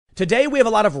Today, we have a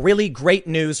lot of really great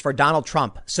news for Donald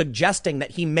Trump, suggesting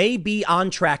that he may be on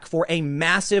track for a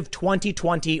massive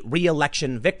 2020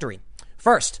 re-election victory.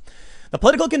 First, the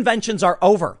political conventions are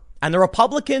over, and the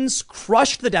Republicans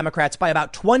crushed the Democrats by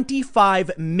about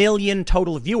 25 million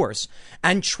total viewers,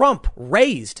 and Trump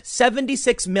raised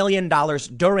 $76 million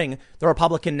during the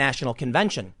Republican National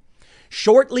Convention.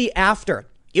 Shortly after,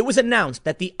 it was announced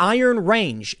that the Iron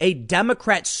Range, a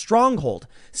Democrat stronghold,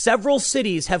 several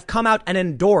cities have come out and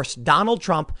endorsed Donald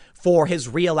Trump for his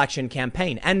re-election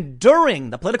campaign. And during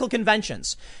the political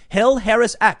conventions, Hill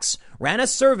Harris X ran a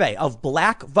survey of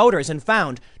black voters and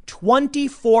found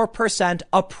 24%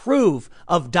 approve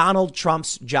of Donald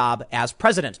Trump's job as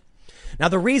president. Now,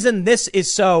 the reason this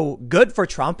is so good for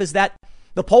Trump is that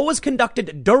the poll was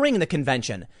conducted during the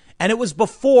convention, and it was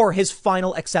before his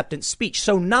final acceptance speech.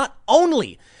 So not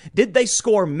only did they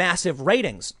score massive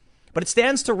ratings, but it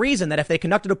stands to reason that if they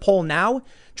conducted a poll now,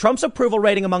 Trump's approval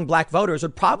rating among black voters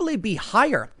would probably be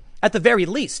higher at the very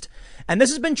least. And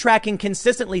this has been tracking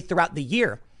consistently throughout the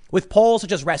year, with polls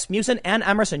such as Rasmussen and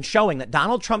Emerson showing that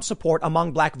Donald Trump's support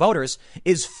among black voters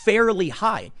is fairly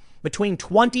high, between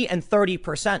 20 and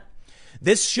 30%.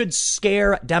 This should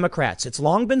scare Democrats. It's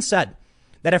long been said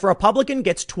that if a Republican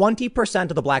gets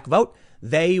 20% of the black vote,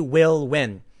 they will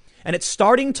win. And it's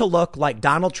starting to look like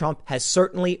Donald Trump has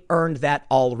certainly earned that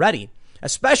already,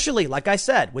 especially, like I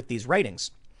said, with these ratings.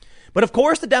 But of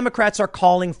course, the Democrats are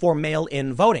calling for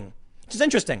mail-in voting, which is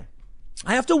interesting.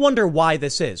 I have to wonder why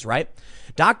this is, right?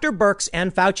 Dr. Birx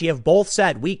and Fauci have both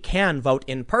said we can vote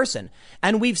in person.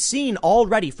 And we've seen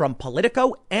already from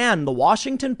Politico and the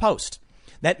Washington Post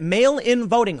that mail-in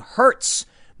voting hurts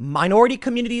minority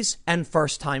communities and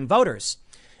first-time voters.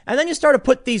 And then you start to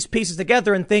put these pieces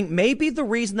together and think maybe the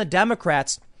reason the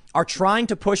Democrats are trying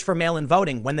to push for mail-in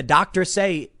voting when the doctors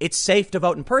say it's safe to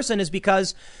vote in person is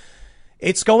because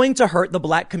it's going to hurt the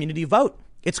black community vote.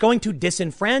 It's going to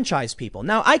disenfranchise people.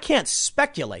 Now, I can't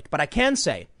speculate, but I can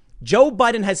say Joe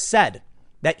Biden has said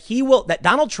that that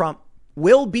Donald Trump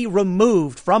will be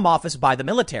removed from office by the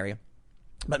military.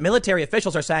 But military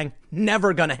officials are saying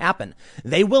never going to happen.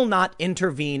 They will not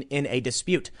intervene in a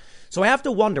dispute. So I have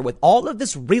to wonder, with all of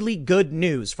this really good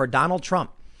news for Donald Trump,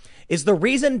 is the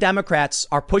reason Democrats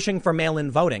are pushing for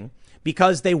mail-in voting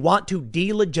because they want to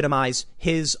delegitimize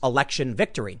his election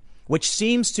victory, which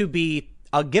seems to be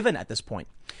a given at this point.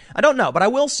 I don't know, but I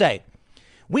will say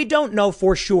we don't know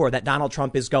for sure that Donald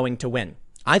Trump is going to win.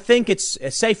 I think it's a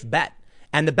safe bet.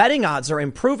 And the betting odds are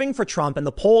improving for Trump and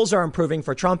the polls are improving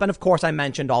for Trump. And of course, I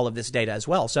mentioned all of this data as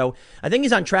well. So I think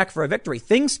he's on track for a victory.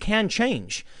 Things can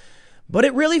change, but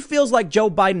it really feels like Joe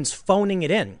Biden's phoning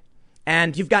it in.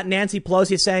 And you've got Nancy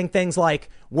Pelosi saying things like,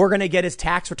 we're going to get his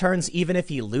tax returns even if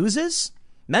he loses.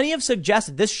 Many have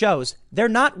suggested this shows they're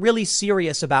not really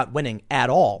serious about winning at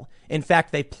all. In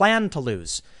fact, they plan to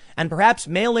lose. And perhaps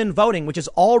mail-in voting, which is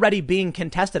already being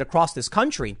contested across this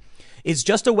country, is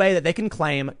just a way that they can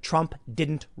claim Trump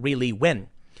didn't really win.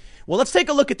 Well, let's take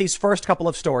a look at these first couple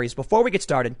of stories. Before we get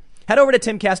started, head over to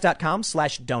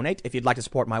timcast.com/donate if you'd like to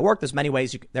support my work. There's many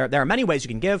ways there are many ways you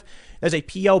can give. There's a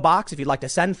P.O. box if you'd like to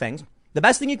send things. The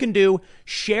best thing you can do,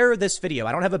 share this video.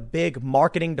 I don't have a big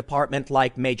marketing department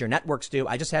like major networks do.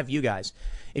 I just have you guys.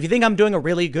 If you think I'm doing a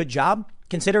really good job,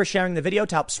 consider sharing the video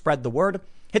to help spread the word.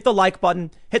 Hit the like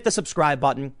button, hit the subscribe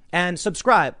button, and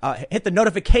hit the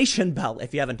notification bell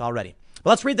if you haven't already.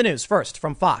 But let's read the news first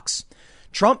from Fox.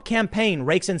 Trump campaign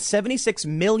rakes in $76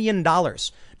 million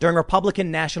during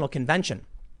Republican National Convention.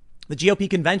 The GOP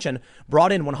convention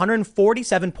brought in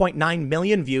 147.9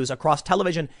 million views across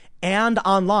television and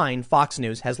online, Fox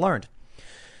News has learned.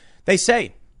 They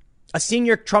say a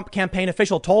senior Trump campaign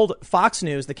official told Fox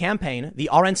News the campaign, the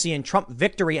RNC and Trump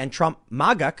Victory and Trump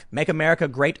MAGA, Make America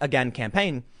Great Again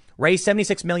campaign, raised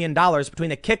 $76 million between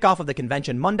the kickoff of the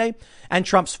convention Monday and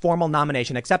Trump's formal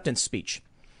nomination acceptance speech.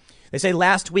 They say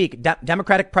last week,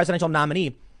 Democratic presidential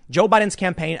nominee Joe Biden's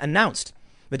campaign announced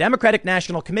the Democratic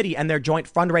National Committee and their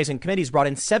joint fundraising committees brought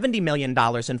in $70 million in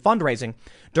fundraising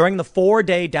during the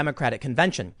 4-day Democratic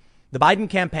convention. The Biden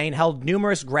campaign held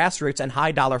numerous grassroots and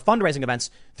high-dollar fundraising events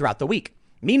throughout the week.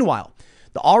 Meanwhile,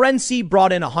 the RNC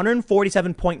brought in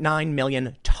 147.9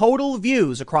 million total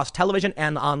views across television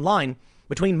and online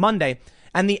between Monday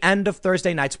and the end of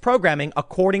Thursday night's programming,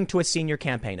 according to a senior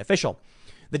campaign official.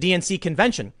 The DNC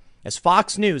convention, as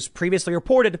Fox News previously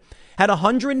reported, had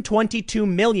 122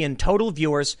 million total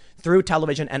viewers through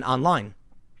television and online.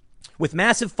 With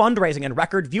massive fundraising and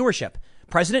record viewership,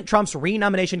 President Trump's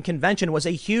renomination convention was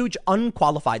a huge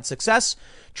unqualified success,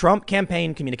 Trump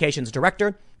campaign communications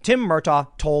director Tim Murtaugh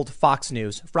told Fox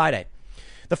News Friday.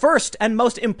 The first and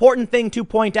most important thing to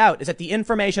point out is that the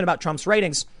information about Trump's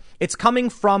ratings It's coming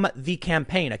from the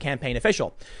campaign, a campaign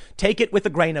official. Take it with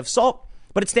a grain of salt,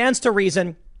 but it stands to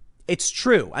reason it's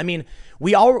true. I mean,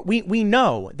 we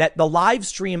know that the live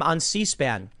stream on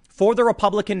C-SPAN for the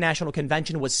Republican National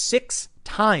Convention was 6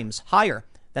 times higher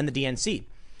than the DNC.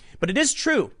 But it is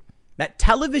true that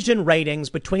television ratings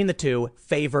between the two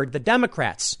favored the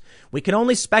Democrats. We can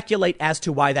only speculate as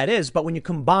to why that is, but when you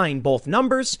combine both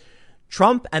numbers,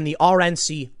 Trump and the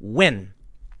RNC win.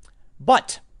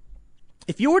 But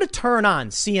if you were to turn on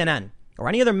CNN or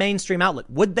any other mainstream outlet,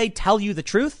 would they tell you the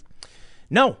truth?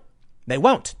 No, they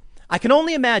won't. I can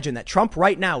only imagine that Trump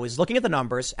right now is looking at the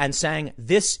numbers and saying,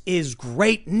 this is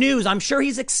great news. I'm sure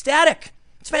he's ecstatic.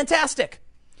 It's fantastic.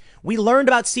 We learned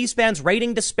about C-SPAN's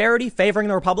rating disparity favoring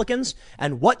the Republicans.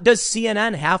 And what does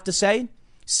CNN have to say?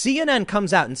 CNN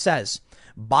comes out and says,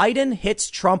 Biden hits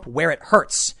Trump where it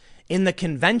hurts in the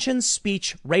convention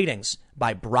speech ratings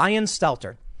by Brian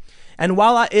Stelter. And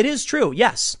while it is true,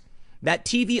 yes, that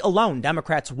TV alone,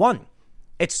 Democrats won,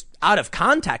 it's out of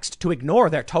context to ignore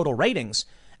their total ratings.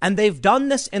 And they've done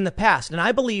this in the past. And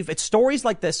I believe it's stories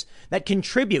like this that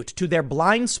contribute to their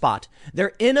blind spot,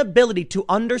 their inability to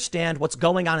understand what's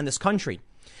going on in this country.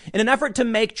 In an effort to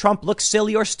make Trump look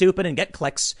silly or stupid and get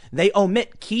clicks, they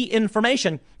omit key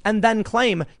information and then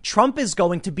claim Trump is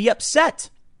going to be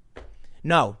upset.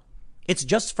 No, it's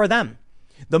just for them.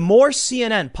 The more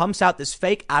CNN pumps out this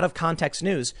fake out of context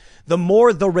news, the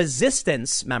more the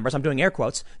resistance members, I'm doing air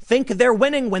quotes, think they're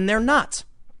winning when they're not.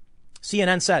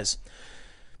 CNN says,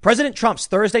 President Trump's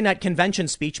Thursday night convention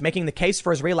speech making the case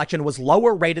for his reelection was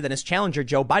lower rated than his challenger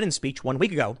Joe Biden's speech 1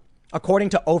 week ago, according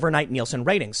to overnight Nielsen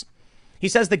ratings. He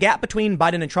says the gap between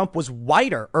Biden and Trump was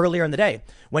wider earlier in the day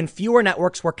when fewer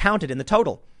networks were counted in the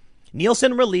total.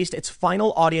 Nielsen released its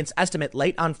final audience estimate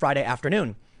late on Friday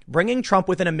afternoon, bringing Trump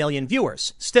within 1 million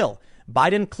viewers. Still,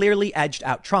 Biden clearly edged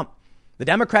out Trump. The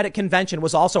Democratic convention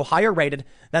was also higher rated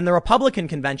than the Republican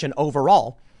convention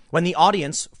overall when the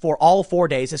audience for all 4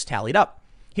 days is tallied up.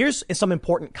 Here's some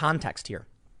important context here.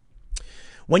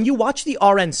 When you watch the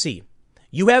RNC,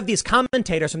 you have these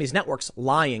commentators from these networks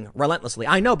lying relentlessly.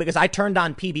 I know because I turned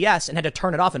on PBS and had to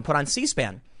turn it off and put on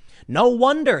C-SPAN. No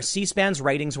wonder C-SPAN's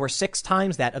ratings were 6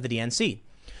 times that of the DNC.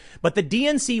 But the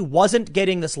DNC wasn't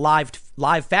getting this live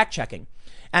fact checking.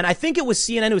 And I think it was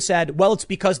CNN who said, well, it's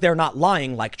because they're not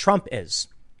lying like Trump is.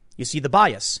 You see the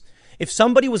bias. If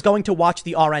somebody was going to watch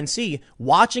the RNC,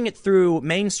 watching it through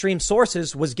mainstream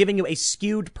sources was giving you a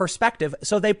skewed perspective,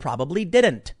 so they probably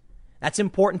didn't. That's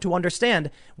important to understand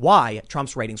why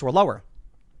Trump's ratings were lower.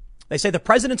 They say the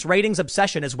president's ratings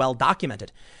obsession is well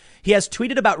documented. He has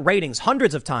tweeted about ratings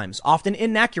hundreds of times, often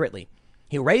inaccurately.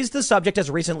 He raised the subject as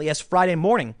recently as Friday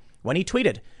morning when he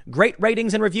tweeted, "Great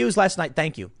ratings and reviews last night,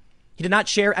 thank you." He did not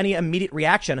share any immediate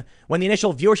reaction when the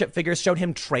initial viewership figures showed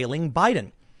him trailing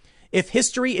Biden. If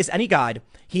history is any guide,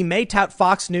 he may tout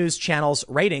Fox News channel's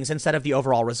ratings instead of the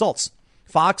overall results.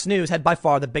 Fox News had by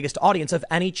far the biggest audience of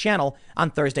any channel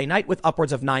on Thursday night with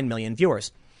upwards of 9 million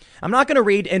viewers. I'm not going to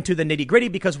read into the nitty gritty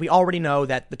because we already know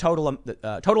that the total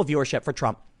viewership for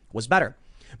Trump was better.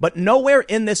 But nowhere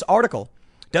in this article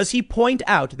does he point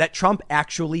out that Trump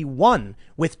actually won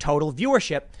with total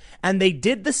viewership. And they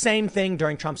did the same thing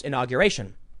during Trump's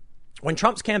inauguration. When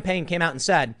Trump's campaign came out and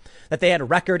said that they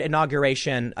had record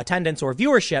inauguration attendance or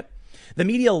viewership, the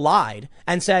media lied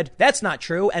and said that's not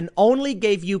true and only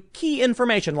gave you key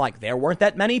information like there weren't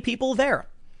that many people there.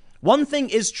 One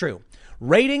thing is true.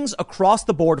 Ratings across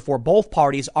the board for both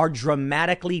parties are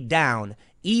dramatically down,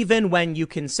 even when you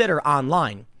consider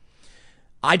online.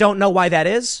 I don't know why that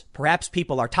is. Perhaps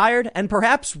people are tired and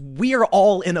perhaps we're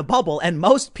all in a bubble and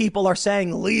most people are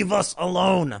saying, leave us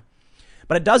alone.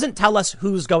 But it doesn't tell us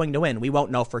who's going to win. We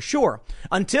won't know for sure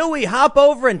until we hop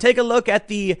over and take a look at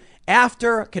the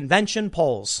after convention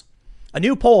polls. A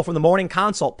new poll from the Morning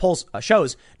Consult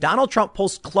shows Donald Trump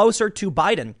pulls closer to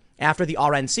Biden after the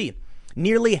RNC,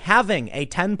 nearly having a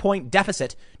 10-point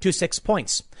deficit to 6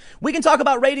 points. We can talk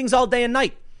about ratings all day and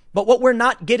night, but what we're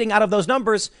not getting out of those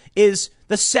numbers is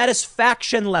the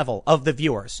satisfaction level of the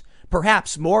viewers.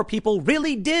 Perhaps more people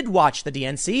really did watch the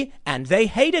DNC and they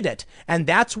hated it. And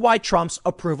that's why Trump's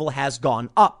approval has gone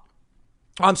up.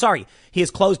 I'm sorry, he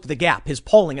has closed the gap. His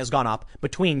polling has gone up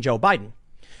between Joe Biden.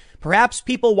 Perhaps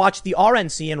people watched the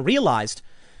RNC and realized,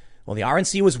 well, the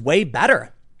RNC was way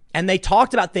better. And they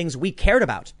talked about things we cared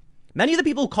about. Many of the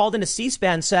people who called into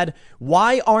C-SPAN said,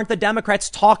 why aren't the Democrats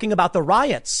talking about the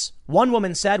riots? One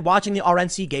woman said watching the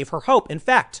RNC gave her hope. In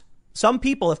fact, some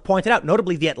people have pointed out,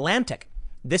 notably The Atlantic,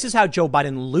 this is how Joe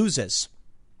Biden loses.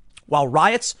 While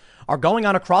riots are going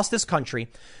on across this country,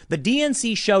 the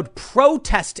DNC showed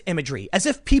protest imagery as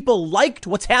if people liked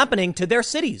what's happening to their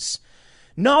cities.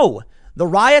 No, The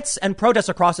riots and protests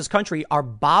across this country are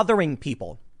bothering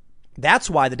people. That's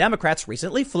why the Democrats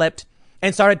recently flipped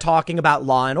and started talking about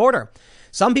law and order.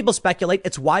 Some people speculate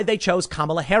it's why they chose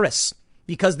Kamala Harris,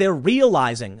 because they're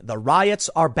realizing the riots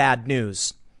are bad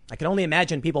news. I can only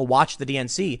imagine people watched the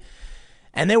DNC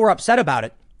and they were upset about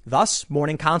it. Thus,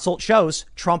 Morning Consult shows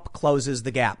Trump closes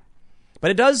the gap.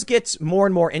 But it does get more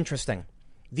and more interesting.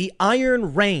 The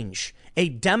Iron Range, a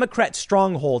Democrat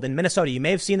stronghold in Minnesota. You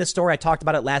may have seen this story. I talked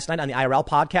about it last night on the IRL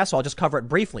podcast, so I'll just cover it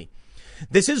briefly.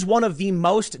 This is one of the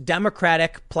most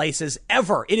Democratic places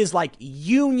ever. It is like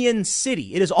Union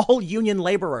City. It is all union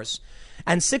laborers.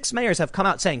 And 6 mayors have come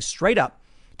out saying straight up,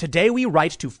 today we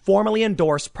write to formally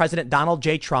endorse President Donald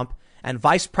J. Trump and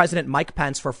Vice President Mike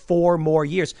Pence for 4 more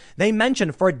years. They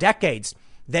mentioned for decades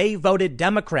they voted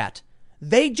Democrat.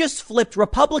 They just flipped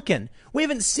Republican. We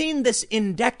haven't seen this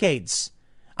in decades.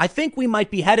 I think we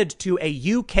might be headed to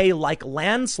a UK-like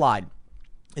landslide.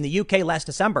 In the UK last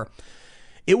December,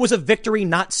 it was a victory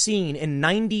not seen in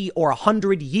 90 or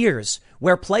 100 years,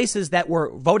 where places that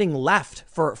were voting left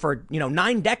for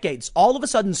 9 decades all of a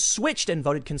sudden switched and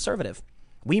voted conservative.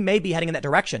 We may be heading in that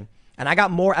direction, and I got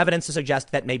more evidence to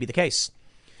suggest that may be the case.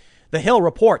 The Hill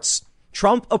reports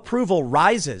Trump approval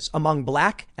rises among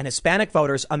Black and Hispanic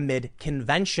voters amid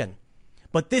convention.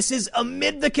 But this is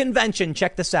amid the convention.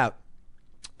 Check this out.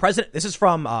 This is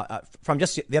from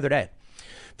just the other day.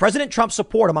 President Trump's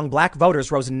support among Black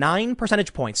voters rose 9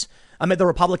 percentage points amid the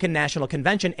Republican National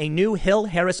Convention, a new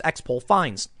Hill-Harris X poll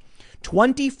finds.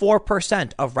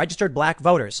 24% of registered Black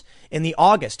voters in the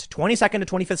August 22nd to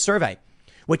 25th survey,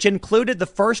 which included the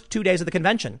first 2 days of the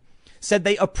convention, said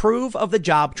they approve of the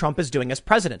job Trump is doing as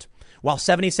president, while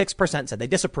 76% said they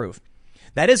disapprove.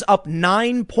 That is up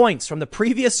 9 points from the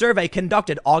previous survey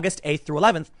conducted August 8th through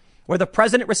 11th, where the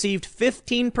president received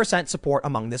 15% support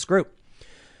among this group.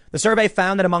 The survey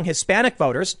found that among Hispanic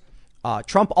voters,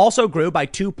 Trump also grew by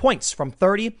 2 points from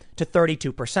 30 to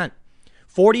 32%.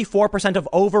 44% of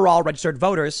overall registered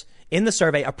voters in the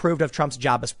survey approved of Trump's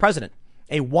job as president,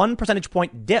 a 1 percentage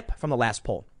point dip from the last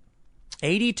poll.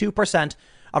 82%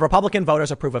 of Republican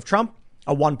voters approve of Trump,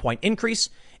 a 1 point increase.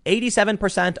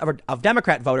 87% of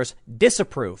Democrat voters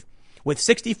disapprove, with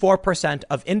 64%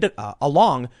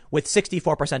 along with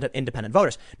 64% of independent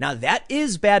voters. Now, that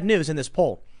is bad news in this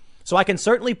poll. So I can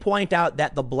certainly point out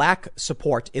that the Black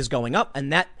support is going up,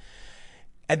 and that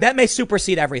may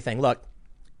supersede everything. Look,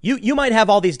 you might have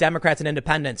all these Democrats and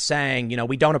independents saying,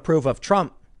 we don't approve of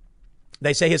Trump.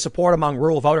 They say his support among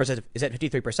rural voters is at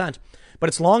 53%. But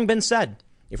it's long been said,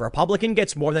 if a Republican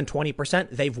gets more than 20%,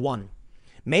 they've won.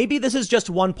 Maybe this is just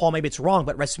one poll, maybe it's wrong,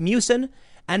 but Rasmussen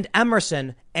and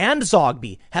Emerson and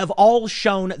Zogby have all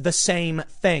shown the same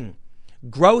thing.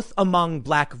 Growth among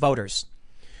Black voters.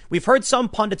 We've heard some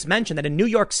pundits mention that in New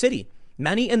York City,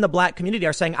 many in the Black community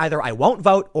are saying either I won't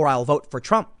vote or I'll vote for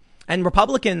Trump. And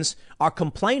Republicans are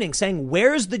complaining, saying,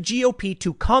 where's the GOP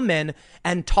to come in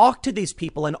and talk to these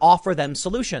people and offer them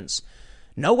solutions?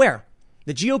 Nowhere.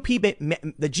 The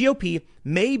GOP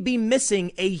may be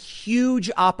missing a huge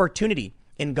opportunity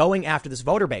in going after this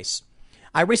voter base.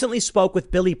 I recently spoke with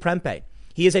Billy Prempeh.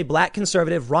 He is a Black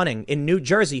conservative running in New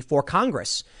Jersey for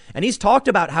Congress. And he's talked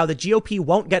about how the GOP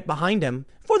won't get behind him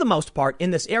for the most part in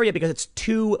this area because it's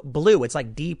too blue. It's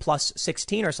like D plus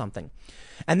 16 or something.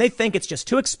 And they think it's just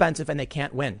too expensive and they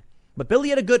can't win. But Billy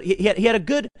had he's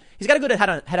got a good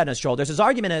head on his shoulders. His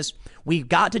argument is we've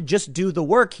got to just do the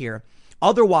work here.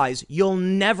 Otherwise, you'll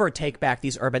never take back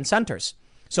these urban centers.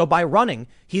 So by running,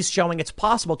 he's showing it's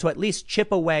possible to at least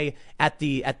chip away at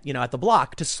the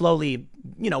block to slowly,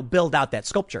 build out that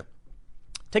sculpture.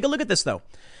 Take a look at this, though.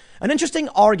 An interesting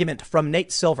argument from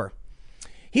Nate Silver.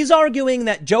 He's arguing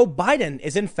that Joe Biden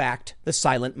is, in fact, the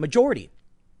silent majority.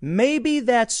 Maybe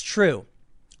that's true.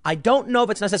 I don't know if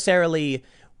it's necessarily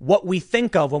what we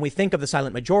think of when we think of the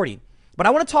silent majority. But I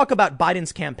want to talk about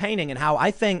Biden's campaigning and how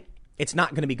I think it's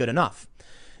not going to be good enough.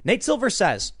 Nate Silver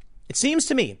says, it seems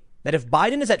to me that if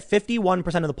Biden is at 51%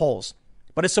 of the polls,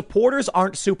 but his supporters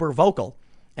aren't super vocal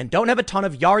and don't have a ton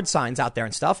of yard signs out there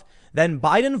and stuff, then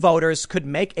Biden voters could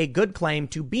make a good claim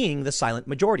to being the silent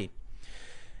majority.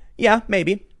 Yeah,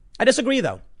 maybe. I disagree,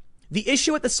 though. The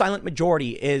issue with the silent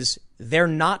majority is they're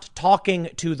not talking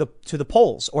to the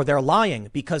polls, or they're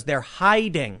lying because they're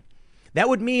hiding. That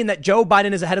would mean that Joe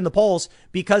Biden is ahead in the polls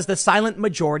because the silent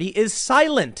majority is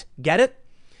silent. Get it?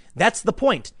 That's the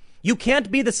point. You can't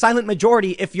be the silent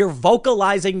majority if you're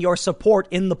vocalizing your support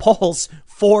in the polls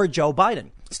for Joe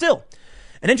Biden. Still,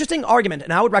 an interesting argument,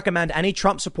 and I would recommend any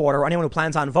Trump supporter or anyone who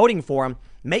plans on voting for him,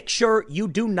 make sure you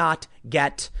do not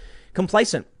get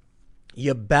complacent.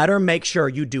 You better make sure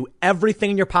you do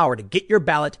everything in your power to get your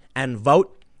ballot and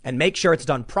vote and make sure it's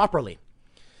done properly.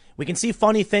 We can see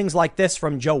funny things like this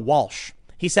from Joe Walsh.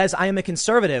 He says, I am a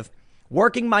conservative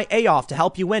working my A off to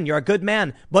help you win. You're a good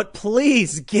man, but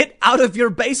please get out of your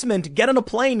basement, get on a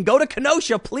plane, go to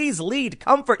Kenosha, please lead,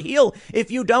 comfort, heal. If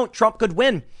you don't, Trump could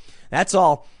win. That's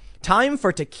all. Time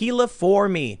for tequila for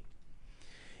me.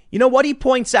 You know what he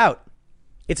points out?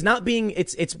 It's not being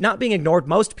ignored.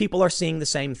 Most people are seeing the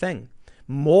same thing.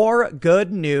 More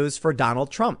good news for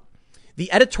Donald Trump.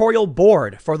 The editorial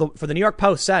board for the New York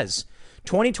Post says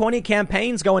 2020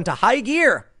 campaign's go into high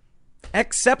gear.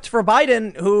 Except for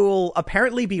Biden, who will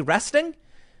apparently be resting.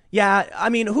 Yeah, I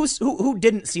mean, who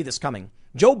didn't see this coming?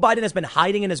 Joe Biden has been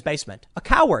hiding in his basement, a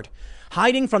coward,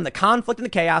 hiding from the conflict and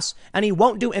the chaos, and he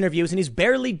won't do interviews, and he's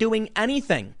barely doing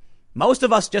anything. Most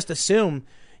of us just assume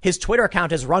his Twitter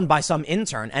account is run by some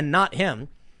intern and not him.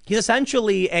 He's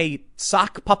essentially a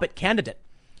sock puppet candidate.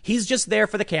 He's just there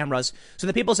for the cameras so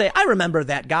that people say, I remember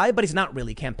that guy, but he's not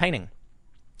really campaigning.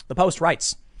 The Post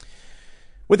writes,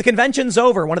 with the conventions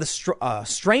over, one of the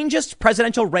strangest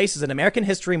presidential races in American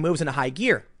history moves into high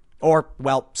gear. Or,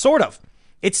 well, sort of.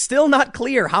 It's still not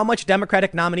clear how much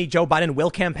Democratic nominee Joe Biden will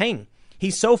campaign.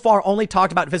 He's so far only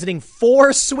talked about visiting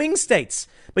 4 swing states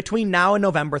between now and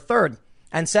November 3rd,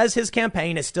 and says his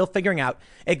campaign is still figuring out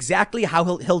exactly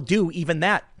how he'll do even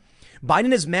that.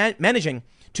 Biden is managing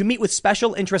to meet with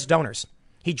special interest donors.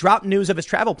 He dropped news of his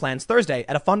travel plans Thursday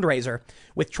at a fundraiser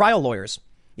with trial lawyers.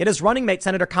 Yet his running mate,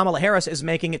 Senator Kamala Harris, is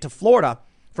making it to Florida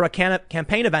for a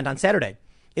campaign event on Saturday.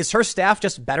 Is her staff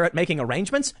just better at making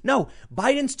arrangements? No,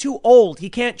 Biden's too old. He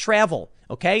can't travel.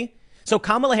 OK, so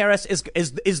Kamala Harris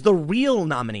is the real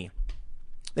nominee.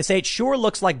 They say it sure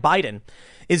looks like Biden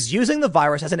is using the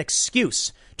virus as an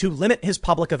excuse to limit his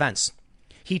public events.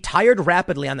 He tired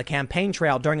rapidly on the campaign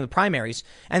trail during the primaries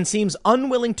and seems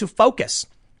unwilling to focus.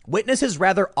 Witness his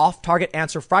rather off-target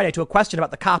answer Friday to a question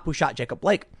about the cop who shot Jacob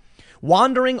Blake.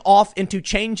 Wandering off into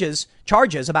charges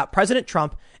about President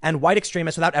Trump and white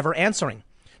extremists without ever answering.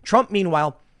 Trump,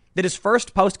 meanwhile, did his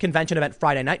first post-convention event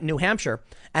Friday night in New Hampshire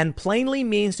and plainly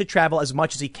means to travel as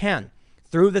much as he can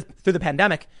through the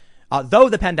pandemic, though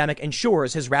the pandemic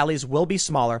ensures his rallies will be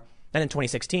smaller than in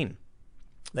 2016.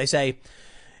 They say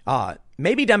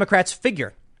maybe Democrats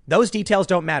figure those details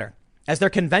don't matter. As their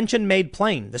convention made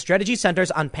plain, the strategy centers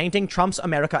on painting Trump's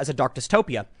America as a dark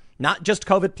dystopia. Not just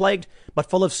COVID plagued, but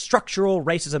full of structural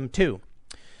racism, too.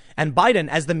 And Biden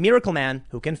as the miracle man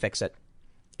who can fix it.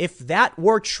 If that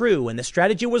were true and the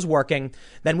strategy was working,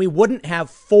 then we wouldn't have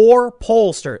four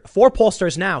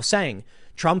pollsters now saying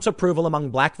Trump's approval among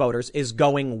black voters is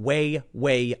going way,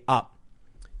 way up.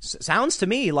 Sounds to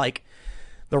me like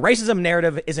the racism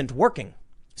narrative isn't working.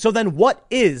 So then what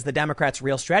is the Democrats'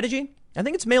 real strategy? I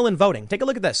think it's mail-in voting. Take a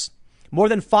look at this. More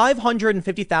than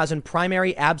 550,000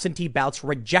 primary absentee ballots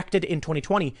rejected in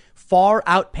 2020, far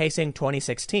outpacing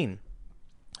 2016.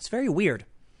 It's very weird.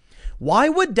 Why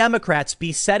would Democrats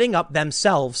be setting up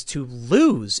themselves to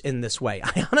lose in this way?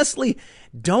 I honestly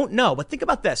don't know. But think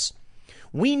about this.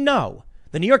 We know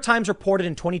the New York Times reported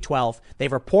in 2012.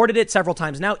 They've reported it several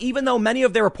times now, even though many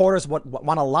of their reporters want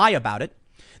to lie about it,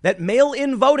 that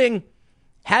mail-in voting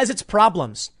has its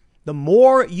problems. The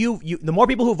more the more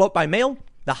people who vote by mail,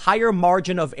 the higher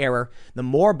margin of error, the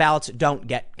more ballots don't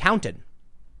get counted.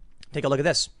 Take a look at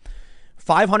this.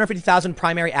 550,000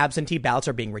 primary absentee ballots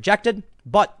are being rejected,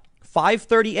 but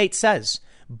 538 says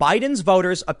Biden's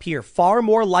voters appear far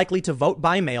more likely to vote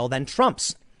by mail than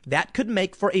Trump's. That could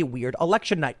make for a weird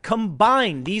election night.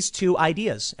 Combine these two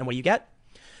ideas, and what you get?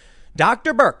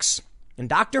 Dr. Birx and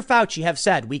Dr. Fauci have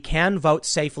said we can vote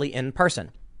safely in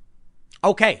person.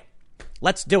 Okay,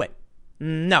 let's do it.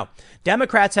 No.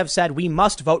 Democrats have said we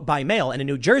must vote by mail. And in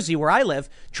New Jersey, where I live,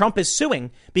 Trump is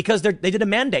suing because they did a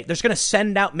mandate. They're just going to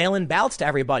send out mail-in ballots to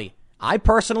everybody. I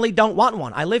personally don't want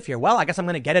one. I live here. Well, I guess I'm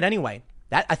going to get it anyway.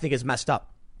 That, I think, is messed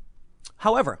up.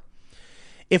 However,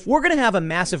 if we're going to have a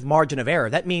massive margin of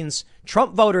error, that means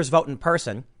Trump voters vote in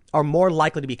person are more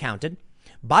likely to be counted.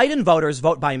 Biden voters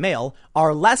vote by mail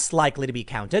are less likely to be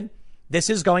counted.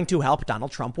 This is going to help Donald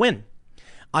Trump win.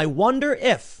 I wonder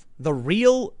if the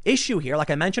real issue here,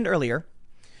 like I mentioned earlier,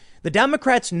 the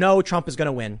Democrats know Trump is going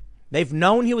to win. They've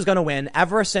known he was going to win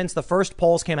ever since the first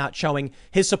polls came out showing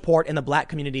his support in the black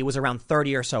community was around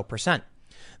 30 or so percent.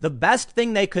 The best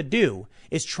thing they could do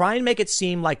is try and make it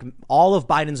seem like all of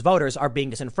Biden's voters are being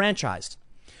disenfranchised.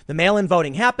 The mail-in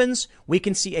voting happens. We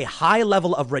can see a high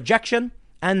level of rejection.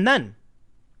 And then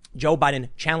Joe Biden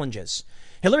challenges.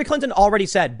 Hillary Clinton already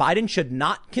said Biden should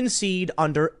not concede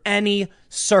under any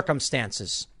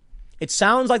circumstances. It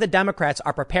sounds like the Democrats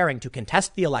are preparing to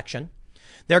contest the election.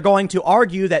 They're going to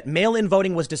argue that mail-in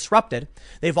voting was disrupted.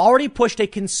 They've already pushed a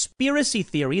conspiracy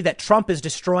theory that Trump is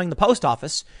destroying the post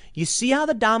office. You see how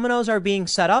the dominoes are being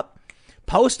set up?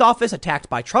 Post office attacked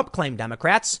by Trump, claim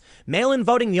Democrats. Mail-in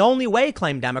voting the only way,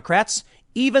 claim Democrats.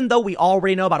 Even though we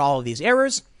already know about all of these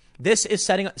errors, this is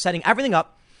setting everything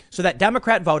up so that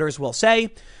Democrat voters will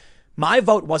say, my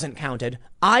vote wasn't counted.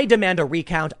 I demand a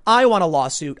recount. I want a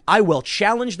lawsuit. I will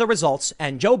challenge the results.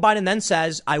 And Joe Biden then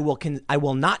says, I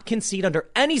will not concede under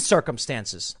any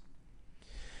circumstances.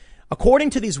 According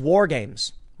to these war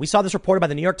games, we saw this reported by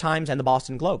the New York Times and the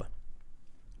Boston Globe.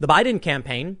 The Biden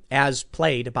campaign, as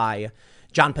played by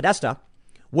John Podesta,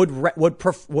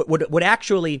 would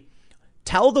actually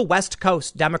tell the West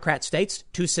Coast Democrat states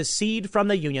to secede from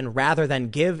the union rather than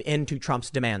give in to Trump's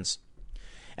demands.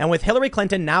 And with Hillary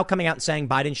Clinton now coming out and saying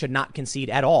Biden should not concede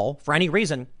at all for any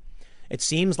reason, it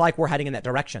seems like we're heading in that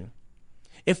direction.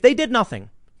 If they did nothing,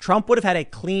 Trump would have had a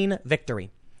clean victory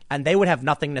and they would have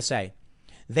nothing to say.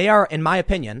 They are, in my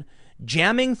opinion,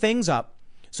 jamming things up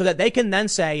so that they can then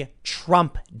say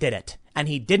Trump did it and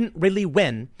he didn't really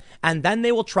win. And then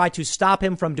they will try to stop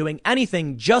him from doing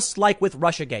anything, just like with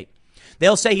Russiagate.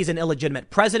 They'll say he's an illegitimate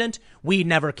president. We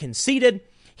never conceded.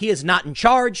 He is not in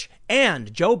charge.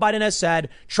 And Joe Biden has said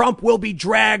Trump will be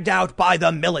dragged out by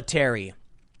the military.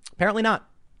 Apparently not.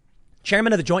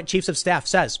 Chairman of the Joint Chiefs of Staff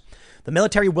says the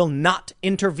military will not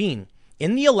intervene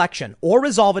in the election or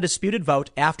resolve a disputed vote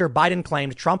after Biden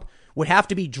claimed Trump would have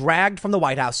to be dragged from the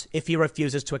White House if he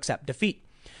refuses to accept defeat.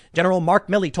 General Mark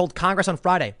Milley told Congress on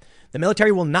Friday the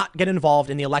military will not get involved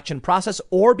in the election process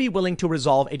or be willing to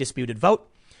resolve a disputed vote.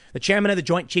 The chairman of the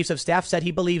Joint Chiefs of Staff said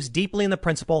he believes deeply in the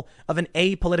principle of an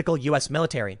apolitical U.S.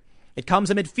 military. It comes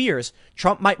amid fears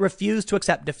Trump might refuse to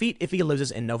accept defeat if he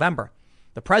loses in November.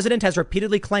 The president has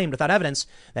repeatedly claimed without evidence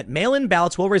that mail-in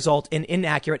ballots will result in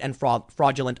inaccurate and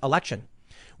fraudulent election.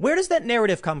 Where does that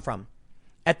narrative come from?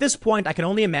 At this point, I can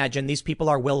only imagine these people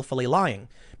are willfully lying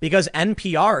because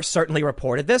NPR certainly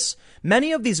reported this.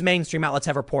 Many of these mainstream outlets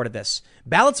have reported this.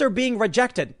 Ballots are being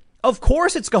rejected. Of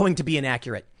course it's going to be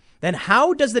inaccurate. Then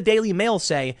how does the Daily Mail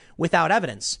say without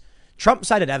evidence? Trump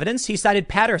cited evidence. He cited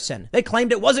Patterson. They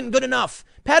claimed it wasn't good enough.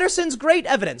 Patterson's great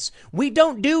evidence. We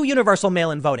don't do universal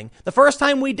mail-in voting. The first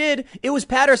time we did, it was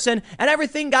Patterson and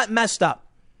everything got messed up.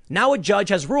 Now a judge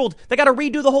has ruled they got to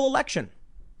redo the whole election.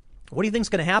 What do you think is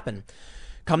going to happen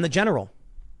come the general?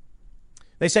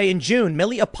 They say in June,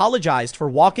 Milley apologized for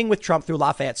walking with Trump through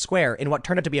Lafayette Square in what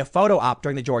turned out to be a photo op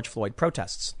during the George Floyd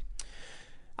protests.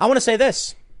 I want to say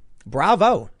this.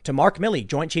 Bravo to Mark Milley,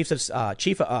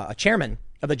 chairman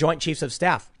of the Joint Chiefs of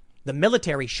Staff. The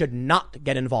military should not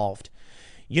get involved.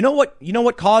 You know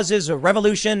what causes a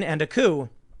revolution and a coup?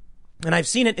 And I've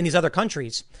seen it in these other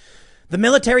countries. The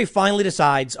military finally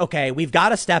decides, okay, we've got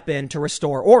to step in to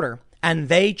restore order, and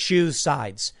they choose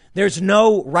sides. There's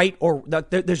no right or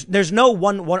there's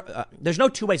no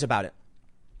two ways about it.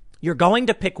 You're going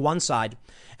to pick one side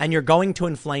and you're going to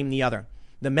inflame the other.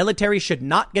 The military should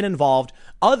not get involved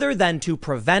other than to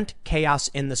prevent chaos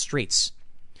in the streets.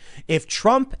 If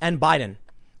Trump and Biden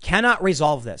cannot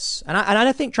resolve this, and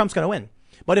I think Trump's going to win,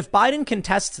 but if Biden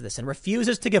contests this and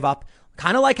refuses to give up,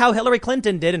 kind of like how Hillary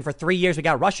Clinton did, and for 3 years we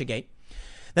got Russiagate,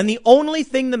 then the only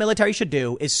thing the military should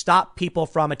do is stop people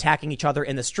from attacking each other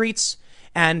in the streets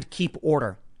and keep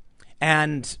order.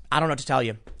 And I don't know what to tell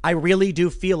you. I really do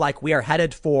feel like we are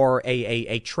headed for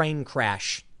a train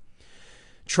crash.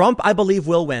 Trump, I believe,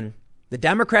 will win. The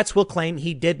Democrats will claim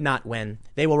he did not win.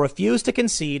 They will refuse to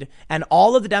concede, and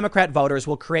all of the Democrat voters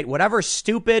will create whatever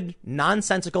stupid,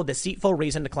 nonsensical, deceitful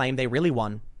reason to claim they really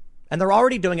won. And they're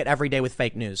already doing it every day with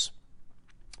fake news.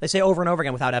 They say over and over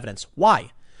again without evidence.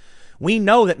 Why? We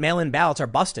know that mail-in ballots are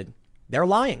busted. They're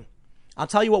lying. I'll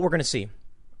tell you what we're going to see.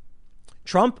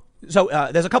 Trump. So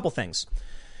there's a couple things.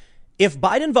 If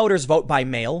Biden voters vote by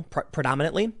mail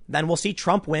predominantly, then we'll see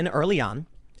Trump win early on.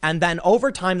 And then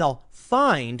over time, they'll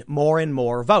find more and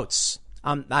more votes.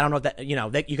 I don't know that,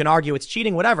 that you can argue it's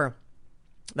cheating, whatever.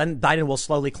 Then Biden will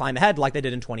slowly climb ahead like they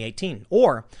did in 2018.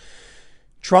 Or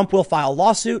Trump will file a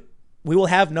lawsuit. We will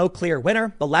have no clear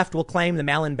winner. The left will claim the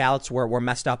mail-in ballots were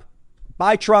messed up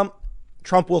by Trump.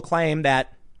 Trump will claim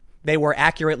that they were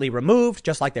accurately removed,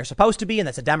 just like they're supposed to be, and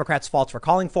that's the Democrats' fault for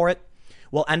calling for it.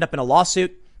 We'll end up in a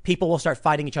lawsuit. People will start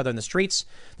fighting each other in the streets.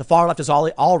 The far left is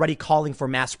already calling for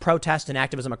mass protest and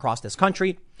activism across this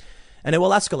country, and it will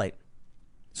escalate.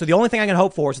 So the only thing I can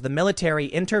hope for is that the military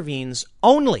intervenes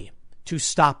only to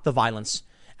stop the violence,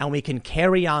 and we can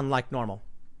carry on like normal.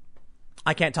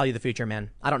 I can't tell you the future, man.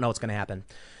 I don't know what's going to happen.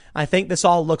 I think this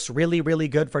all looks really, really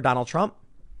good for Donald Trump,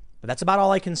 but that's about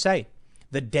all I can say.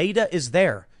 The data is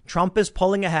there Trump is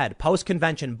pulling ahead.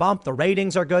 Post-convention bump. The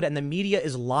ratings are good and the media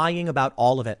is lying about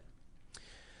all of it.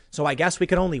 So I guess we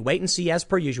can only wait and see as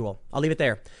per usual. I'll leave it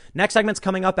there. Next segment's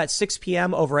coming up at 6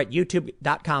 p.m. over at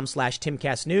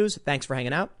youtube.com/TimCastNews. Thanks for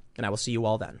hanging out, and I will see you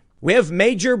all then. We have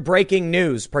major breaking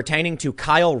news pertaining to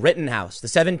Kyle Rittenhouse, the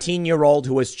 17-year-old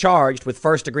who was charged with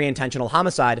first-degree intentional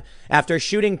homicide after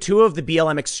shooting two of the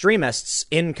BLM extremists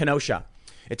in Kenosha.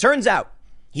 It turns out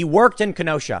he worked in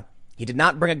Kenosha. He did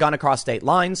not bring a gun across state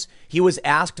lines. He was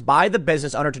asked by the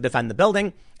business owner to defend the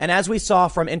building. And as we saw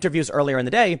from interviews earlier in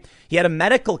the day, he had a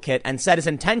medical kit and said his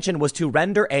intention was to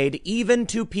render aid even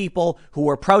to people who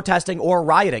were protesting or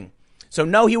rioting. So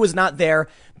no, he was not there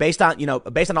based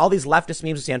on all these leftist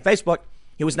memes we see on Facebook.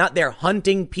 He was not there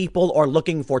hunting people or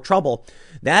looking for trouble.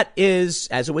 That is,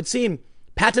 as it would seem,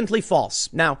 patently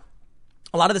false. Now,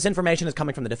 a lot of this information is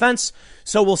coming from the defense,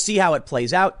 so we'll see how it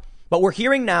plays out. But we're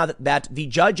hearing now that the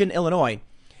judge in Illinois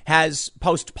has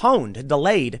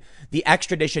delayed the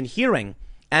extradition hearing.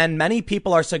 And many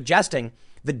people are suggesting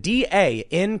the DA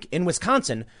in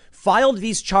Wisconsin filed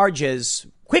these charges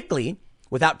quickly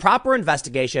without proper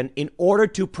investigation in order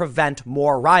to prevent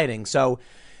more rioting. So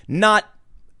not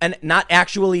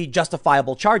actually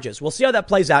justifiable charges. We'll see how that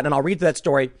plays out. And I'll read through that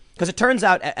story because it turns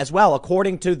out as well,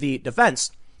 according to the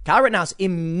defense, Kyle Rittenhouse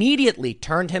immediately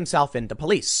turned himself into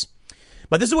police.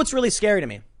 But this is what's really scary to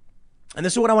me. And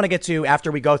this is what I want to get to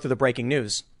after we go through the breaking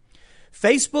news.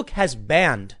 Facebook has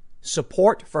banned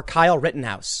support for Kyle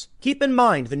Rittenhouse. Keep in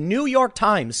mind, the New York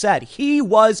Times said he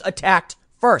was attacked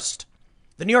first.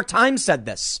 The New York Times said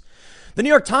this. The New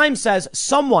York Times says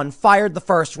someone fired the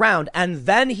first round and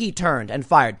then he turned and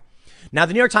fired. Now,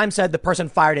 the New York Times said the person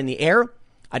fired in the air.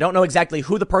 I don't know exactly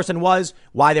who the person was,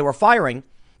 why they were firing,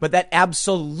 but that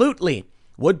absolutely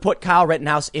would put Kyle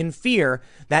Rittenhouse in fear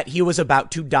that he was about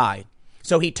to die.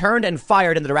 So he turned and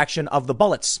fired in the direction of the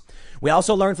bullets. We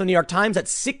also learned from the New York Times that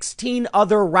 16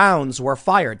 other rounds were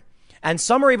fired. And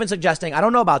some are even suggesting, I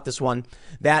don't know about this one,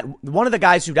 that one of the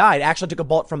guys who died actually took a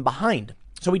bullet from behind.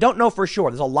 So we don't know for sure.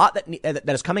 There's a lot that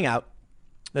is coming out.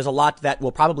 There's a lot that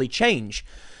will probably change.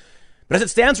 But as it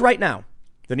stands right now,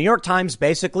 the New York Times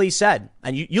basically said,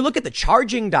 and you look at the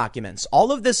charging documents,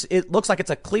 all of this, it looks like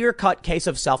it's a clear-cut case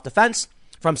of self-defense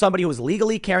from somebody who was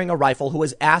legally carrying a rifle who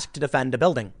was asked to defend a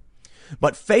building.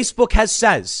 But Facebook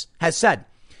has said,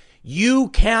 you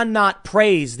cannot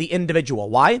praise the individual.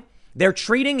 Why? They're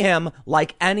treating him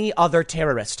like any other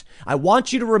terrorist. I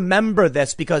want you to remember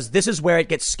this because this is where it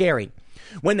gets scary.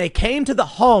 When they came to the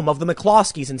home of the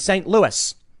McCloskeys in St.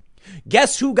 Louis,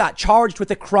 guess who got charged with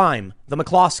a crime? The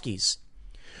McCloskeys.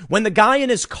 When the guy in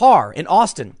his car in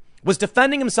Austin was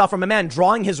defending himself from a man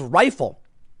drawing his rifle,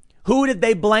 who did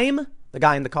they blame? The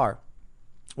guy in the car.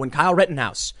 When Kyle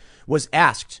Rittenhouse was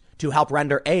asked to help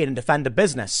render aid and defend a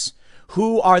business,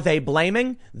 who are they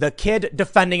blaming? The kid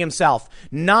defending himself.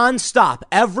 Non-stop,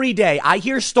 every day, I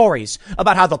hear stories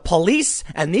about how the police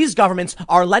and these governments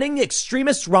are letting the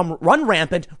extremists run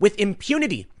rampant with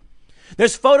impunity.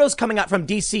 There's photos coming out from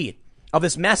D.C. of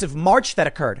this massive march that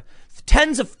occurred.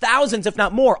 Tens of thousands, if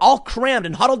not more, all crammed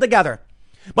and huddled together.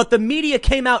 But the media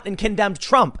came out and condemned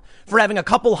Trump for having a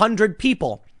couple hundred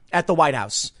people at the White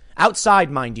House.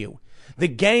 Outside, mind you. The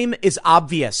game is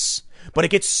obvious, but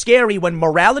it gets scary when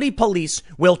morality police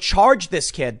will charge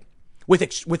this kid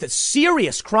with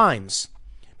serious crimes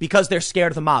because they're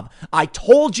scared of the mob. I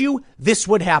told you this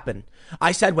would happen.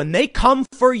 I said when they come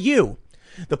for you,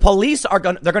 the police they're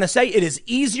going to say it is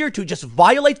easier to just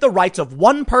violate the rights of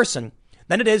one person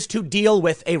than it is to deal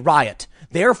with a riot.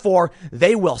 Therefore,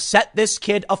 they will set this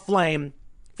kid aflame,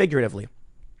 figuratively.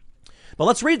 But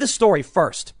let's read the story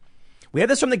first. We have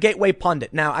this from the Gateway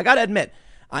Pundit. Now, I got to admit,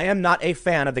 I am not a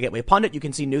fan of the Gateway Pundit. You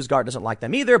can see NewsGuard doesn't like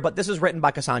them either, but this is written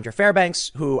by Cassandra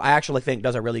Fairbanks, who I actually think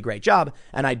does a really great job,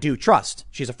 and I do trust.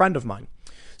 She's a friend of mine.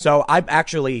 So I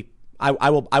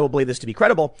will believe this to be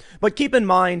credible. But keep in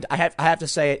mind, I have to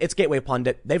say it's Gateway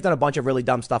Pundit. They've done a bunch of really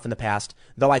dumb stuff in the past,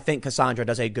 though I think Cassandra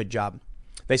does a good job.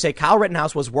 They say Kyle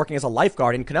Rittenhouse was working as a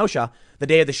lifeguard in Kenosha the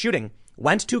day of the shooting,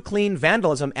 went to clean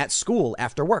vandalism at school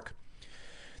after work.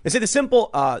 They say the simple,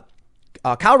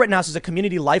 Kyle Rittenhouse is a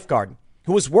community lifeguard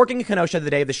who was working in Kenosha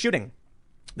the day of the shooting.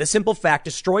 This simple fact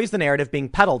destroys the narrative being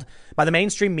peddled by the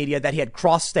mainstream media that he had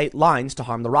crossed state lines to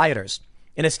harm the rioters.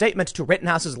 In a statement to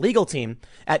Rittenhouse's legal team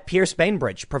at Pierce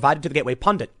Bainbridge, provided to the Gateway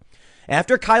Pundit,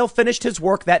 after Kyle finished his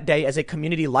work that day as a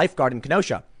community lifeguard in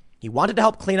Kenosha, he wanted to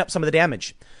help clean up some of the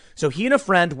damage. So he and a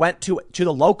friend went to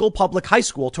the local public high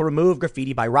school to remove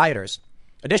graffiti by rioters.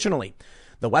 Additionally,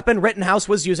 the weapon Rittenhouse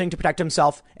was using to protect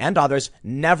himself and others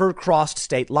never crossed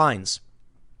state lines.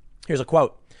 Here's a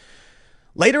quote.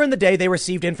 Later in the day, they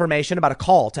received information about a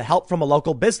call for help from a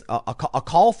local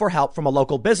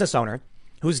business owner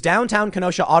whose downtown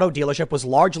Kenosha auto dealership was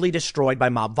largely destroyed by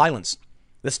mob violence.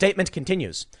 The statement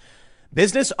continues.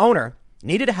 Business owner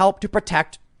needed help to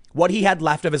protect what he had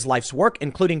left of his life's work,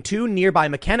 including 2 nearby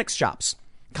mechanics shops.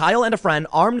 Kyle and a friend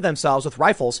armed themselves with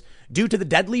rifles due to the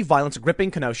deadly violence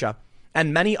gripping Kenosha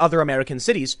and many other American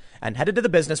cities and headed to the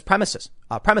business premises.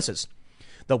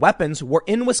 The weapons were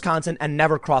in Wisconsin and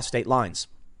never crossed state lines.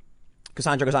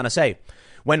 Cassandra goes on to say,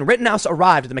 when Rittenhouse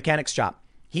arrived at the mechanics shop,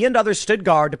 he and others stood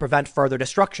guard to prevent further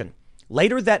destruction.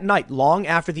 Later that night, long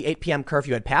after the 8 p.m.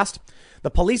 curfew had passed, the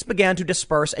police began to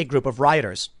disperse a group of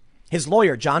rioters. His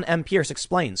lawyer, John M. Pierce,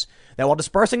 explains that while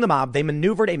dispersing the mob, they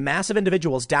maneuvered a mass of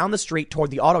individuals down the street toward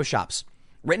the auto shops.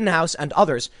 Rittenhouse and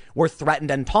others were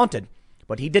threatened and taunted,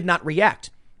 but he did not react.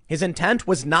 His intent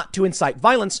was not to incite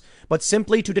violence, but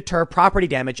simply to deter property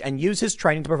damage and use his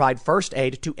training to provide first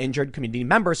aid to injured community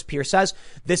members. Pierce says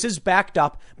this is backed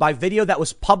up by video that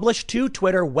was published to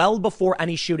Twitter well before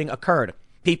any shooting occurred.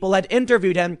 People had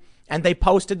interviewed him and they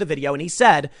posted the video, and he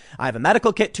said, I have a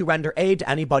medical kit to render aid to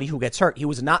anybody who gets hurt. He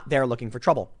was not there looking for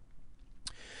trouble.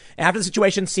 After the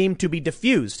situation seemed to be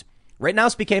diffused,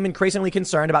 Rittenhouse became increasingly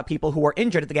concerned about people who were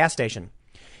injured at the gas station.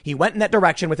 He went in that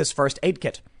direction with his first aid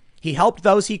kit. He helped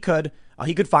those he could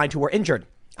find who were injured,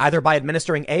 either by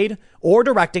administering aid or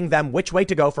directing them which way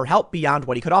to go for help beyond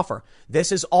what he could offer.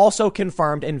 This is also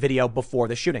confirmed in video before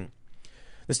the shooting.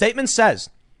 The statement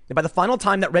says that by the final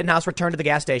time that Rittenhouse returned to the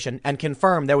gas station and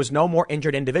confirmed there was no more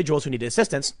injured individuals who needed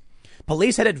assistance,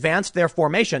 police had advanced their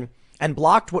formation and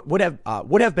blocked what would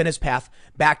have been his path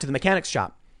back to the mechanics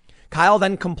shop. Kyle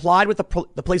then complied with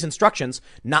the police instructions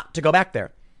not to go back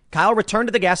there. Kyle returned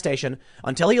to the gas station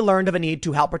until he learned of a need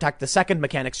to help protect the second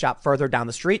mechanics shop further down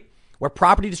the street, where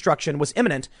property destruction was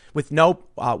imminent with no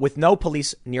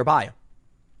police nearby.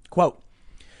 Quote,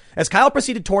 as Kyle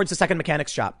proceeded towards the second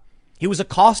mechanics shop, he was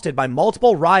accosted by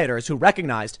multiple rioters who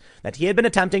recognized that he had been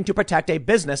attempting to protect a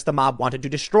business the mob wanted to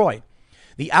destroy.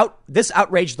 This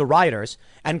outraged the rioters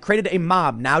and created a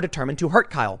mob now determined to hurt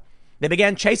Kyle. They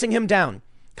began chasing him down.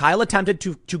 Kyle attempted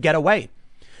to get away,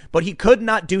 but he could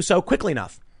not do so quickly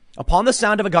enough. Upon the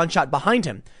sound of a gunshot behind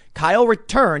him, Kyle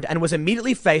returned and was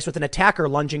immediately faced with an attacker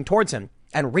lunging towards him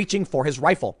and reaching for his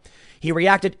rifle. He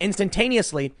reacted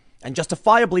instantaneously and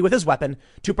justifiably with his weapon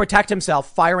to protect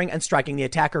himself, firing and striking the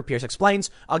attacker, Pierce explains.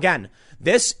 Again,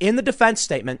 this in the defense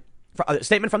statement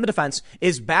from the defense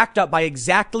is backed up by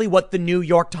exactly what the New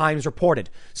York Times reported.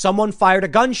 Someone fired a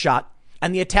gunshot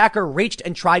and the attacker reached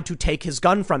and tried to take his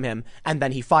gun from him, and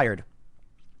then he fired.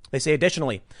 They say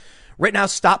additionally,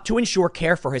 Rittenhouse stopped to ensure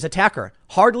care for his attacker.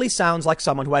 Hardly sounds like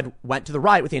someone who had went to the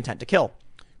riot with the intent to kill.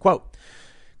 Quote,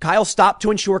 Kyle stopped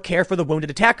to ensure care for the wounded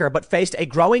attacker, but faced a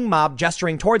growing mob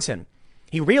gesturing towards him.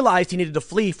 He realized he needed to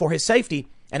flee for his safety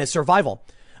and his survival.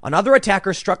 Another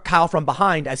attacker struck Kyle from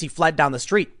behind as he fled down the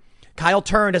street. Kyle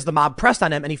turned as the mob pressed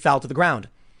on him and he fell to the ground.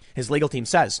 His legal team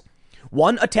says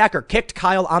one attacker kicked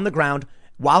Kyle on the ground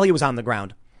while he was on the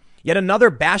ground. Yet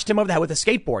another bashed him over the head with a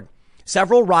skateboard.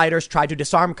 Several rioters tried to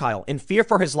disarm Kyle. In fear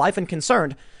for his life and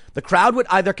concerned, the crowd would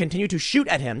either continue to shoot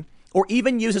at him or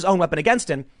even use his own weapon against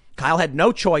him. Kyle had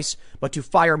no choice but to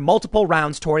fire multiple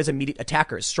rounds toward his immediate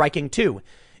attackers, striking 2,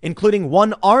 including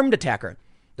one armed attacker.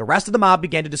 The rest of the mob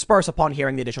began to disperse upon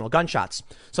hearing the additional gunshots.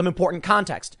 Some important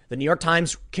context. The New York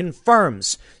Times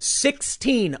confirms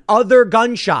 16 other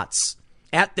gunshots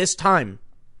at this time.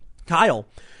 Kyle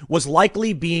was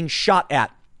likely being shot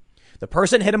at. The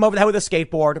person hit him over the head with a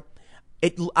skateboard.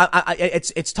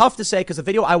 It's tough to say because the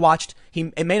video I watched,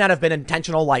 it may not have been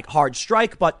intentional, like hard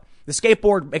strike, but the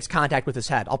skateboard makes contact with his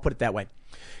head. I'll put it that way.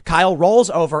 Kyle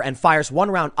rolls over and fires one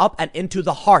round up and into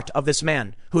the heart of this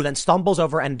man, who then stumbles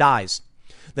over and dies.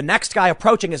 The next guy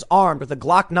approaching is armed with a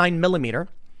Glock 9mm.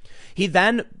 He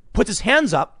then puts his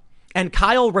hands up and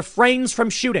Kyle refrains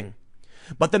from shooting.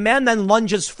 But the man then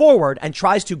lunges forward and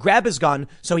tries to grab his gun,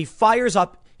 so he fires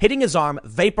up, hitting his arm,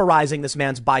 vaporizing this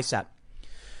man's bicep.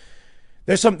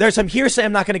 There's some hearsay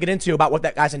I'm not going to get into about what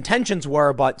that guy's intentions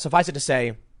were, but suffice it to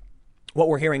say, what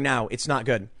we're hearing now, it's not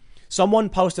good. Someone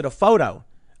posted a photo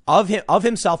of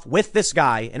himself with this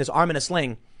guy and his arm in a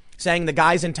sling, saying the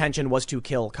guy's intention was to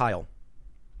kill Kyle.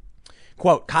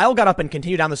 Quote, Kyle got up and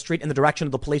continued down the street in the direction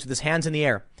of the police with his hands in the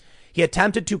air. He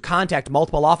attempted to contact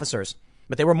multiple officers,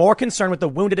 but they were more concerned with the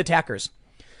wounded attackers.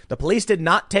 The police did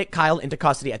not take Kyle into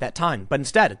custody at that time, but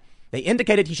instead, they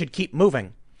indicated he should keep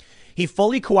moving. He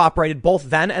fully cooperated both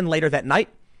then and later that night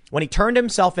when he turned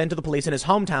himself in to the police in his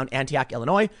hometown, Antioch,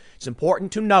 Illinois. It's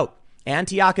important to note,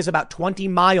 Antioch is about 20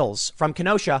 miles from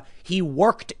Kenosha. He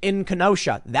worked in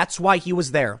Kenosha. That's why he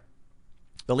was there.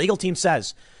 The legal team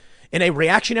says In a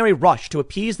reactionary rush to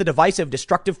appease the divisive,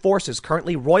 destructive forces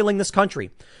currently roiling this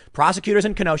country, prosecutors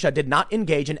in Kenosha did not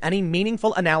engage in any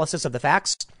meaningful analysis of the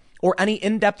facts or any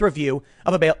in-depth review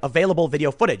of available video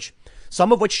footage,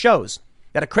 some of which shows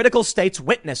that a critical state's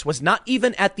witness was not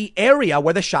even at the area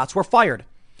where the shots were fired.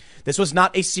 This was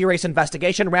not a serious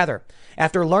investigation. Rather,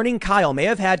 after learning Kyle may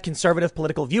have had conservative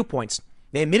political viewpoints,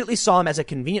 they immediately saw him as a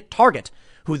convenient target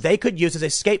who they could use as a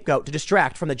scapegoat to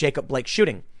distract from the Jacob Blake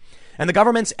shooting. And the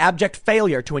government's abject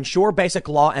failure to ensure basic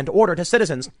law and order to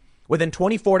citizens, within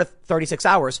 24 to 36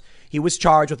 hours, he was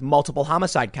charged with multiple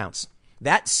homicide counts.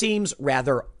 That seems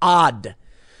rather odd.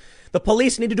 The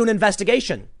police need to do an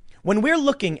investigation. When we're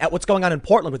looking at what's going on in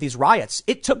Portland with these riots,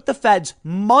 it took the feds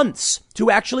months to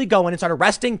actually go in and start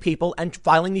arresting people and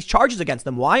filing these charges against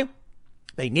them. Why?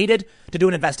 They needed to do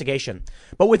an investigation.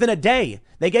 But within a day,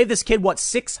 they gave this kid,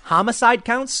 6 homicide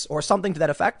counts or something to that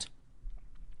effect?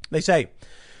 They say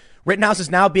Rittenhouse is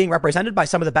now being represented by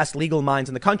some of the best legal minds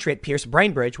in the country at Pierce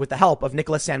Bainbridge with the help of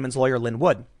Nicholas Sandmann's lawyer, Lin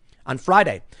Wood. On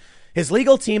Friday, his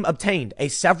legal team obtained a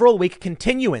several-week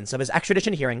continuance of his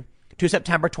extradition hearing to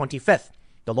September 25th.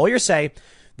 The lawyers say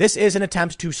this is an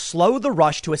attempt to slow the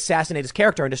rush to assassinate his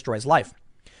character and destroy his life.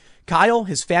 Kyle,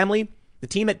 his family, the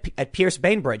team at Pierce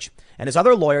Bainbridge, and his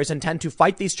other lawyers intend to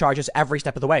fight these charges every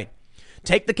step of the way,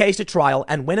 take the case to trial,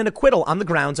 and win an acquittal on the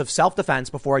grounds of self-defense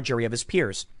before a jury of his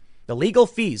peers. The legal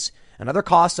fees and other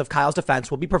costs of Kyle's defense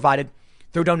will be provided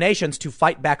through donations to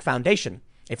Fight Back Foundation,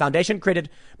 a foundation created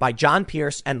by John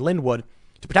Pierce and Lin Wood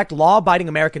to protect law-abiding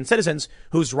American citizens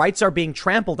whose rights are being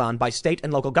trampled on by state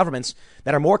and local governments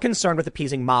that are more concerned with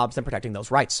appeasing mobs than protecting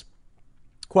those rights.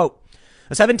 Quote,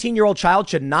 a 17-year-old child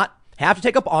should not have to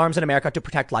take up arms in America to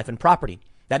protect life and property.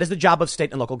 That is the job of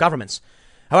state and local governments.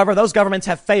 However, those governments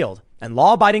have failed, and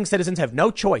law-abiding citizens have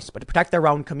no choice but to protect their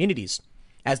own communities,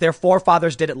 as their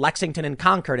forefathers did at Lexington and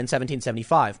Concord in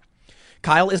 1775.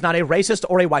 Kyle is not a racist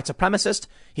or a white supremacist.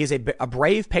 He is a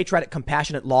brave, patriotic,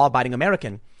 compassionate, law-abiding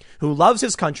American who loves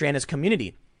his country and his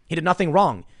community. He did nothing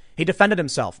wrong. He defended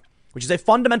himself, which is a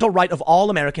fundamental right of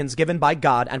all Americans given by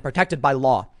God and protected by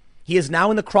law. He is now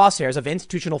in the crosshairs of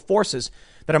institutional forces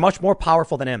that are much more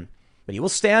powerful than him. But he will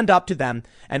stand up to them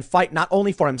and fight not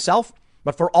only for himself,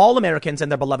 but for all Americans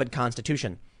and their beloved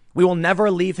Constitution. We will never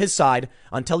leave his side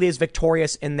until he is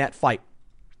victorious in that fight.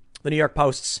 The New York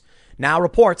Post now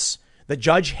reports the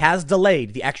judge has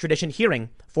delayed the extradition hearing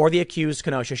for the accused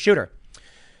Kenosha shooter.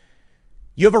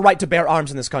 You have a right to bear arms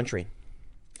in this country,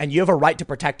 and you have a right to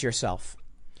protect yourself.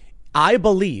 I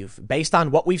believe, based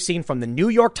on what we've seen from the New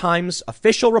York Times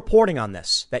official reporting on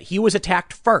this, that he was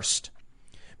attacked first.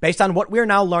 Based on what we're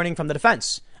now learning from the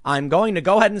defense, I'm going to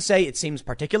go ahead and say it seems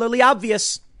particularly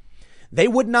obvious. They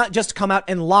would not just come out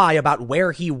and lie about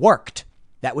where he worked.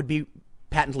 That would be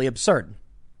patently absurd.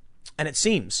 And it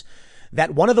seems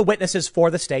that one of the witnesses for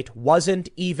the state wasn't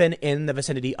even in the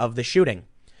vicinity of the shooting.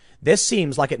 This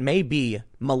seems like it may be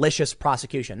malicious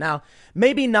prosecution. Now,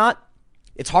 maybe not.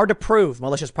 It's hard to prove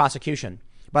malicious prosecution.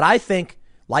 But I think,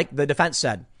 like the defense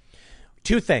said,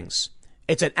 2 things.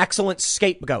 It's an excellent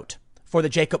scapegoat for the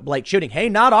Jacob Blake shooting. Hey,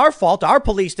 not our fault. Our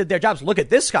police did their jobs. Look at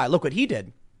this guy. Look what he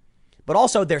did. But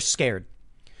also they're scared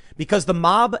because the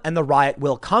mob and the riot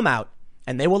will come out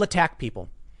and they will attack people.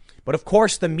 But of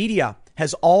course, the media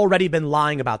has already been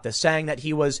lying about this, saying that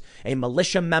he was a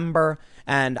militia member.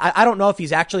 And I don't know if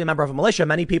he's actually a member of a militia.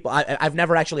 Many people, I've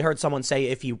never actually heard someone say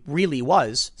if he really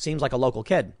was. Seems like a local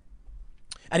kid.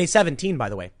 And he's 17, by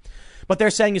the way. But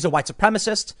they're saying he's a white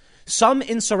supremacist. Some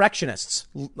insurrectionists,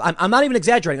 I'm not even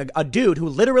exaggerating, a dude who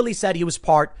literally said he was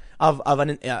part of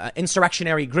an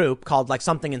insurrectionary group called like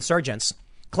something insurgents,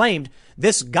 claimed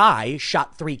this guy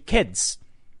shot 3 kids.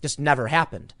 Just never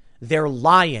happened. They're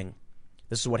lying.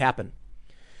 This is what happened.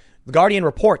 The Guardian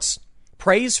reports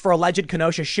praise for alleged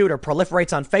Kenosha shooter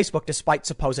proliferates on Facebook despite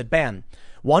supposed ban.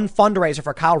 One fundraiser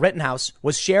for Kyle Rittenhouse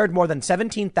was shared more than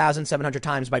 17,700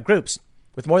 times by groups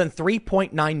with more than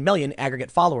 3.9 million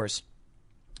aggregate followers.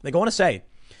 They go on to say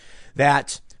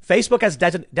that Facebook has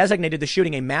designated the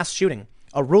shooting a mass shooting,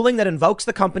 a ruling that invokes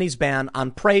the company's ban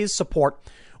on praise, support,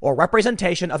 or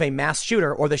representation of a mass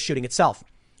shooter or the shooting itself,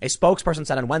 a spokesperson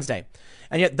said on Wednesday.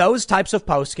 And yet those types of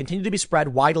posts continue to be spread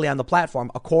widely on the platform,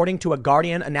 according to a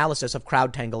Guardian analysis of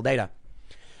CrowdTangle data.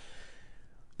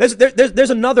 There's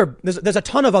a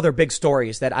ton of other big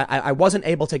stories that I wasn't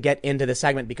able to get into this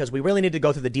segment because we really need to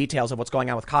go through the details of what's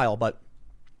going on with Kyle. But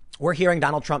we're hearing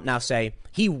Donald Trump now say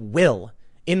he will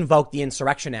invoke the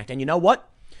Insurrection Act. And you know what?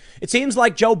 It seems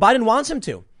like Joe Biden wants him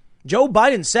to. Joe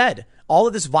Biden said all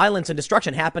of this violence and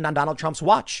destruction happened on Donald Trump's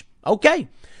watch. Okay.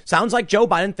 Sounds like Joe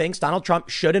Biden thinks Donald Trump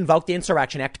should invoke the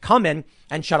Insurrection Act, come in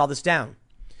and shut all this down.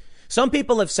 Some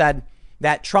people have said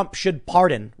that Trump should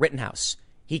pardon Rittenhouse.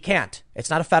 He can't. It's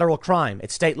not a federal crime.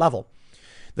 It's state level.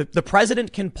 The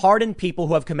president can pardon people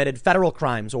who have committed federal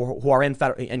crimes or who are in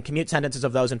and commute sentences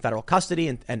of those in federal custody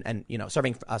and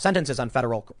serving sentences on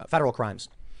federal crimes.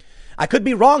 I could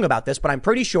be wrong about this, but I'm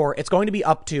pretty sure it's going to be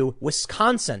up to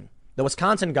Wisconsin, the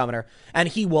Wisconsin governor, and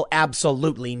he will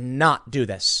absolutely not do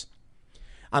this.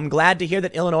 I'm glad to hear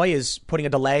that Illinois is putting a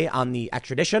delay on the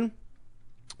extradition,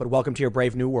 but welcome to your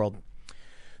brave new world.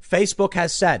 Facebook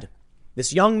has said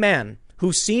this young man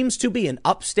who seems to be an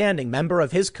upstanding member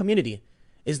of his community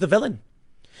is the villain,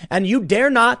 and you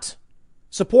dare not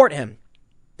support him.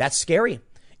 That's scary.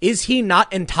 Is he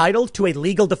not entitled to a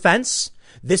legal defense?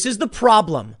 This is the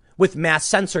problem with mass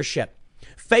censorship.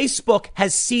 Facebook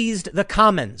has seized the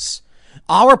commons.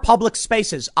 Our public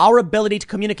spaces, our ability to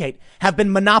communicate have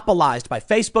been monopolized by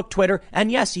Facebook, Twitter,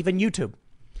 and yes, even YouTube.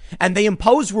 And they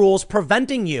impose rules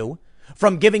preventing you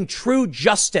from giving true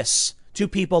justice to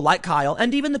people like Kyle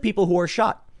and even the people who were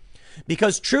shot.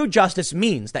 Because true justice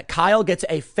means that Kyle gets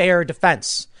a fair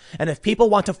defense. And if people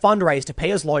want to fundraise to pay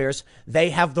his lawyers, they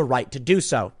have the right to do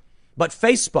so. But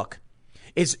Facebook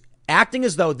is acting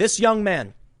as though this young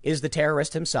man is the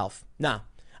terrorist himself. No,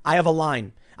 I have a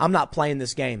line. I'm not playing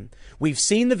this game. We've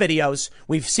seen the videos.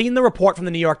 We've seen the report from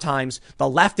the New York Times. The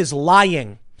left is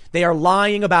lying. They are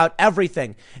lying about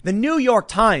everything. The New York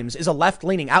Times is a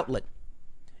left-leaning outlet.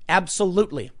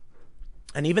 Absolutely.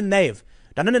 And even they've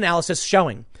done an analysis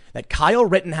showing that Kyle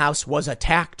Rittenhouse was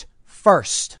attacked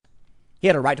first. He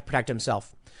had a right to protect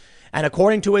himself. And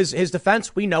according to his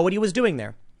defense, we know what he was doing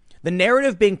there. The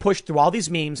narrative being pushed through all these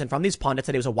memes and from these pundits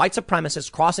that he was a white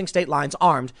supremacist crossing state lines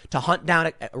armed to hunt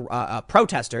down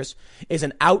protesters is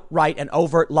an outright and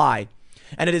overt lie.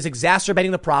 And it is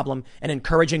exacerbating the problem and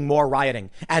encouraging more rioting.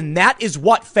 And that is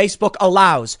what Facebook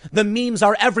allows. The memes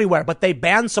are everywhere, but they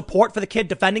ban support for the kid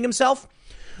defending himself.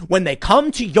 When they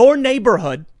come to your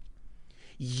neighborhood,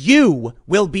 you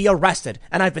will be arrested.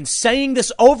 And I've been saying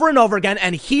this over and over again.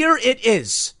 And here it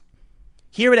is.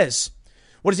 Here it is.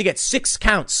 What does he get? 6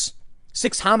 counts,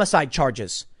 6 homicide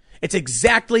charges. It's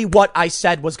exactly what I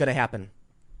said was going to happen.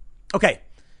 Okay,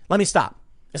 let me stop.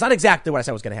 It's not exactly what I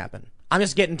said was going to happen. I'm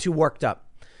just getting too worked up.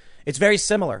 It's very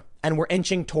similar, and we're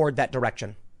inching toward that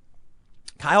direction.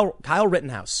 Kyle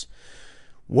Rittenhouse,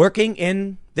 working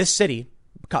in this city,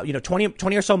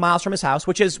 20 or so miles from his house,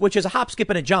 which is a hop,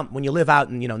 skip, and a jump when you live out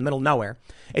in, the middle of nowhere.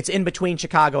 It's in between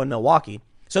Chicago and Milwaukee.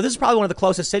 So this is probably one of the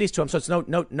closest cities to him. So it's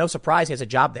no surprise he has a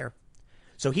job there.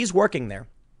 So he's working there.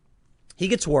 He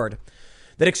gets word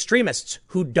that extremists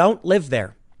who don't live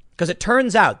there, because it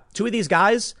turns out 2 of these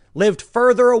guys lived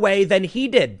further away than he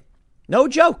did. No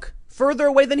joke. Further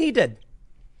away than he did.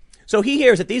 So he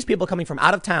hears that these people coming from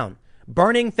out of town,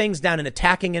 burning things down and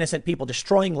attacking innocent people,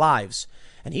 destroying lives.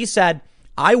 And he said,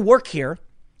 I work here.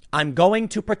 I'm going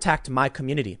to protect my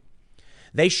community.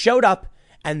 They showed up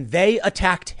and they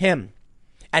attacked him.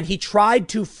 And he tried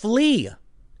to flee.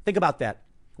 Think about that.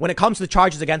 When it comes to the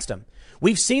charges against him,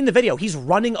 we've seen the video. He's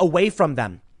running away from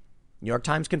them. New York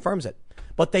Times confirms it.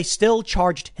 But they still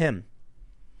charged him.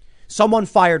 Someone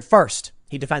fired first.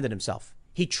 He defended himself.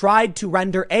 He tried to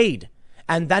render aid.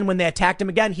 And then when they attacked him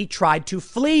again, he tried to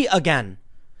flee again.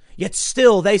 Yet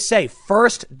still they say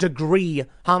first degree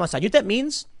homicide. You know what that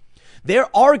means?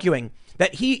 They're arguing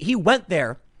that he went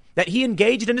there, that he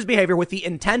engaged in his behavior with the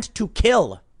intent to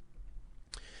kill.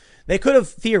 They could have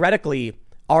theoretically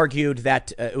argued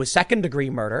that it was second degree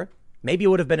murder. Maybe it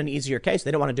would have been an easier case.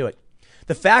 They don't want to do it.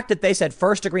 The fact that they said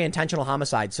first degree intentional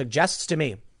homicide suggests to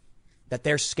me that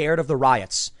they're scared of the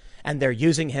riots and they're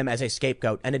using him as a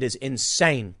scapegoat. And it is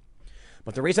insane.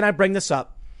 But the reason I bring this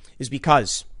up is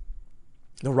because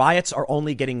the riots are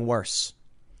only getting worse.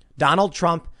 Donald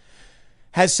Trump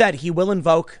has said he will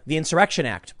invoke the Insurrection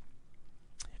Act.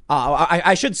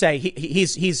 I should say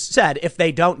he's said if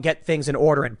they don't get things in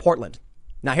order in Portland.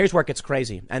 Now, here's where it gets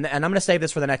crazy. And I'm going to save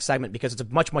this for the next segment because it's a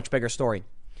much, much bigger story.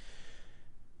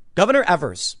 Governor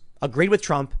Evers agreed with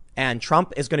Trump, and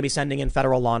Trump is going to be sending in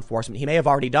federal law enforcement. He may have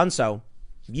already done so.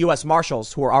 U.S.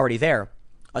 Marshals who are already there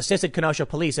assisted Kenosha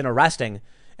police in arresting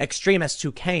extremists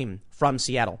who came from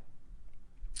Seattle.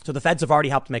 So the feds have already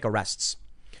helped make arrests.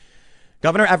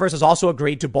 Governor Evers has also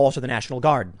agreed to bolster the National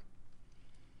Guard.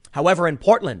 However, in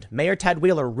Portland, Mayor Ted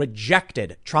Wheeler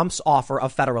rejected Trump's offer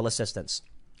of federal assistance.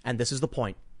 And this is the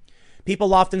point.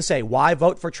 People often say, why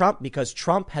vote for Trump? Because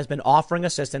Trump has been offering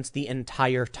assistance the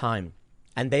entire time.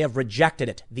 And they have rejected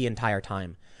it the entire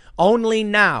time. Only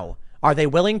now are they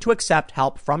willing to accept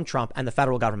help from Trump and the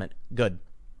federal government. Good.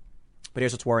 But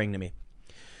here's what's worrying to me.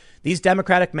 These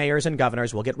Democratic mayors and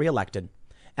governors will get reelected.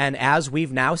 And as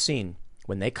we've now seen,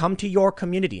 when they come to your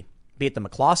community, be it the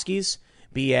McCloskeys,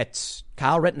 be it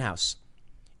Kyle Rittenhouse.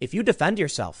 If you defend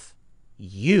yourself,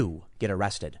 you get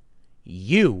arrested.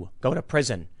 You go to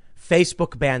prison.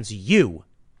 Facebook bans you.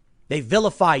 They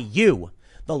vilify you.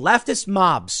 The leftist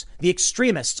mobs, the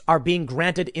extremists, are being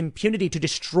granted impunity to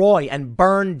destroy and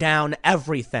burn down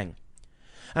everything.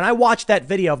 And I watched that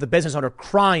video of the business owner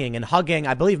crying and hugging,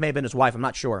 I believe maybe his wife, I'm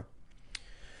not sure,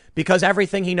 because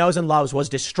everything he knows and loves was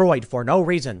destroyed for no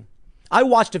reason. I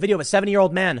watched a video of a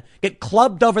 70-year-old man get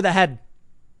clubbed over the head.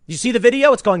 You see the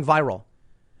video? It's going viral.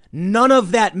 None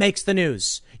of that makes the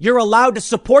news. You're allowed to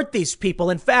support these people.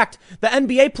 In fact, the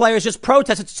NBA players just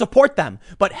protested to support them.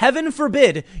 But heaven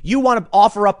forbid you want to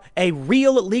offer up a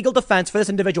real legal defense for this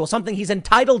individual, something he's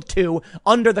entitled to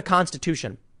under the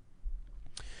Constitution.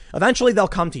 Eventually, they'll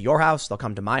come to your house. They'll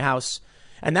come to my house.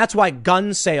 And that's why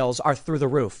gun sales are through the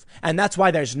roof. And that's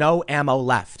why there's no ammo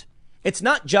left. It's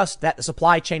not just that the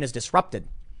supply chain is disrupted.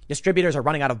 Distributors are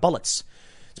running out of bullets.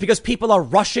 It's because people are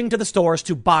rushing to the stores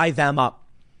to buy them up.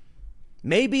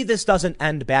 Maybe this doesn't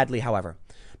end badly, however,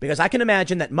 because I can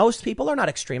imagine that most people are not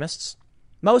extremists.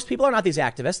 Most people are not these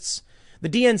activists. The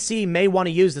DNC may want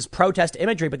to use this protest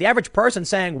imagery, but the average person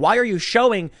saying, why are you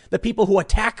showing the people who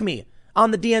attack me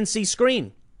on the DNC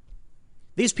screen?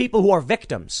 These people who are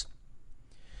victims.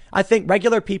 I think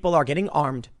regular people are getting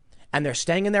armed and they're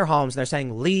staying in their homes and they're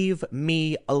saying, leave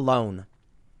me alone.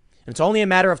 And it's only a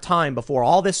matter of time before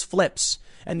all this flips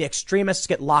and the extremists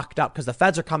get locked up because the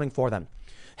feds are coming for them.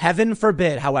 Heaven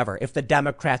forbid, however, if the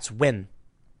Democrats win,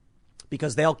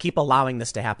 because they'll keep allowing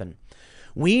this to happen.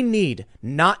 We need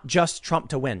not just Trump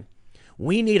to win.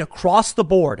 We need across the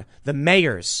board, the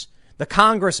mayors, the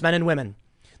congressmen and women,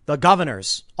 the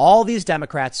governors, all these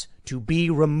Democrats to be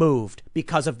removed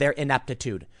because of their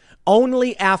ineptitude.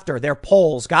 Only after their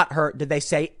polls got hurt did they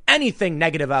say anything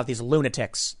negative about these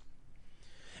lunatics.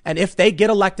 And if they get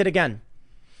elected again,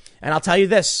 and I'll tell you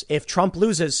this, if Trump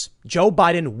loses, Joe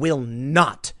Biden will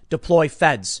not deploy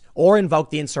feds or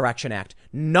invoke the Insurrection Act.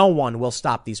 No one will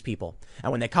stop these people.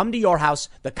 And when they come to your house,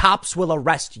 the cops will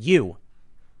arrest you.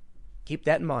 Keep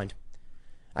that in mind.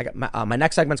 I got my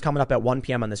next segment's coming up at 1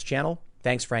 p.m. on this channel.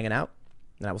 Thanks for hanging out,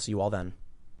 and I will see you all then.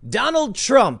 Donald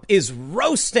Trump is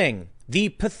roasting the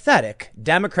pathetic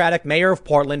Democratic mayor of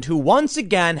Portland, who once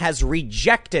again has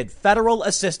rejected federal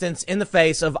assistance in the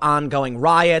face of ongoing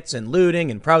riots and looting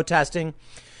and protesting.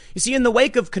 You see, in the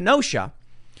wake of Kenosha,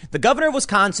 the governor of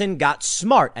Wisconsin got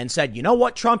smart and said, you know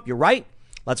what, Trump, you're right.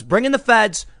 Let's bring in the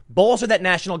feds, bolster that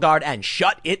National Guard, and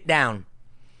shut it down.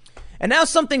 And now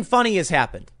something funny has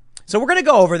happened. So we're going to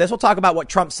go over this. We'll talk about what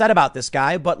Trump said about this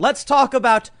guy, but let's talk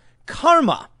about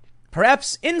karma,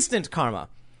 perhaps instant karma.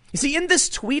 You see, in this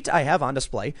tweet I have on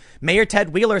display, Mayor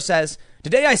Ted Wheeler says,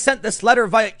 today I sent this letter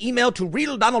via email to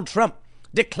real Donald Trump,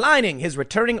 declining his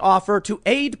returning offer to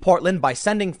aid Portland by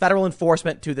sending federal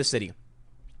enforcement to the city.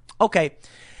 Okay,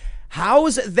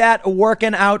 how's that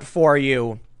working out for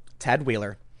you, Ted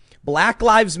Wheeler? Black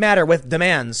Lives Matter with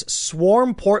demands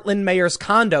swarm Portland mayor's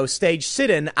condo stage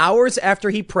sit-in hours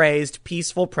after he praised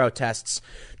peaceful protests.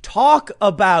 Talk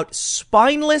about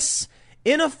spineless,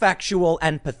 ineffectual,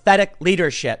 and pathetic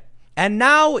leadership. And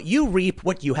now you reap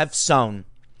what you have sown.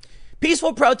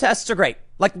 Peaceful protests are great,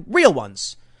 like real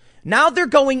ones. Now they're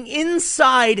going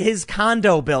inside his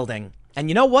condo building. And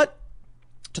you know what?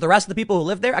 To the rest of the people who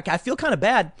live there, I feel kind of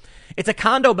bad. It's a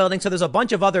condo building, so there's a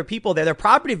bunch of other people there. Their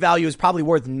property value is probably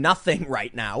worth nothing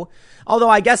right now. Although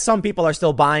I guess some people are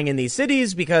still buying in these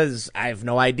cities because I have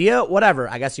no idea. Whatever.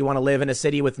 I guess you want to live in a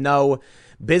city with no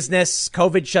business,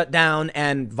 COVID shutdown,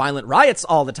 and violent riots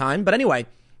all the time. But anyway,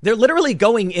 they're literally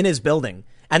going in his building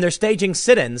and they're staging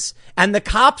sit-ins and the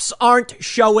cops aren't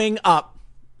showing up.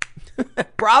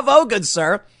 Bravo, good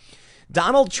sir.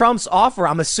 Donald Trump's offer,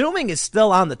 I'm assuming, is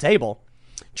still on the table.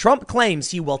 Trump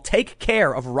claims he will take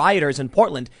care of rioters in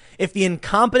Portland if the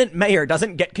incompetent mayor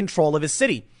doesn't get control of his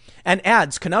city, and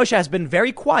adds Kenosha has been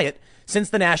very quiet since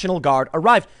the National Guard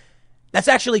arrived. That's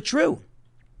actually true.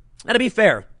 Now, to be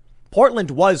fair, Portland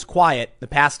was quiet the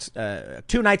past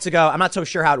 2 nights ago. I'm not so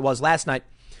sure how it was last night.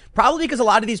 Probably because a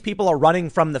lot of these people are running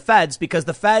from the feds because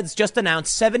the feds just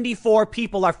announced 74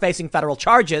 people are facing federal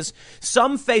charges.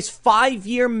 Some face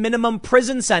 5-year minimum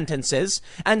prison sentences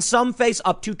and some face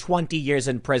up to 20 years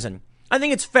in prison. I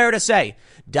think it's fair to say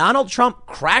Donald Trump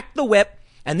cracked the whip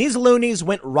and these loonies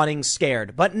went running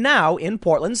scared. But now in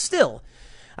Portland still,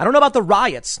 I don't know about the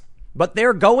riots, but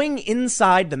they're going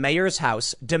inside the mayor's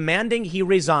house demanding he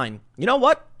resign. You know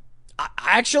what? I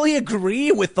actually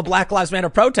agree with the Black Lives Matter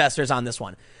protesters on this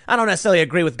one. I don't necessarily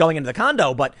agree with going into the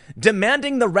condo, but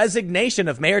demanding the resignation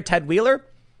of Mayor Ted Wheeler.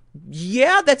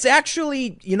 Yeah, that's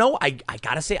actually, I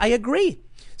gotta say I agree.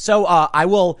 So I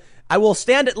will I will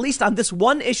stand at least on this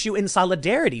one issue in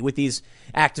solidarity with these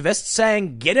activists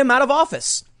saying, get him out of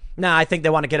office. Now, I think they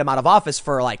want to get him out of office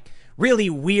for like really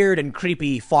weird and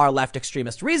creepy far left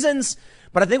extremist reasons.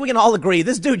 But I think we can all agree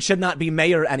this dude should not be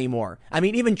mayor anymore. I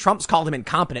mean, even Trump's called him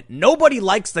incompetent. Nobody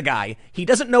likes the guy. He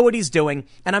doesn't know what he's doing.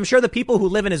 And I'm sure the people who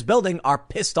live in his building are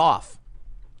pissed off.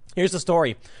 Here's the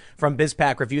story from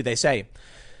BizPac Review. They say,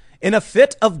 in a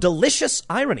fit of delicious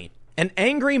irony, an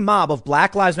angry mob of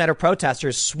Black Lives Matter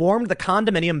protesters swarmed the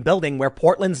condominium building where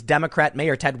Portland's Democrat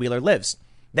Mayor Ted Wheeler lives.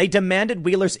 They demanded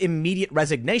Wheeler's immediate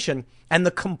resignation and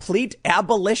the complete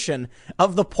abolition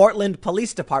of the Portland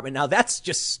Police Department. Now, that's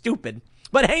just stupid.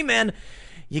 But hey, man,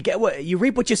 you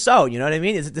reap what you sow. You know what I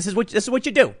mean? This is what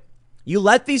you do. You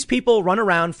let these people run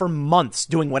around for months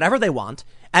doing whatever they want,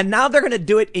 and now they're going to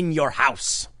do it in your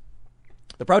house.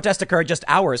 The protest occurred just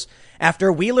hours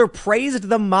after Wheeler praised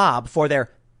the mob for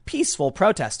their peaceful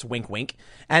protest, wink, wink,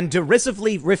 and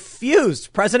derisively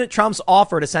refused President Trump's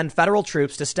offer to send federal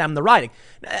troops to stem the rioting.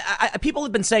 People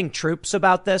have been saying troops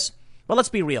about this, but let's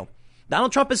be real.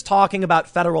 Donald Trump is talking about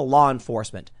federal law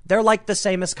enforcement. They're like the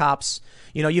same as cops.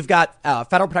 You know, you've got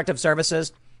Federal Protective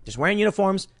Services just wearing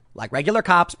uniforms like regular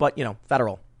cops, but, you know,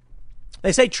 federal.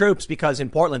 They say troops because in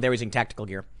Portland they're using tactical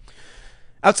gear.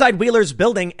 Outside Wheeler's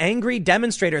building, angry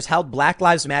demonstrators held Black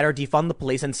Lives Matter, defund the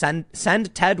police, and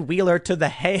send Ted Wheeler to the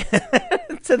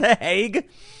Hague,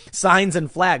 signs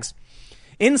and flags.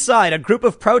 Inside, a group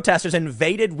of protesters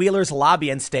invaded Wheeler's lobby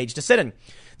and staged a sit-in.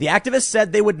 The activists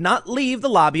said they would not leave the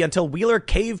lobby until Wheeler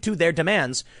caved to their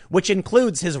demands, which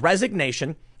includes his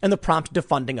resignation and the prompt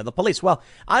defunding of the police. Well,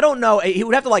 I don't know. He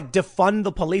would have to like defund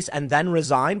the police and then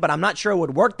resign, but I'm not sure it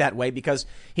would work that way because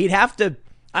he'd have to.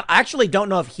 I actually don't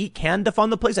know if he can defund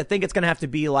the police. I think it's going to have to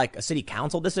be like a city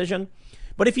council decision.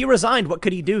 But if he resigned, what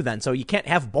could he do then? So you can't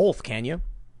have both, can you?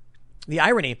 The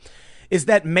irony is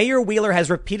that Mayor Wheeler has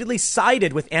repeatedly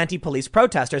sided with anti-police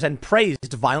protesters and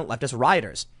praised violent leftist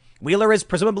rioters. Wheeler is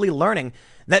presumably learning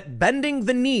that bending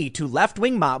the knee to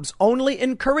left-wing mobs only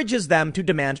encourages them to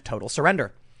demand total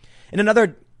surrender. In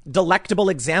another delectable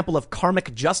example of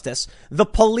karmic justice, the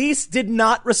police did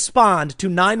not respond to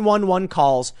 911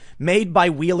 calls made by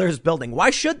Wheeler's building. Why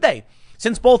should they?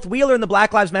 Since both Wheeler and the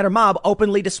Black Lives Matter mob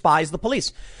openly despise the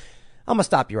police. I'm going to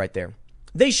stop you right there.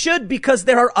 They should because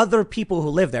there are other people who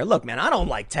live there. Look, man, I don't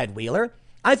like Ted Wheeler.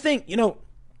 I think, you know,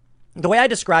 the way I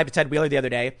described Ted Wheeler the other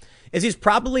day is he's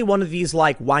probably one of these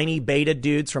like whiny beta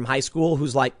dudes from high school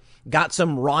who's like got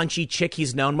some raunchy chick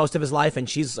he's known most of his life and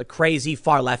she's a crazy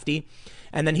far lefty.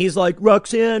 And then he's like,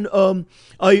 Roxanne,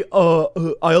 I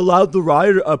allowed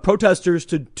the protesters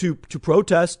to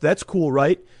protest. That's cool,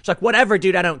 right? It's like, whatever,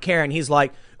 dude, I don't care. And he's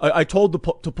like, I told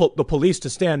the police to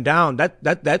stand down.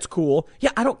 That's cool.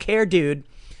 Yeah, I don't care, dude.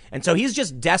 And so he's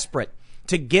just desperate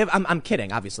to give. I'm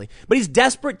kidding, obviously, but he's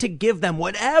desperate to give them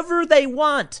whatever they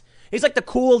want. He's like the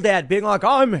cool dad being like,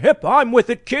 I'm hip, I'm with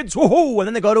it, kids. Woohoo. And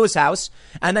then they go to his house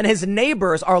and then his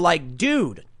neighbors are like,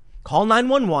 dude, call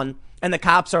 911. And the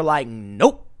cops are like,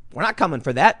 nope, we're not coming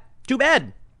for that. Too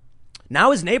bad.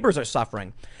 Now his neighbors are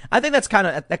suffering. I think that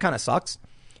kind of sucks.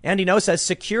 Andy No says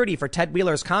security for Ted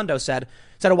Wheeler's condo said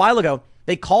a while ago,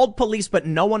 they called police, but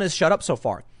no one has showed up so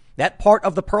far. That part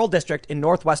of the Pearl District in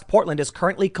Northwest Portland is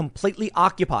currently completely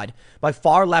occupied by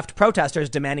far left protesters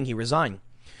demanding he resign.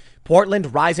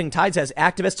 Portland Rising Tide says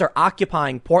activists are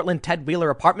occupying Portland Ted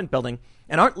Wheeler apartment building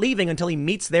and aren't leaving until he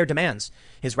meets their demands.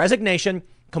 His resignation,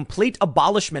 complete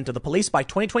abolishment of the police by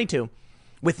 2022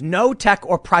 with no tech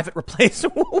or private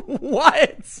replacement.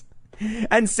 What?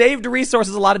 And saved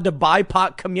resources allotted to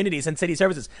BIPOC communities and city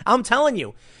services. I'm telling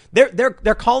you,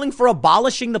 they're calling for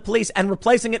abolishing the police and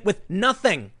replacing it with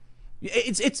nothing.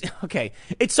 It's okay.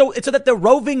 It's so that the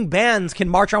roving bands can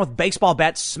march around with baseball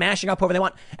bats, smashing up whoever they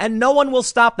want, and no one will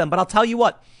stop them. But I'll tell you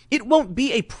what, it won't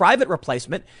be a private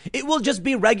replacement. It will just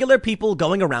be regular people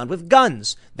going around with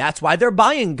guns. That's why they're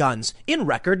buying guns in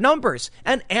record numbers,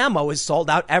 and ammo is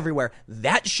sold out everywhere.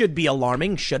 That should be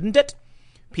alarming, shouldn't it?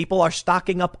 People are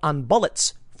stocking up on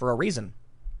bullets for a reason.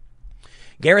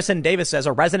 Garrison Davis says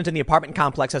a resident in the apartment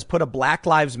complex has put a Black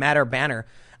Lives Matter banner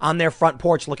on their front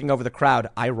porch looking over the crowd.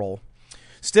 I roll.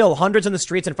 Still, hundreds in the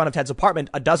streets in front of Ted's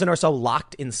apartment, a dozen or so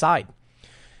locked inside.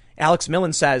 Alex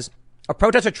Millen says a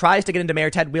protester tries to get into Mayor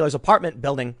Ted Wheeler's apartment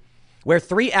building where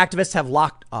 3 activists have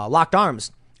locked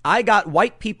arms. I got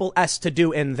white people to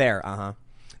do in there.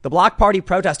 The Block Party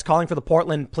protest calling for the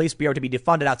Portland Police Bureau to be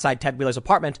defunded outside Ted Wheeler's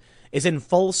apartment is in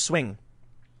full swing.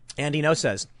 Andy No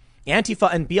says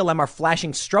Antifa and BLM are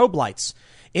flashing strobe lights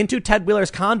into Ted Wheeler's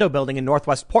condo building in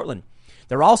Northwest Portland.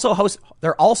 They're also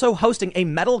hosting a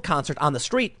metal concert on the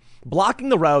street blocking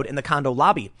the road in the condo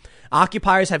lobby.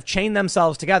 Occupiers have chained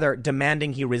themselves together,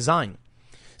 demanding he resign.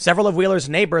 Several of Wheeler's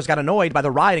neighbors got annoyed by the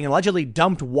rioting and allegedly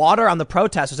dumped water on the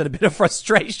protesters in a bit of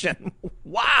frustration.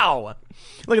 Wow.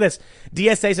 Look at this.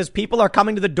 DSA says people are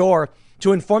coming to the door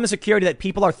to inform the security that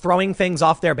people are throwing things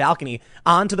off their balcony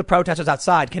onto the protesters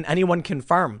outside. Can anyone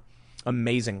confirm?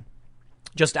 Amazing.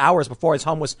 Just hours before his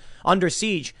home was under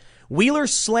siege, Wheeler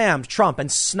slammed Trump and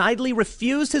snidely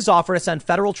refused his offer to send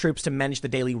federal troops to manage the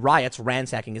daily riots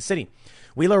ransacking his city.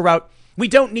 Wheeler wrote, "We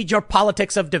don't need your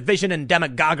politics of division and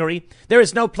demagoguery. There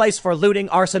is no place for looting,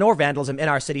 arson, or vandalism in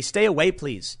our city. Stay away,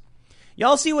 please."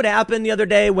 Y'all see what happened the other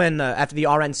day when, after the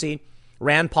RNC,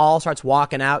 Rand Paul starts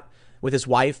walking out with his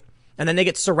wife, and then they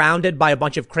get surrounded by a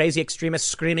bunch of crazy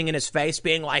extremists screaming in his face,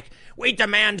 being like, "We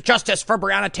demand justice for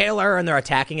Breonna Taylor," and they're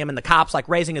attacking him, and the cops like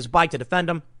raising his bike to defend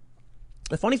him.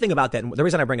 The funny thing about that, and the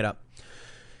reason I bring it up,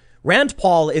 Rand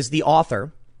Paul is the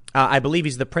author, I believe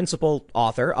he's the principal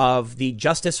author of the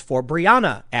Justice for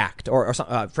Breonna Act, or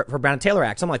for Breonna Taylor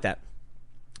Act, something like that.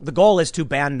 The goal is to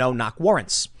ban no-knock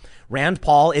warrants. Rand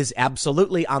Paul is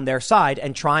absolutely on their side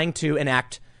and trying to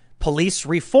enact police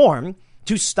reform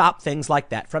to stop things like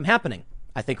that from happening.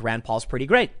 I think Rand Paul's pretty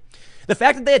great. The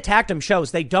fact that they attacked him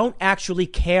shows they don't actually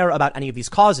care about any of these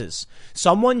causes.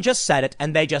 Someone just said it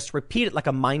and they just repeat it like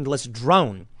a mindless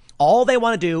drone. All they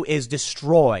want to do is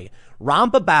destroy,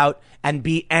 romp about, and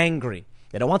be angry.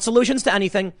 They don't want solutions to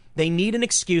anything. They need an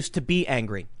excuse to be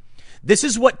angry. This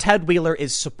is what Ted Wheeler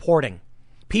is supporting.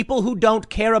 People who don't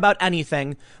care about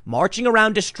anything, marching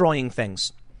around destroying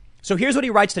things. So here's what he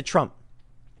writes to Trump.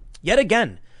 Yet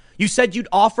again, you said you'd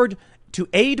offered to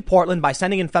aid Portland by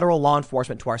sending in federal law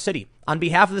enforcement to our city. On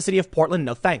behalf of the city of Portland,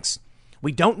 no thanks.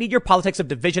 We don't need your politics of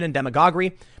division and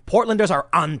demagoguery. Portlanders are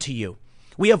on to you.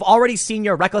 We have already seen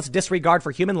your reckless disregard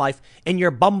for human life in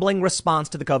your bumbling response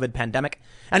to the COVID pandemic.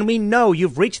 And we know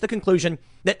you've reached the conclusion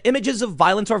that images of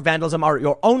violence or vandalism are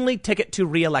your only ticket to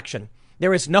re-election.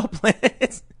 There is no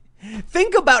place.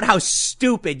 Think about how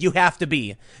stupid you have to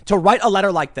be to write a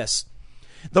letter like this.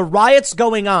 The riots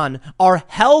going on are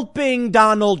helping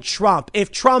Donald Trump.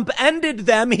 If Trump ended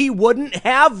them, he wouldn't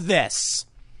have this.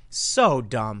 So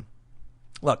dumb.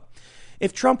 Look,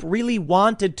 if Trump really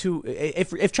wanted to,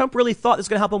 if Trump really thought this was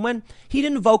going to help him win, he'd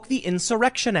invoke the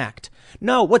Insurrection Act.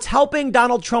 No, what's helping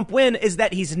Donald Trump win is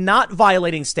that he's not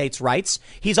violating states' rights.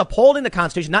 He's upholding the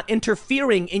Constitution, not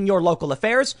interfering in your local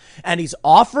affairs, and he's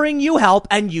offering you help,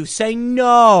 and you say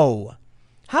no.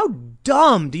 How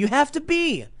dumb do you have to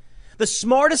be? The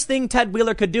smartest thing Ted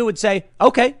Wheeler could do would say,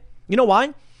 okay, you know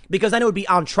why? Because then it would be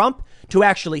on Trump to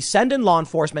actually send in law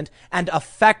enforcement and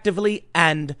effectively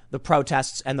end the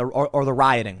protests and or the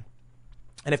rioting.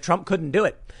 And if Trump couldn't do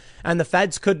it and the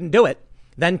feds couldn't do it,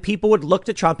 then people would look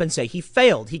to Trump and say he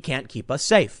failed. He can't keep us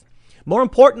safe. More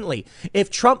importantly, if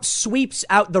Trump sweeps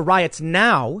out the riots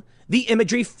now, the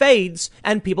imagery fades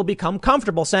and people become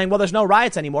comfortable saying, well, there's no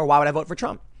riots anymore. Why would I vote for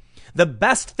Trump? The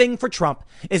best thing for Trump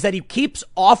is that he keeps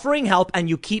offering help and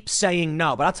you keep saying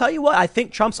no. But I'll tell you what, I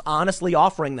think Trump's honestly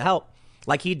offering the help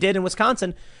like he did in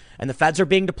Wisconsin, and the feds are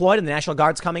being deployed and the National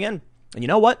Guard's coming in. And you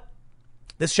know what?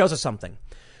 This shows us something.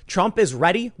 Trump is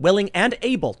ready, willing, and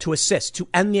able to assist to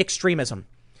end the extremism.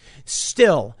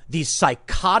 Still, these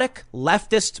psychotic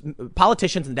leftist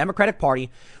politicians in the Democratic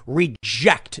Party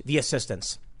reject the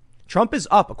assistance. Trump is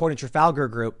up, according to Trafalgar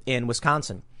Group in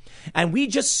Wisconsin. And we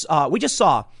just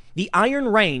saw the Iron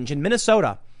Range in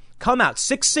Minnesota come out,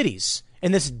 6 cities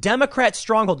in this Democrat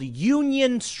stronghold, the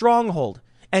Union stronghold,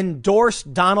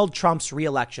 endorsed Donald Trump's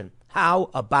reelection. How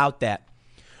about that?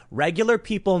 Regular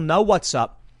people know what's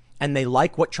up and they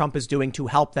like what Trump is doing to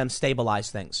help them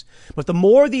stabilize things. But the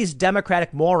more these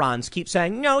Democratic morons keep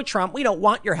saying, no, Trump, we don't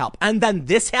want your help, and then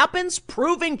this happens,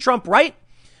 proving Trump right,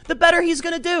 the better he's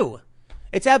going to do.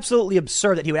 It's absolutely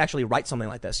absurd that he would actually write something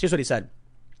like this. Here's what he said.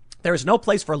 There is no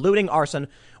place for looting, arson,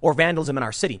 or vandalism in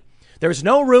our city. There is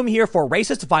no room here for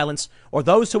racist violence or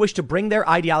those who wish to bring their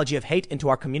ideology of hate into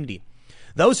our community.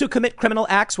 Those who commit criminal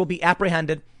acts will be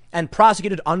apprehended and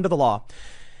prosecuted under the law.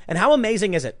 And how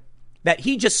amazing is it that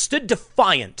he just stood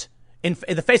defiant in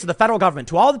the face of the federal government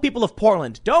to all the people of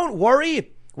Portland. Don't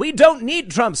worry. We don't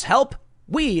need Trump's help.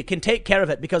 We can take care of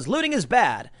it because looting is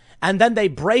bad. And then they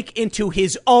break into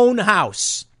his own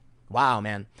house. Wow,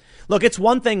 man. Look, it's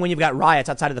one thing when you've got riots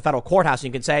outside of the federal courthouse and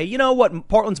you can say, you know what,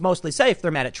 Portland's mostly safe.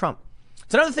 They're mad at Trump.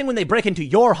 It's another thing when they break into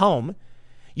your home.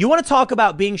 You want to talk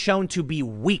about being shown to be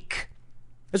weak.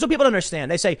 That's what people don't understand.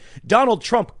 They say Donald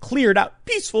Trump cleared out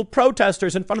peaceful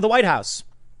protesters in front of the White House.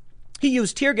 He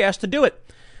used tear gas to do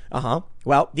it.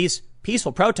 Well, these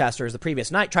peaceful protesters the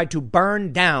previous night tried to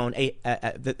burn down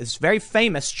this very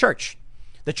famous church,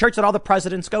 the church that all the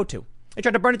presidents go to. They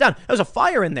tried to burn it down. There was a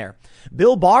fire in there.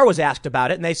 Bill Barr was asked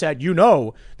about it, and they said, you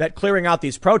know, that clearing out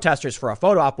these protesters for a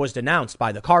photo op was denounced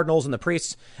by the cardinals and the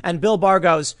priests. And Bill Barr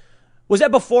goes, was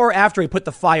that before or after he put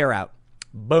the fire out?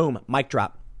 Boom, mic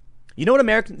drop. You know what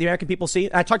the American people see?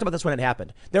 I talked about this when it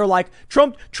happened. They were like,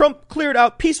 Trump cleared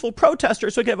out peaceful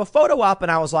protesters so he could have a photo op.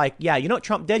 And I was like, yeah, you know what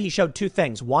Trump did? He showed two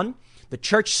things. One, the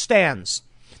church stands.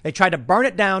 They tried to burn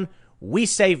it down. We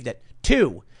saved it.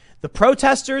 Two, the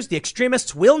protesters, the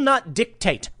extremists will not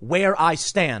dictate where I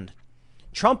stand.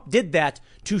 Trump did that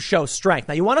to show strength.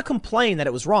 Now, you want to complain that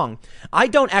it was wrong. I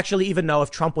don't actually even know if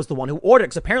Trump was the one who ordered it,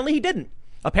 because apparently he didn't.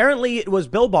 Apparently it was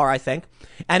Bill Barr, I think.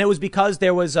 And it was because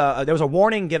there was a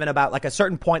warning given about like a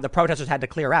certain point the protesters had to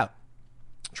clear out.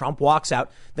 Trump walks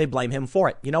out. They blame him for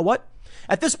it. You know what?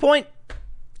 At this point,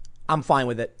 I'm fine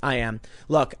with it. I am.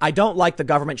 Look, I don't like the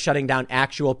government shutting down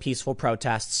actual peaceful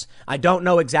protests. I don't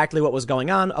know exactly what was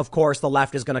going on. Of course, the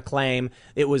left is going to claim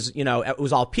it was, it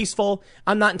was all peaceful.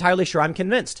 I'm not entirely sure. I'm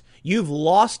convinced. You've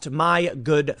lost my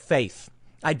good faith.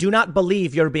 I do not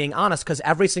believe you're being honest, because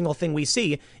every single thing we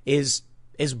see is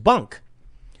bunk.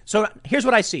 So here's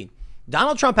what I see.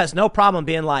 Donald Trump has no problem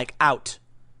being like out,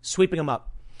 sweeping them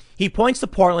up. He points to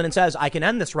Portland and says, I can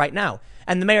end this right now.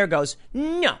 And the mayor goes,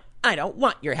 no, I don't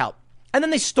want your help. And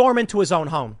then they storm into his own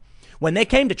home. When they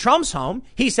came to Trump's home,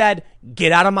 he said,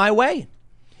 get out of my way.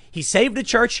 He saved the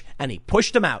church and he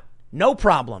pushed them out. No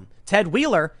problem. Ted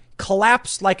Wheeler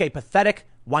collapsed like a pathetic,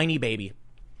 whiny baby.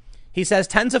 He says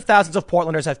tens of thousands of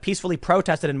Portlanders have peacefully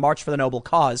protested and marched for the noble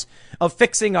cause of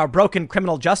fixing our broken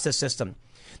criminal justice system.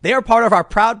 They are part of our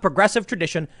proud progressive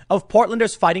tradition of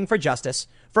Portlanders fighting for justice,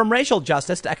 from racial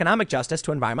justice to economic justice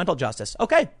to environmental justice.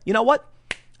 Okay, you know what?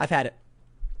 I've had it.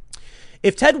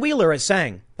 If Ted Wheeler is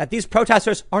saying that these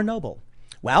protesters are noble,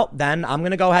 well, then I'm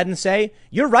going to go ahead and say,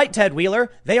 you're right, Ted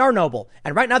Wheeler. They are noble.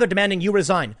 And right now they're demanding you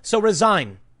resign. So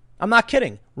resign. I'm not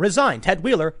kidding. Resign. Ted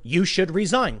Wheeler, you should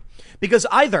resign. Because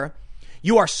either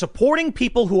you are supporting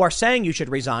people who are saying you should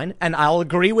resign, and I'll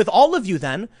agree with all of you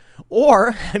then,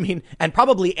 or, and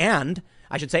probably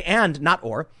I should say not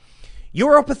or,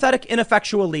 you're a pathetic,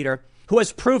 ineffectual leader who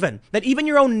has proven that even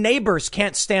your own neighbors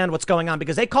can't stand what's going on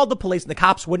because they called the police and the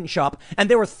cops wouldn't show up, and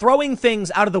they were throwing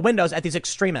things out of the windows at these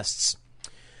extremists.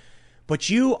 But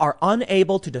you are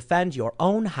unable to defend your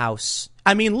own house.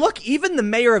 Look, even the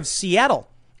mayor of Seattle,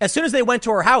 as soon as they went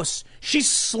to her house, she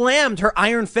slammed her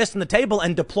iron fist on the table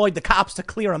and deployed the cops to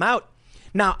clear them out.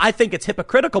 Now, I think it's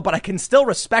hypocritical, but I can still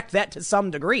respect that to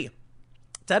some degree.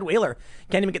 Ted Wheeler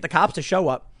can't even get the cops to show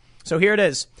up. So here it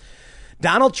is.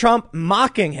 Donald Trump,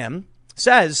 mocking him,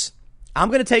 says, I'm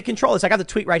going to take control. I got the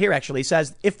tweet right here, actually. He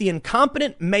says, if the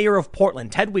incompetent mayor of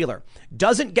Portland, Ted Wheeler,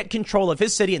 doesn't get control of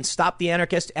his city and stop the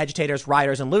anarchists, agitators,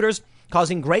 rioters, and looters,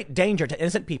 causing great danger to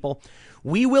innocent people,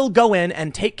 we will go in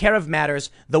and take care of matters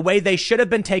the way they should have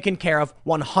been taken care of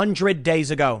 100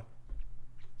 days ago.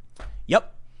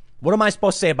 Yep. What am I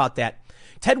supposed to say about that?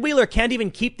 Ted Wheeler can't even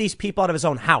keep these people out of his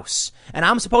own house. And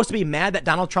I'm supposed to be mad that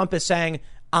Donald Trump is saying,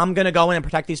 I'm going to go in and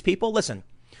protect these people? Listen,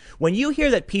 when you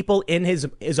hear that people in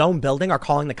his own building are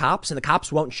calling the cops and the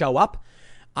cops won't show up,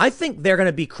 I think they're going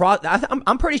to be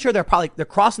I'm pretty sure they're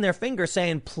crossing their fingers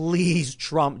saying, please,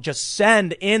 Trump, just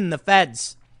send in the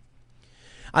feds.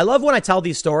 I love when I tell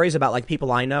these stories about like people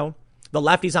I know. The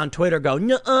lefties on Twitter go,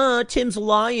 nuh-uh, Tim's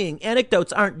lying.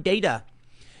 Anecdotes aren't data.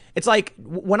 It's like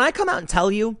when I come out and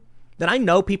tell you that I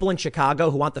know people in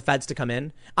Chicago who want the feds to come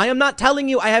in, I am not telling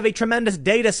you I have a tremendous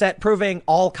data set proving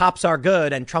all cops are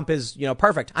good and Trump is,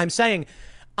 perfect. I'm saying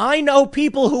I know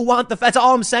people who want the feds. That's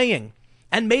all I'm saying.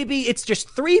 And maybe it's just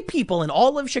 3 people in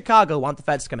all of Chicago who want the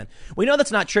feds to come in. We know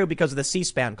that's not true because of the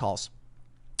C-SPAN calls.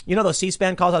 You know those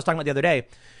C-SPAN calls I was talking about the other day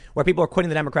where people are quitting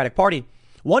the Democratic Party?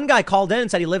 One guy called in and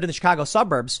said he lived in the Chicago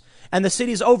suburbs and the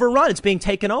city's overrun. It's being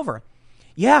taken over.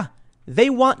 Yeah, they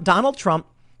want Donald Trump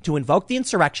to invoke the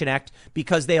Insurrection Act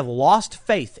because they have lost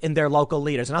faith in their local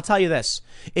leaders. And I'll tell you this,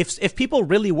 if people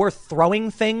really were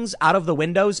throwing things out of the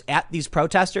windows at these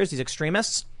protesters, these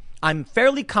extremists, I'm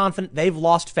fairly confident they've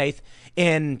lost faith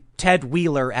in Ted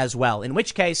Wheeler as well. In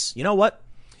which case, you know what?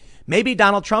 Maybe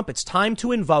Donald Trump, it's time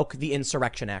to invoke the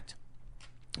Insurrection Act.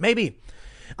 Maybe.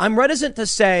 I'm reticent to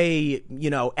say,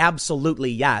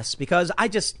 absolutely yes, because I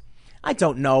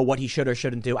don't know what he should or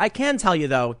shouldn't do. I can tell you,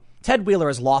 though, Ted Wheeler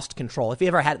has lost control, if he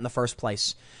ever had it in the first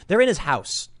place. They're in his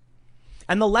house.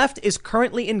 And the left is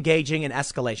currently engaging in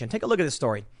escalation. Take a look at this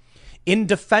story. In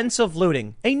Defense of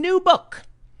Looting, a new book.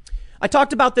 I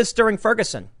talked about this during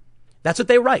Ferguson. That's what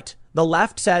they write. The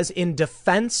left says in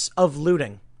defense of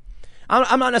looting.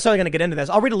 I'm not necessarily going to get into this.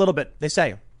 I'll read a little bit. They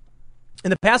say, in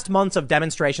the past months of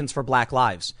demonstrations for Black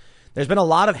Lives, there's been a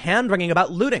lot of hand-wringing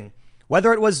about looting.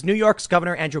 Whether it was New York's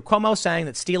Governor Andrew Cuomo saying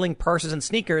that stealing purses and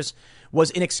sneakers was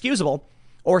inexcusable,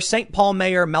 or St. Paul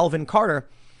Mayor Melvin Carter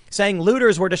saying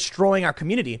looters were destroying our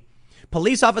community,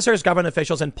 police officers, government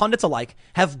officials, and pundits alike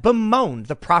have bemoaned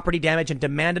the property damage and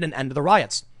demanded an end to the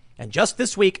riots. And just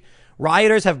this week,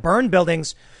 rioters have burned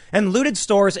buildings and looted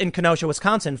stores in Kenosha,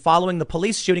 Wisconsin, following the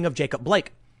police shooting of Jacob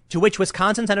Blake, to which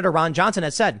Wisconsin Senator Ron Johnson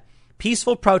has said,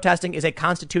 peaceful protesting is a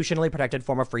constitutionally protected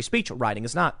form of free speech. Rioting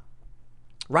is not.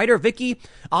 Writer Vicky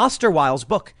Osterweil's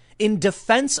book, In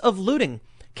Defense of Looting,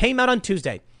 came out on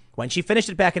Tuesday. When she finished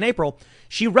it back in April,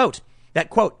 she wrote that,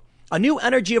 quote, a new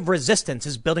energy of resistance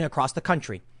is building across the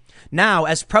country. Now,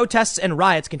 as protests and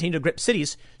riots continue to grip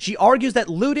cities, she argues that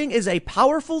looting is a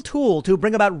powerful tool to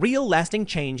bring about real lasting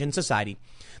change in society.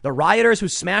 The rioters who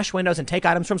smash windows and take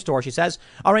items from stores, she says,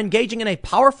 are engaging in a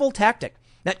powerful tactic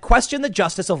that question the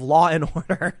justice of law and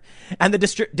order and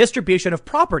the distribution of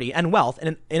property and wealth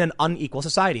in an unequal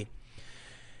society.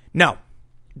 No,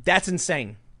 that's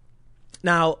insane.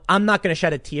 Now, I'm not going to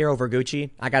shed a tear over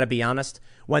Gucci. I got to be honest.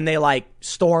 When they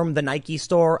storm the Nike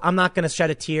store, I'm not going to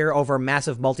shed a tear over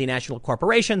massive multinational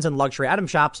corporations and luxury item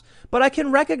shops, but I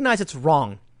can recognize it's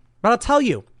wrong. But I'll tell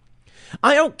you,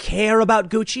 I don't care about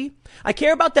Gucci. I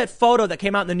care about that photo that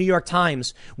came out in the New York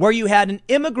Times where you had an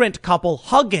immigrant couple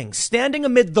hugging, standing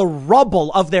amid the rubble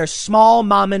of their small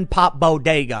mom and pop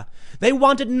bodega. They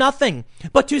wanted nothing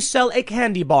but to sell a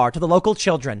candy bar to the local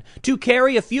children, to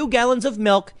carry a few gallons of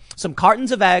milk, some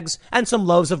cartons of eggs, and some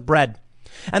loaves of bread.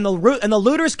 And the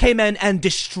looters came in and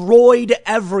destroyed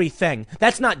everything.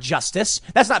 That's not justice.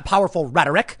 That's not powerful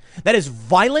rhetoric. That is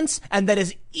violence, and that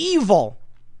is evil.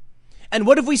 And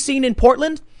what have we seen in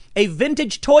Portland? A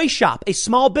vintage toy shop, a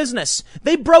small business.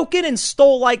 They broke in and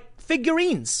stole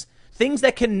figurines, things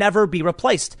that can never be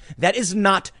replaced. That is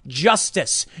not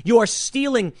justice. You are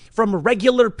stealing from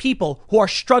regular people who are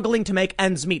struggling to make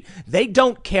ends meet. They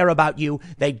don't care about you.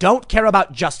 They don't care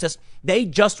about justice. They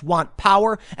just want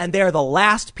power, and they're the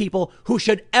last people who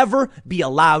should ever be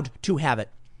allowed to have it.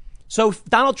 So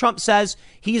Donald Trump says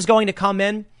he's going to come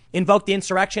in, invoke the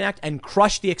Insurrection Act, and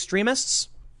crush the extremists.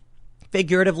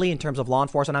 Figuratively, in terms of law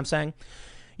enforcement, I'm saying,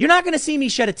 you're not going to see me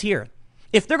shed a tear.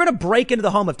 If they're going to break into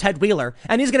the home of Ted Wheeler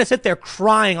and he's going to sit there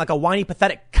crying like a whiny,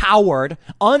 pathetic coward,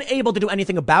 unable to do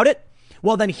anything about it,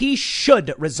 well, then he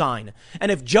should resign.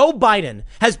 And if Joe Biden,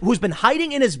 who's been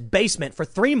hiding in his basement for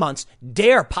 3 months,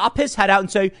 dare pop his head out and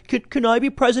say, can I be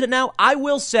president now? I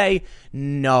will say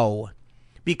no.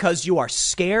 Because you are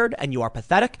scared and you are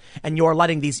pathetic and you are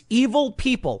letting these evil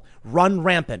people run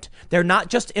rampant. They're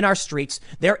not just in our streets.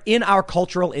 They're in our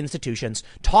cultural institutions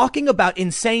talking about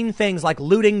insane things like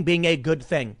looting being a good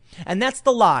thing. And that's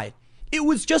the lie. It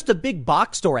was just a big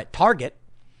box store at Target.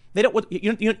 They don't,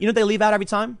 you know they leave out every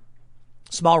time?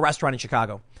 Small restaurant in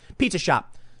Chicago. Pizza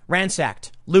shop.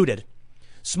 Ransacked. Looted.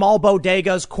 Small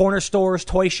bodegas, corner stores,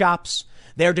 toy shops.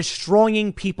 They're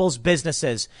destroying people's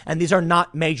businesses, and these are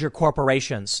not major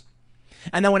corporations.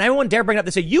 And then when everyone dare bring it up,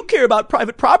 they say, you care about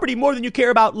private property more than you care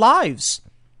about lives.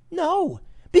 No,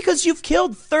 because you've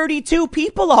killed 32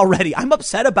 people already. I'm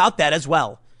upset about that as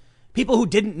well. People who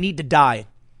didn't need to die.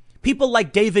 People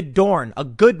like David Dorn, a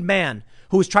good man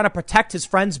who was trying to protect his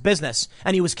friend's business,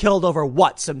 and he was killed over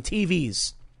what? Some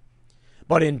TVs.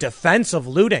 But in defense of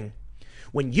looting,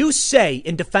 when you say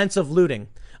in defense of looting,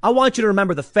 I want you to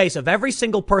remember the face of every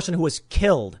single person who was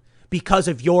killed because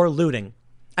of your looting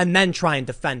and then try and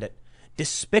defend it.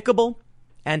 Despicable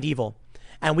and evil.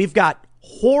 And we've got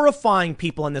horrifying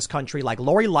people in this country like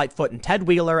Lori Lightfoot and Ted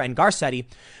Wheeler and Garcetti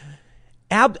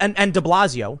and de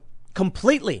Blasio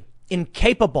completely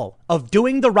incapable of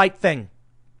doing the right thing.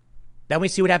 Then we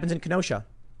see what happens in Kenosha.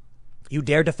 You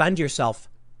dare defend yourself.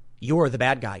 You're the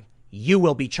bad guy. You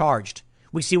will be charged.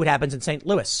 We see what happens in St.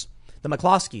 Louis. The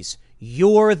McCloskeys.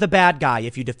 You're the bad guy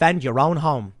if you defend your own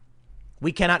home.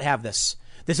 We cannot have this.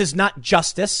 This is not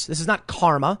justice. This is not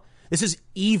karma. This is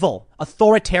evil,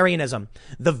 authoritarianism.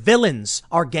 The villains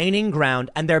are gaining ground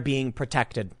and they're being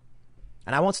protected.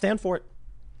 And I won't stand for it.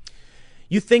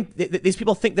 You think these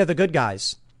people think they're the good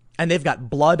guys and they've got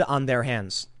blood on their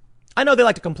hands. I know they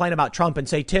like to complain about Trump and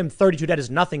say, Tim, 32 dead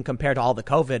is nothing compared to all the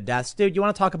COVID deaths. Dude, you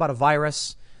want to talk about a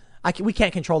virus? We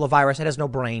can't control a virus. It has no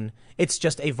brain. It's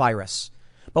just a virus.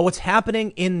 But what's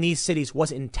happening in these cities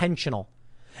was intentional.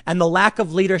 And the lack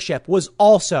of leadership was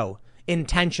also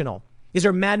intentional. These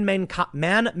are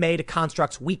man-made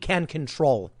constructs we can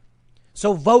control.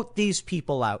 So vote these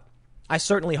people out. I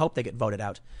certainly hope they get voted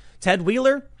out. Ted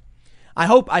Wheeler, I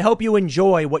hope you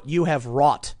enjoy what you have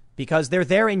wrought because they're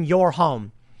there in your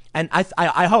home. And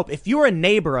I hope if you're a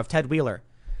neighbor of Ted Wheeler,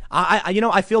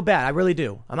 I feel bad. I really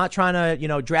do. I'm not trying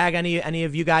to, drag any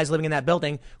of you guys living in that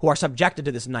building who are subjected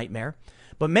to this nightmare.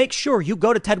 But make sure you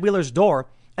go to Ted Wheeler's door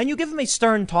and you give him a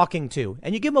stern talking to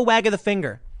and you give him a wag of the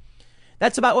finger.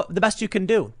 That's about the best you can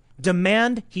do.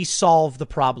 Demand he solve the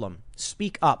problem.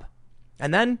 Speak up.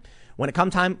 And then when it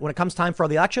comes time for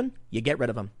the election, you get rid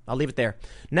of him. I'll leave it there.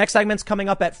 Next segment's coming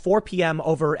up at 4 p.m.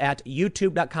 over at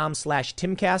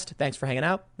youtube.com/Timcast. Thanks for hanging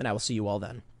out, and I will see you all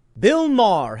then. Bill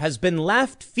Maher has been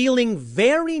left feeling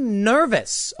very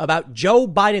nervous about Joe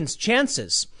Biden's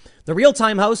chances. The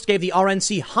Real-Time host gave the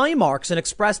RNC high marks and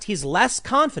expressed he's less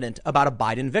confident about a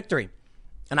Biden victory.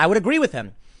 And I would agree with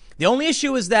him. The only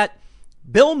issue is that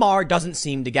Bill Maher doesn't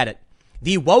seem to get it.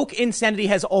 The woke insanity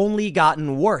has only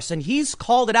gotten worse, and he's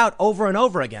called it out over and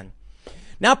over again.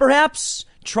 Now, perhaps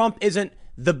Trump isn't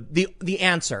the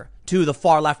answer to the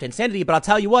far left insanity, but I'll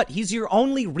tell you what, he's your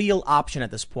only real option at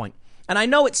this point. And I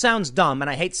know it sounds dumb, and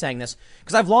I hate saying this,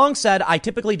 because I've long said I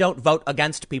typically don't vote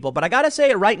against people, but I gotta say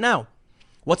it right now.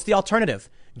 What's the alternative?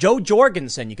 Jo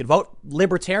Jorgensen, you could vote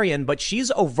libertarian, but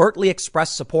she's overtly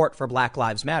expressed support for Black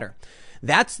Lives Matter.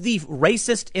 That's the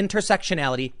racist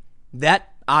intersectionality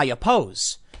that I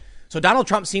oppose. So Donald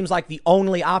Trump seems like the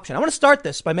only option. I want to start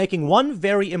this by making one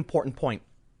very important point.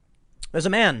 There's a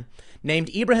man named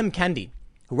Ibram Kendi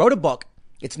who wrote a book.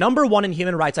 It's #1 in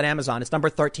human rights on Amazon. It's number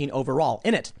 13 overall.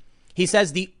 In it, he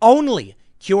says the only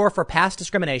cure for past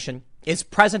discrimination is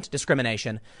present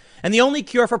discrimination, and the only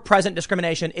cure for present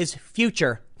discrimination is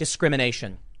future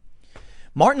discrimination.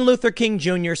 Martin Luther King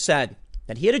Jr. said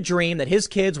that he had a dream that his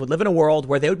kids would live in a world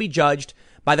where they would be judged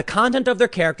by the content of their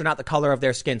character, not the color of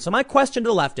their skin. So my question to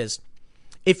the left is,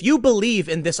 if you believe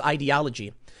in this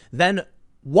ideology, then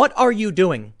what are you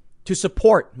doing to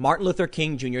support Martin Luther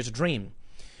King Jr.'s dream?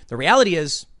 The reality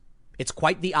is, it's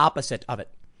quite the opposite of it.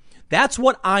 That's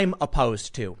what I'm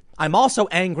opposed to. I'm also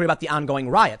angry about the ongoing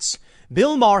riots.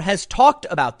 Bill Maher has talked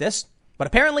about this, but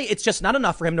apparently it's just not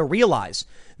enough for him to realize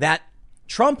that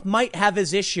Trump might have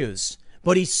his issues,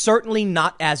 but he's certainly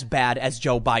not as bad as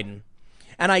Joe Biden.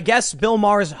 And I guess Bill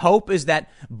Maher's hope is that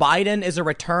Biden is a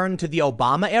return to the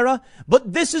Obama era.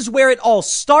 But this is where it all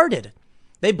started.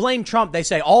 They blame Trump. They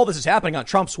say all this is happening on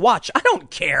Trump's watch. I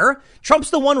don't care. Trump's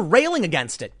the one railing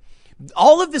against it.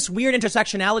 All of this weird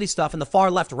intersectionality stuff and the far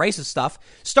left racist stuff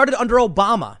started under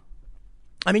Obama.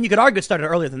 I mean, you could argue it started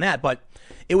earlier than that, but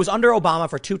it was under Obama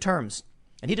for 2 terms,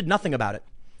 and he did nothing about it.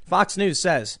 Fox News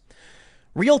says,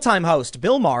 Real-Time host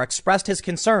Bill Maher expressed his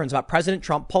concerns about President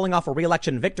Trump pulling off a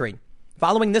re-election victory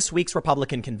following this week's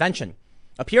Republican convention.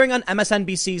 Appearing on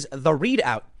MSNBC's The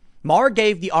Readout, Maher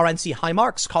gave the RNC high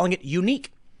marks, calling it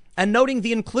unique and noting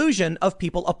the inclusion of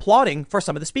people applauding for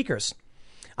some of the speakers.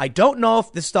 I don't know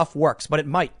if this stuff works, but it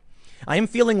might. I am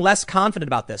feeling less confident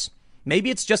about this.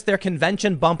 Maybe it's just their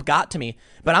convention bump got to me,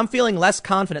 but I'm feeling less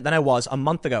confident than I was a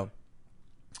month ago.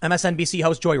 MSNBC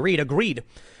host Joy Reid agreed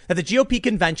that the GOP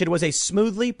convention was a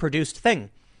smoothly produced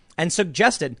thing and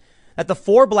suggested that the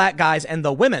 4 black guys and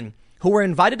the women who were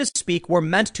invited to speak were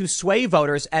meant to sway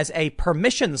voters as a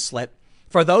permission slip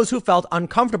for those who felt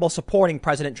uncomfortable supporting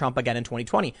President Trump again in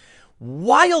 2020.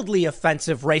 Wildly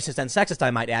offensive, racist, and sexist,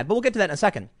 I might add, but we'll get to that in a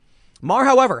second. Maher,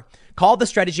 however, called the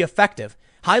strategy effective,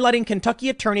 highlighting Kentucky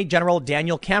Attorney General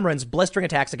Daniel Cameron's blistering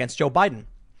attacks against Joe Biden.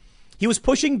 He was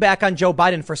pushing back on Joe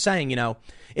Biden for saying,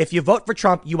 if you vote for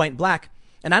Trump, you ain't black.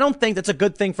 And I don't think that's a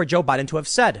good thing for Joe Biden to have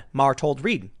said, Maher told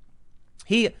Reid.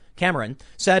 Cameron,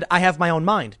 said, I have my own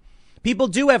mind. People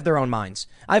do have their own minds.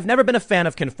 I've never been a fan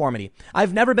of conformity.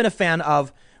 I've never been a fan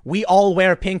of we all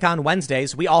wear pink on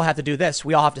Wednesdays. We all have to do this.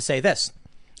 We all have to say this.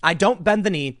 I don't bend the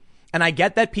knee. And I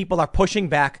get that people are pushing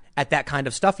back at that kind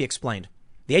of stuff, he explained.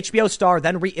 The HBO star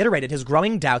then reiterated his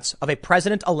growing doubts of a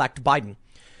president-elect Biden.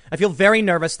 I feel very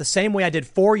nervous the same way I did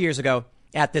 4 years ago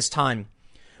at this time.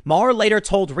 Maher later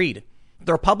told Reid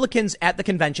the Republicans at the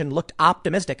convention looked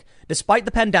optimistic despite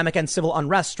the pandemic and civil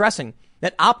unrest, stressing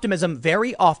that optimism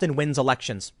very often wins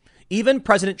elections. Even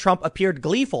President Trump appeared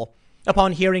gleeful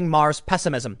upon hearing Maher's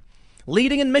pessimism.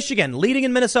 Leading in Michigan, leading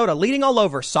in Minnesota, leading all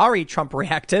over. Sorry, Trump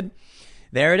reacted.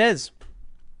 There it is.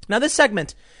 Now, this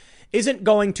segment isn't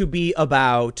going to be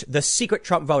about the secret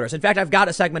Trump voters. In fact, I've got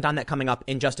a segment on that coming up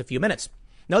in just a few minutes.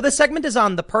 No, this segment is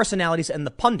on the personalities and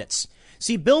the pundits.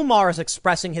 See, Bill Maher is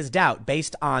expressing his doubt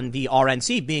based on the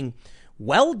RNC being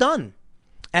well done.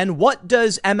 And what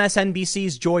does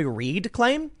MSNBC's Joy Reid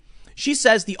claim? She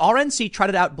says the RNC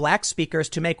trotted out black speakers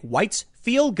to make whites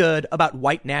feel good about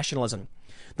white nationalism.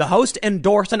 The host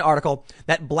endorsed an article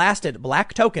that blasted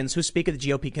black tokens who speak at the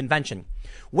GOP convention.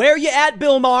 Where you at,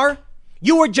 Bill Maher?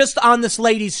 You were just on this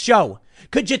lady's show.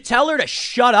 Could you tell her to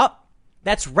shut up?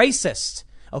 That's racist.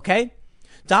 Okay.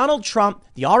 Donald Trump,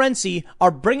 the RNC, are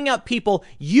bringing up people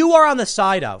you are on the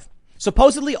side of,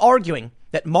 supposedly arguing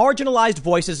that marginalized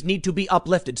voices need to be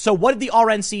uplifted. So what did the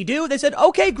RNC do? They said,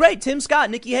 okay, great, Tim Scott,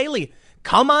 Nikki Haley,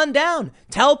 come on down.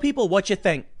 Tell people what you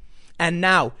think. And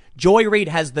now Joy Reid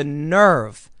has the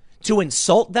nerve to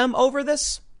insult them over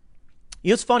this.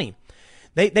 It's funny.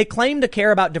 They claim to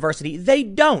care about diversity. They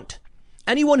don't.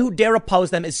 Anyone who dare oppose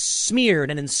them is smeared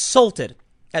and insulted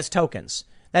as tokens.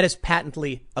 That is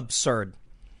patently absurd.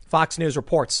 Fox News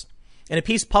reports in a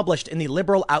piece published in the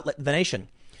liberal outlet The Nation,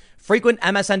 frequent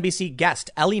MSNBC guest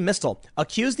Ellie Mistel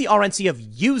accused the RNC of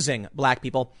using black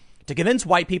people to convince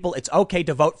white people it's okay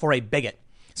to vote for a bigot,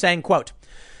 saying, quote,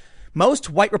 most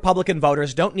white Republican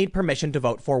voters don't need permission to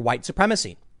vote for white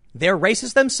supremacy. They're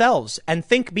racist themselves and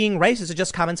think being racist is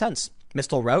just common sense.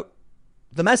 Mistel wrote,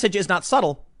 the message is not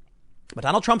subtle, but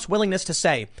Donald Trump's willingness to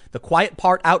say the quiet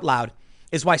part out loud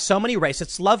is why so many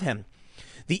racists love him.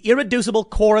 The irreducible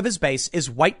core of his base is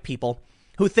white people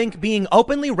who think being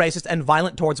openly racist and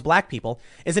violent towards black people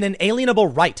is an inalienable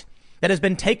right that has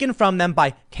been taken from them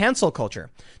by cancel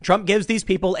culture. Trump gives these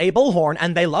people a bullhorn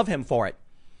and they love him for it.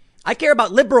 I care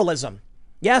about liberalism.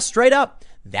 Yeah, straight up.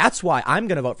 That's why I'm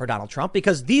going to vote for Donald Trump,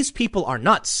 because these people are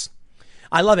nuts.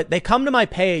 I love it. They come to my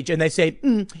page and they say,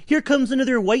 here comes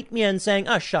another white man saying,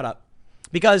 shut up.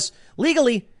 Because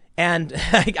legally, and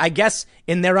I guess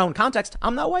in their own context,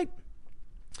 I'm not white.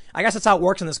 I guess that's how it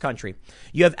works in this country.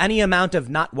 You have any amount of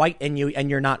not white in you and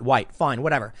you're not white. Fine,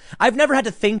 whatever. I've never had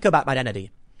to think about my identity.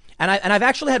 And I've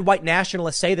actually had white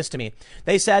nationalists say this to me.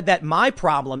 They said that my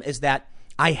problem is that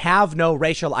I have no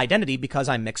racial identity because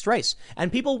I'm mixed race.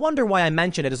 And people wonder why I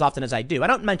mention it as often as I do. I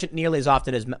don't mention it nearly as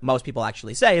often as most people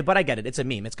actually say, but I get it. It's a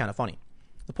meme. It's kind of funny.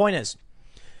 The point is,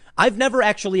 I've never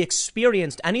actually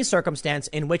experienced any circumstance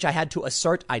in which I had to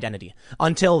assert identity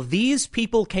until these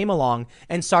people came along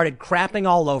and started crapping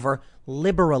all over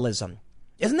liberalism.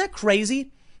 Isn't that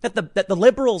crazy? That the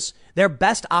liberals, their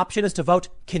best option is to vote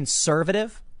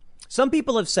conservative. Some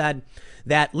people have said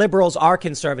that liberals are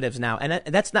conservatives now, and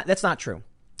that's not true.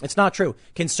 It's not true.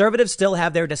 Conservatives still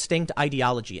have their distinct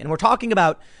ideology, and we're talking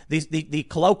about the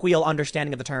colloquial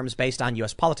understanding of the terms based on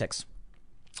U.S. politics.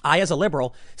 I, as a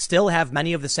liberal, still have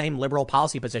many of the same liberal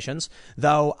policy positions,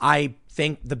 though I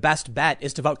think the best bet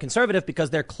is to vote conservative because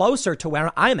they're closer to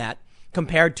where I'm at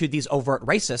compared to these overt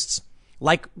racists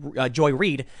like Joy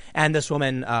Reid and this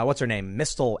woman, what's her name?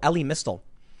 Ellie Mistel.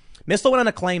 Mistel went on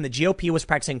to claim the GOP was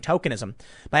practicing tokenism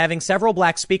by having several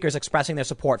black speakers expressing their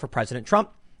support for President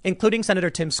Trump, including Senator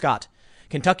Tim Scott,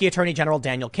 Kentucky Attorney General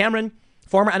Daniel Cameron,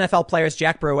 former NFL players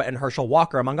Jack Brewer and Herschel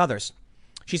Walker, among others.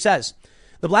 She says,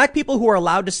 the black people who were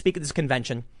allowed to speak at this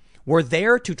convention were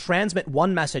there to transmit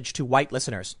one message to white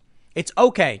listeners. It's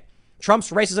okay. Trump's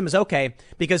racism is okay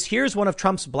because here's one of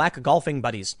Trump's black golfing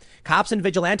buddies. Cops and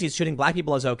vigilantes shooting black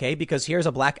people is okay because here's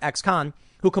a black ex-con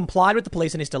who complied with the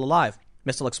police and he's still alive.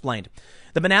 Mistel explained.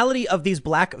 The banality of these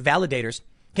black validators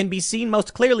can be seen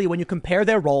most clearly when you compare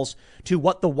their roles to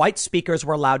what the white speakers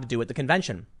were allowed to do at the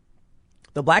convention.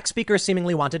 The black speakers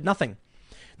seemingly wanted nothing.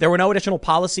 There were no additional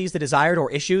policies they desired or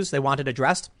issues they wanted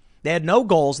addressed. They had no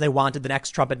goals they wanted the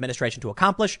next Trump administration to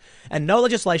accomplish and no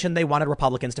legislation they wanted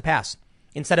Republicans to pass.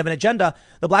 Instead of an agenda,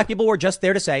 the black people were just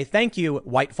there to say, thank you,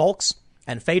 white folks,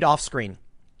 and fade off screen.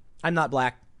 I'm not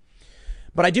black,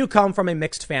 but I do come from a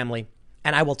mixed family.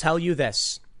 And I will tell you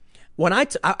this. When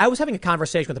I was having a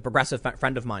conversation with a progressive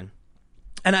friend of mine,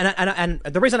 and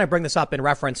the reason I bring this up in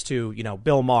reference to,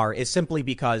 Bill Maher is simply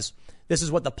because this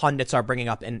is what the pundits are bringing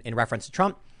up in reference to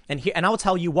Trump. And I will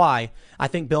tell you why I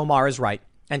think Bill Maher is right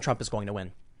and Trump is going to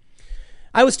win.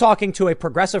 I was talking to a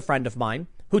progressive friend of mine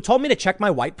who told me to check my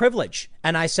white privilege.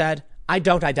 And I said, I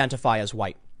don't identify as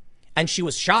white. And she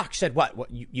was shocked. She said, what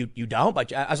you don't?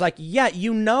 But I was like, yeah,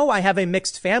 I have a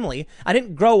mixed family. I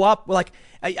didn't grow up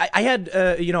I had,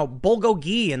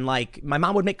 bulgogi and my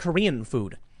mom would make Korean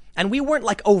food. And we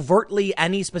weren't overtly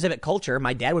any specific culture.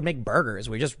 My dad would make burgers.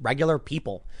 We were just regular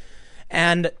people.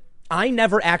 And I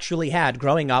never actually had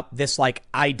growing up this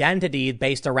identity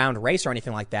based around race or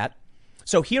anything like that.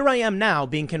 So here I am now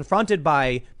being confronted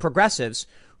by progressives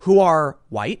who are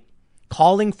white,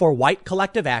 calling for white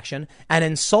collective action and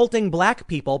insulting black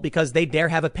people because they dare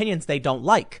have opinions they don't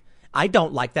like. I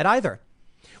don't like that either.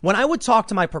 When I would talk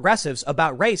to my progressives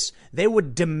about race, they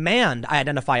would demand I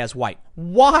identify as white.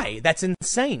 Why? That's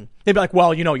insane. They'd be like,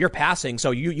 well, you're passing,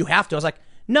 so you have to. I was like,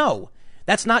 no,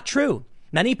 that's not true.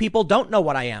 Many people don't know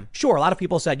what I am. Sure, a lot of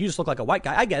people said, you just look like a white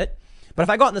guy. I get it. But if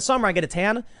I go out in the summer, I get a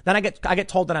tan, then I get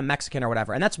told that I'm Mexican or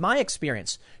whatever. And that's my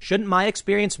experience. Shouldn't my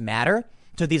experience matter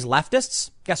to these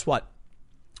leftists? Guess what?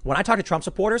 When I talk to Trump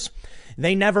supporters,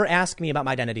 they never ask me about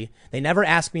my identity. They never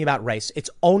ask me about race. It's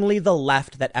only the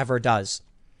left that ever does.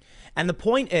 And the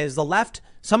point is, the left,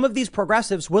 some of these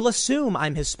progressives will assume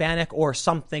I'm Hispanic or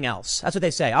something else. That's what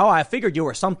they say. Oh, I figured you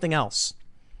were something else.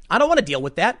 I don't want to deal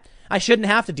with that. I shouldn't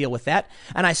have to deal with that.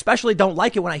 And I especially don't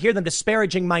like it when I hear them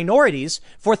disparaging minorities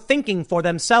for thinking for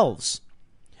themselves.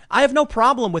 I have no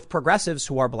problem with progressives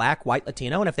who are black, white,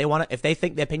 Latino. And if they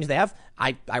think the opinions they have,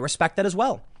 I respect that as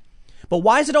well. But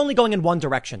why is it only going in one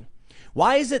direction?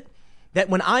 Why is it that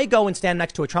when I go and stand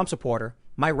next to a Trump supporter,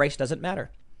 my race doesn't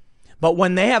matter? But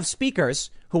when they have speakers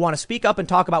who want to speak up and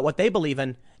talk about what they believe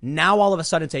in, now all of a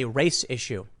sudden it's a race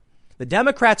issue. The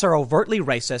Democrats are overtly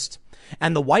racist,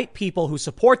 and the white people who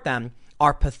support them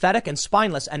are pathetic and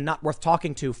spineless and not worth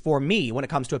talking to for me when it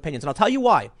comes to opinions. And I'll tell you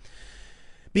why.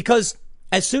 Because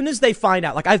as soon as they find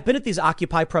out, like I've been at these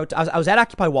Occupy protests, I was at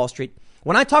Occupy Wall Street.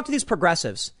 When I talk to these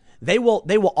progressives, they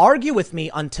will argue with me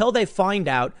until they find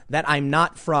out that I'm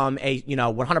not from a,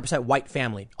 100% white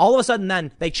family. All of a sudden,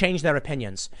 then they change their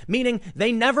opinions, meaning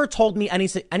they never told me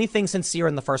anything sincere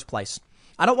in the first place.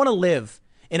 I don't want to live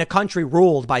in a country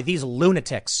ruled by these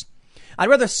lunatics. I'd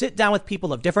rather sit down with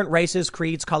people of different races,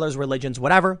 creeds, colors, religions,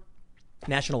 whatever,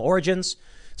 national origins,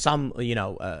 some,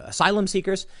 asylum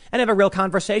seekers, and have a real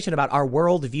conversation about our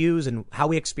world views and how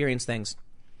we experience things.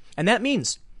 And that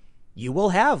means you will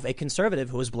have a conservative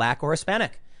who is black or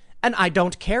Hispanic. And I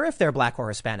don't care if they're black or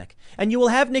Hispanic. And you will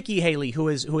have Nikki Haley, who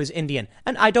is Indian.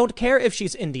 And I don't care if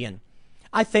she's Indian.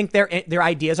 I think their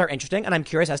ideas are interesting, and I'm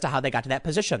curious as to how they got to that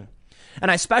position. And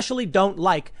I especially don't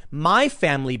like my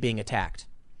family being attacked.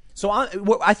 So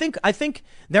I think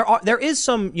there is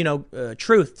some,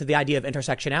 truth to the idea of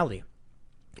intersectionality.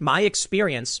 My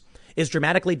experience is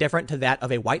dramatically different to that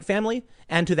of a white family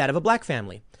and to that of a black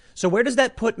family. So where does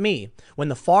that put me when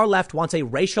the far left wants a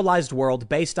racialized world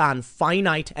based on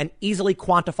finite and easily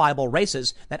quantifiable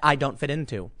races that I don't fit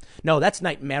into? No, that's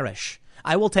nightmarish.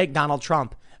 I will take Donald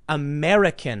Trump,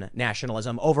 American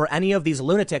nationalism, over any of these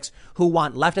lunatics who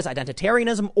want leftist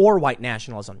identitarianism or white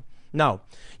nationalism. No.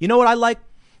 You know what I like?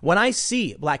 When I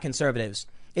see black conservatives,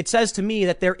 it says to me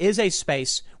that there is a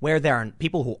space where there are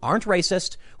people who aren't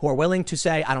racist, who are willing to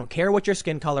say, I don't care what your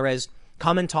skin color is,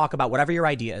 come and talk about whatever your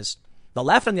idea is. The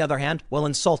left, on the other hand, will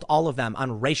insult all of them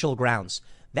on racial grounds.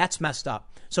 That's messed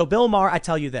up. So, Bill Maher, I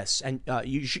tell you this, and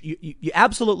you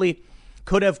absolutely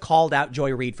could have called out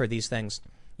Joy Reid for these things.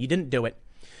 You didn't do it.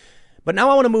 But now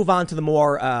I want to move on to the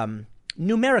more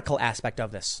numerical aspect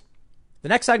of this. The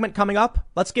next segment coming up,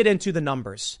 let's get into the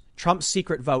numbers. Trump's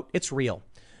secret vote, it's real.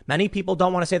 Many people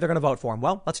don't want to say they're going to vote for him.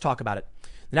 Well, let's talk about it.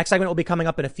 The next segment will be coming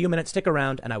up in a few minutes. Stick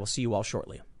around, and I will see you all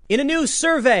shortly. In a new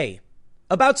survey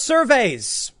about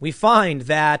surveys, we find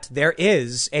that there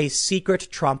is a secret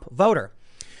Trump voter.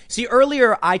 See,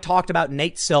 earlier I talked about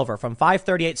Nate Silver from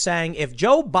 538 saying if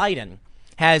Joe Biden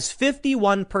has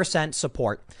 51%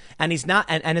 support and he's not,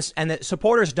 and the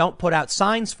supporters don't put out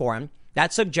signs for him,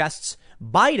 that suggests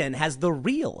Biden has the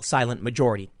real silent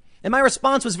majority. And my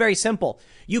response was very simple.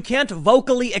 You can't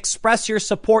vocally express your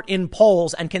support in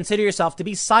polls and consider yourself to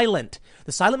be silent.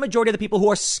 The silent majority of the people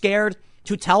who are scared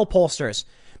to tell pollsters.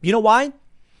 You know why?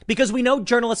 Because we know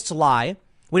journalists lie.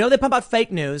 We know they pump out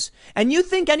fake news. And you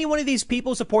think any one of these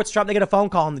people who supports Trump, they get a phone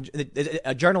call and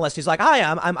a journalist, he's like, hi,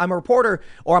 I'm a reporter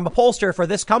or I'm a pollster for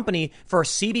this company for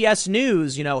CBS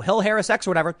News, Hill Harris X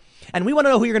or whatever. And we want to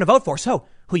know who you're going to vote for. So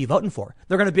who are you voting for?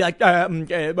 They're going to be like,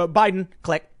 Biden,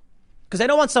 click. Because they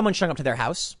don't want someone showing up to their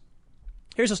house.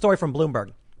 Here's a story from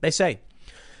Bloomberg. They say,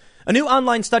 a new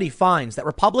online study finds that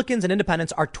Republicans and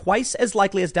independents are twice as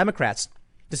likely as Democrats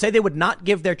to say they would not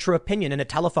give their true opinion in a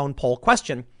telephone poll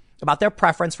question about their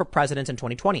preference for president in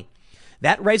 2020.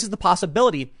 That raises the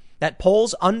possibility that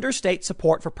polls understate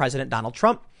support for President Donald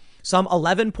Trump. Some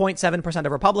 11.7%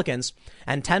 of Republicans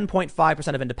and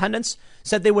 10.5% of independents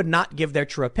said they would not give their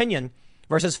true opinion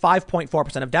versus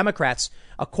 5.4% of Democrats,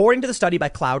 according to the study by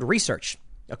Cloud Research,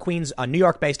 a New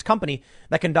York-based company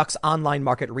that conducts online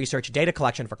market research data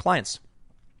collection for clients.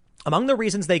 Among the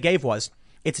reasons they gave was,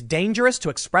 it's dangerous to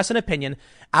express an opinion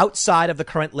outside of the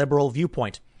current liberal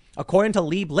viewpoint, according to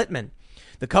Lieb Littman,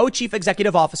 the co-chief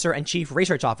executive officer and chief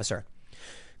research officer.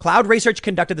 Cloud Research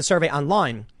conducted the survey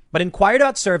online, but inquired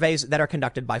about surveys that are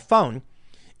conducted by phone.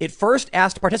 It first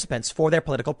asked participants for their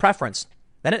political preference.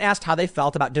 Then it asked how they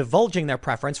felt about divulging their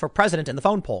preference for president in the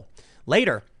phone poll.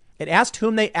 Later, it asked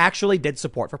whom they actually did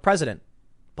support for president.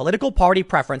 Political party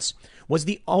preference was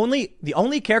the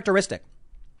only characteristic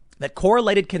that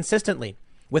correlated consistently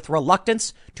with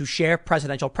reluctance to share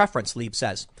presidential preference, Lieb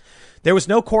says. There was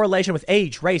no correlation with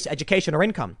age, race, education, or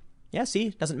income. Yeah, see,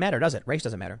 doesn't matter, does it? Race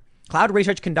doesn't matter. Cloud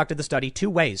Research conducted the study two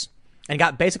ways. and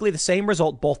got basically the same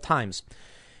result both times.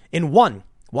 In one,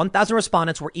 1,000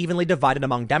 respondents were evenly divided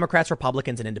among Democrats,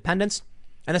 Republicans, and independents.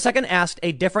 And the second asked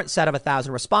a different set of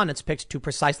 1,000 respondents picked to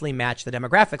precisely match the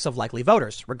demographics of likely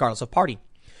voters, regardless of party.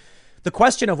 The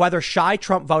question of whether shy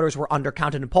Trump voters were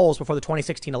undercounted in polls before the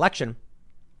 2016 election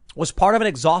was part of an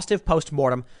exhaustive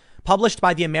post-mortem published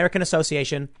by the American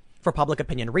Association for Public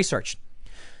Opinion Research.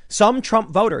 Some Trump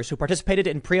voters who participated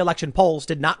in pre-election polls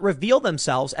did not reveal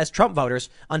themselves as Trump voters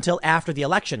until after the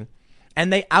election,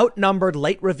 and they outnumbered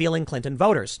late revealing Clinton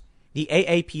voters, the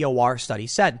AAPOR study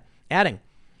said, adding,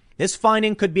 this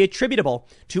finding could be attributable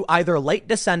to either late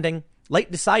deciding,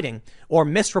 or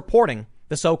misreporting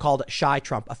the so-called shy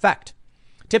Trump effect.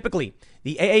 Typically,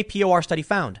 the AAPOR study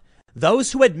found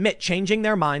those who admit changing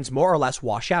their minds more or less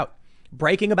wash out,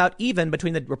 breaking about even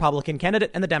between the Republican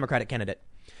candidate and the Democratic candidate.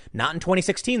 Not in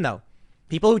 2016, though.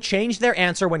 People who changed their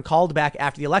answer when called back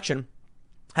after the election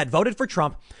had voted for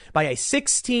Trump by a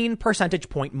 16 percentage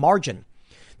point margin.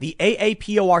 The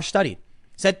AAPOR study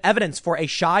said evidence for a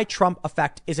shy Trump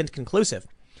effect isn't conclusive.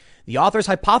 The authors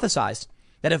hypothesized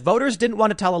that if voters didn't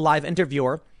want to tell a live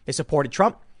interviewer they supported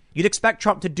Trump, you'd expect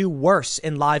Trump to do worse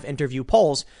in live interview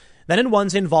polls than in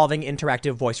ones involving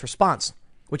interactive voice response,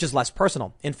 which is less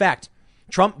personal. In fact,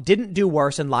 Trump didn't do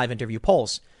worse in live interview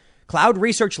polls. Cloud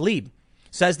Research Lead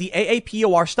says the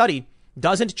AAPOR study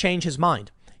doesn't change his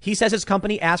mind. He says his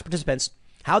company asked participants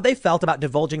how they felt about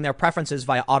divulging their preferences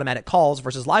via automatic calls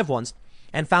versus live ones,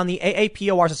 and found the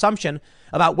AAPOR's assumption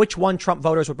about which one Trump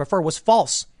voters would prefer was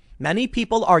false. Many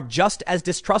people are just as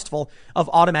distrustful of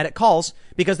automatic calls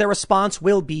because their response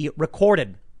will be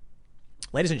recorded.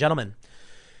 Ladies and gentlemen,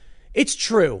 it's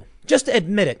true. Just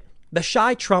admit it. The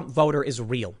shy Trump voter is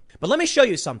real. But let me show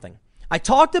you something. I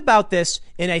talked about this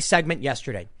in a segment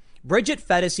yesterday. Bridget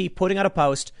Phetasy putting out a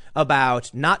post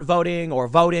about not voting or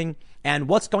voting and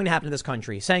what's going to happen to this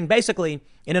country, saying basically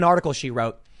in an article she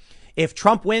wrote, if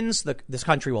Trump wins, this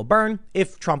country will burn.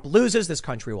 If Trump loses, this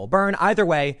country will burn. Either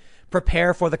way,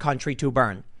 prepare for the country to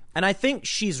burn. And I think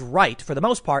she's right for the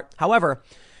most part. However,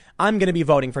 I'm going to be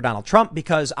voting for Donald Trump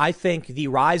because I think the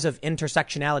rise of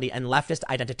intersectionality and leftist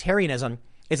identitarianism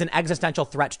is an existential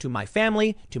threat to my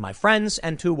family, to my friends,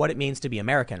 and to what it means to be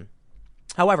American.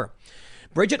 However,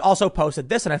 Bridget also posted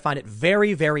this, and I find it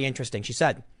very, very interesting. She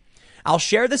said, I'll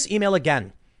share this email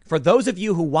again for those of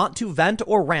you who want to vent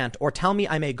or rant or tell me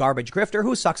I'm a garbage grifter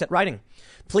who sucks at writing.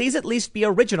 Please at least be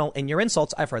original in your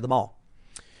insults. I've heard them all.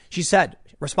 She said,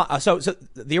 so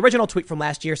the original tweet from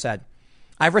last year said,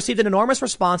 I've received an enormous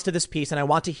response to this piece and I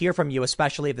want to hear from you,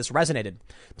 especially if this resonated.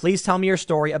 Please tell me your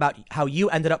story about how you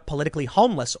ended up politically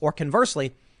homeless, or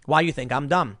conversely, why you think I'm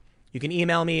dumb. You can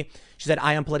email me. She said,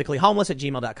 I am politically homeless at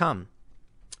gmail.com.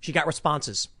 She got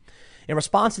responses. In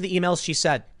response to the emails, she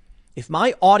said, if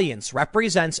my audience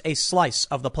represents a slice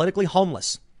of the politically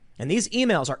homeless, and these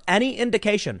emails are any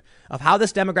indication of how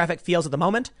this demographic feels at the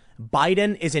moment,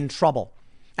 Biden is in trouble.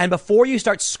 And before you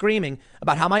start screaming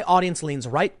about how my audience leans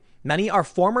right, many are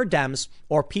former Dems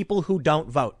or people who don't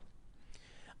vote.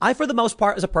 I, for the most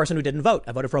part, as a person who didn't vote.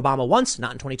 I voted for Obama once,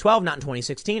 not in 2012, not in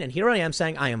 2016. And here I am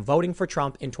saying I am voting for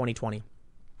Trump in 2020.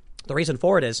 The reason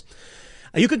for it is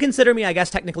you could consider me, I guess,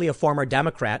 technically a former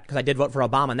Democrat because I did vote for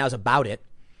Obama and that was about it.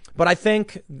 But I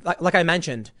think, like I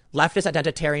mentioned, leftist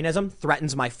identitarianism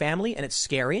threatens my family and it's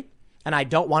scary. And I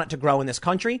don't want it to grow in this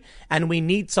country. And we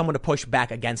need someone to push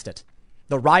back against it.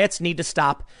 The riots need to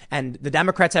stop. And the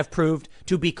Democrats have proved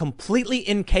to be completely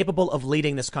incapable of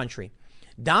leading this country.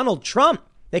 Donald Trump,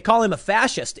 they call him a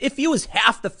fascist. If he was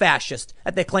half the fascist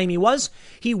that they claim he was,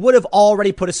 he would have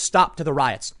already put a stop to the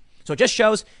riots. So it just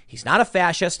shows he's not a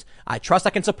fascist. I trust I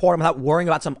can support him without worrying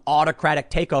about some autocratic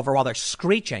takeover while they're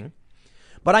screeching.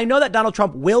 But I know that Donald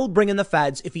Trump will bring in the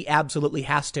feds if he absolutely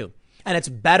has to. And it's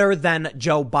better than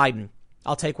Joe Biden.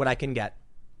 I'll take what I can get.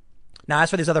 Now,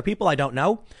 as for these other people, I don't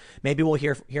know. Maybe we'll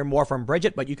hear more from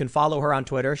Bridget, but you can follow her on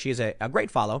Twitter. She's a great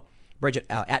follow, Bridget,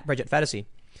 at Bridget Phetasy.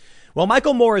 Well,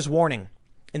 Michael Moore is warning.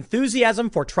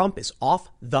 Enthusiasm for Trump is off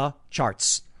the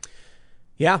charts.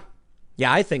 Yeah,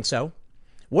 I think so.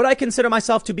 Would I consider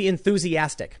myself to be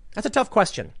enthusiastic? That's a tough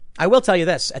question. I will tell you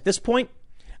this. At this point,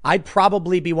 I'd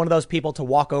probably be one of those people to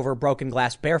walk over broken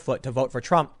glass barefoot to vote for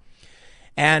Trump.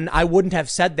 And I wouldn't have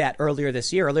said that earlier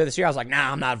this year. Earlier this year, I was like,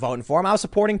 nah, I'm not voting for him. I was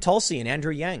supporting Tulsi and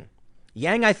Andrew Yang.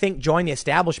 Yang, I think, joined the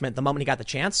establishment the moment he got the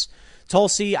chance.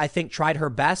 Tulsi, I think, tried her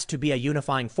best to be a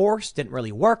unifying force. Didn't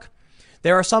really work.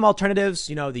 There are some alternatives,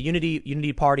 you know, the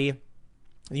Unity Party,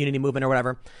 the Unity Movement or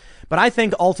whatever. But I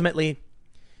think ultimately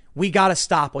we got to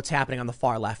stop what's happening on the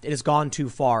far left. It has gone too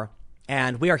far.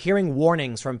 And we are hearing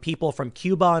warnings from people from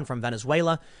Cuba and from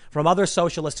Venezuela, from other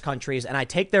socialist countries. And I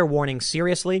take their warnings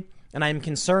seriously. and I am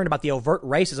concerned about the overt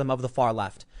racism of the far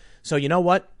left. So you know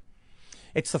what?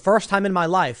 It's the first time in my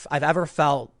life I've ever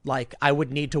felt like I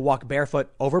would need to walk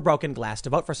barefoot over broken glass to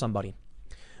vote for somebody.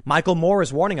 Michael Moore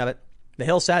is warning of it. The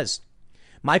Hill says,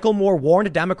 Michael Moore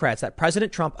warned Democrats that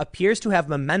President Trump appears to have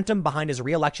momentum behind his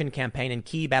re-election campaign in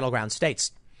key battleground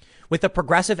states, with the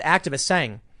progressive activist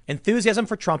saying enthusiasm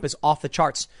for Trump is off the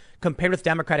charts compared with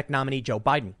Democratic nominee Joe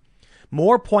Biden.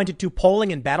 Moore pointed to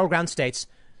polling in battleground states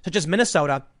such as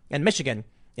Minnesota and Michigan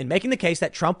in making the case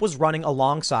that Trump was running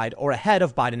alongside or ahead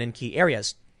of Biden in key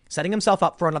areas, setting himself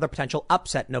up for another potential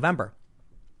upset in November.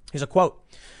 Here's a quote.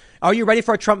 Are you ready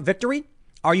for a Trump victory?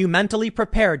 Are you mentally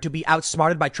prepared to be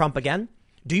outsmarted by Trump again?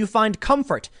 Do you find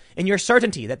comfort in your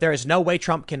certainty that there is no way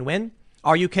Trump can win?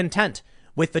 Are you content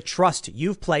with the trust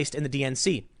you've placed in the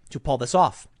DNC to pull this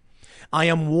off? I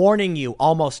am warning you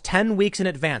almost 10 weeks in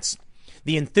advance.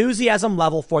 The enthusiasm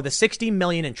level for the 60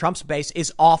 million in Trump's base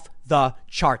is off the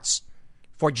charts.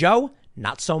 For Joe,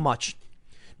 not so much.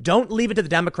 Don't leave it to the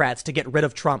Democrats to get rid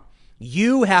of Trump.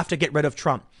 You have to get rid of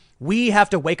Trump. We have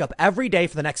to wake up every day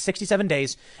for the next 67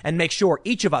 days and make sure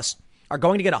each of us are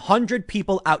going to get 100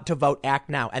 people out to vote. Act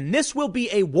now. And this will be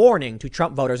a warning to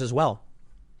Trump voters as well.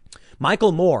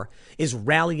 Michael Moore is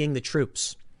rallying the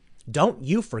troops. Don't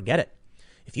you forget it.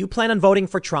 If you plan on voting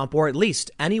for Trump or at least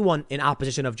anyone in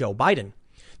opposition of Joe Biden,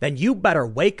 then you better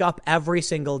wake up every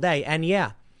single day and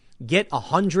get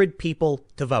 100 people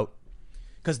to vote,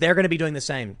 because they're going to be doing the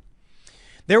same.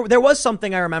 There was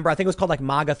something I remember, I think it was called like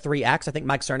MAGA 3X. I think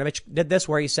Mike Cernovich did this,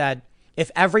 where he said,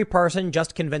 if every person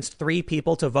just convinced 3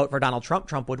 people to vote for Donald Trump,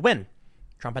 Trump would win.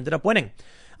 Trump ended up winning.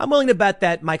 I'm willing to bet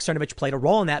that Mike Cernovich played a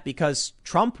role in that, because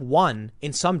Trump won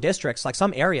in some districts, like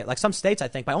some states, I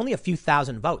think, by only a few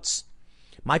thousand votes.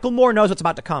 Michael Moore knows what's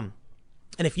about to come.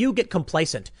 And if you get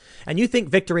complacent and you think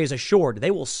victory is assured, they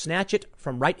will snatch it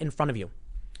from right in front of you.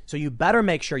 So you better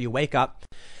make sure you wake up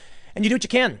and you do what you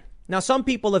can. Now, some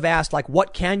people have asked, like,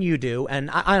 what can you do? And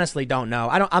I honestly don't know.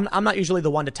 I'm not usually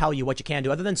the one to tell you what you can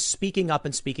do, other than speaking up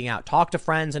and speaking out. Talk to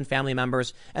friends and family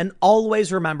members, and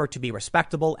always remember to be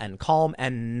respectable and calm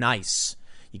and nice.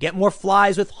 You get more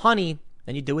flies with honey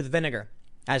than you do with vinegar,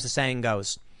 as the saying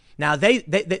goes. Now,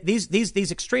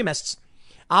 these extremists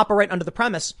operate under the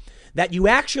premise that you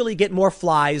actually get more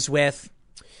flies with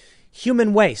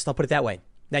human waste. I'll put it that way.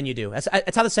 Than you do. That's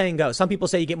how the saying goes. Some people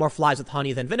say you get more flies with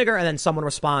honey than vinegar, and then someone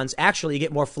responds, actually, you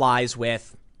get more flies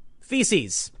with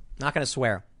feces. Not going to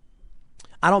swear.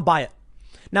 I don't buy it.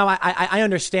 Now, I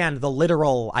understand the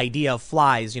literal idea of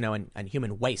flies, and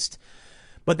human waste.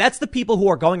 But that's the people who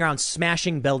are going around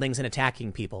smashing buildings and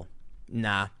attacking people.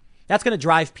 Nah, that's going to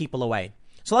drive people away.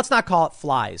 So let's not call it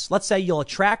flies. Let's say you'll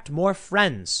attract more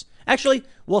friends. Actually,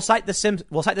 we'll cite the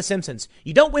Simpsons.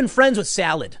 You don't win friends with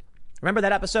salad. Remember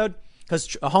that episode?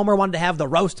 Because Homer wanted to have the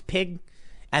roast pig.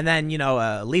 And then,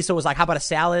 Lisa was like, how about a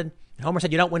salad? And Homer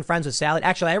said, you don't win friends with salad.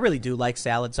 Actually, I really do like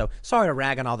salad. So sorry to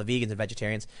rag on all the vegans and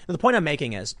vegetarians. But the point I'm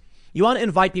making is you want to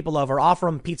invite people over, offer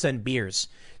them pizza and beers.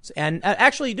 And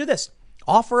actually, do this.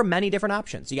 Offer many different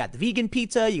options. You got the vegan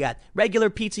pizza. You got regular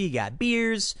pizza. You got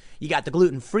beers. You got the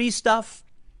gluten-free stuff.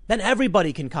 Then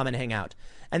everybody can come and hang out.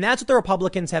 And that's what the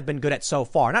Republicans have been good at so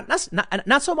far.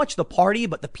 Not so much the party,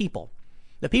 but the people.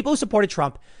 The people who supported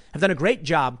Trump have done a great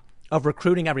job of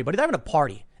recruiting everybody. They're having a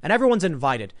party and everyone's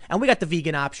invited. And we got the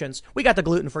vegan options. We got the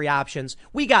gluten-free options.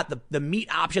 We got the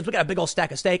meat options. We got a big old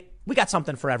stack of steak. We got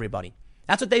something for everybody.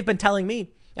 That's what they've been telling me.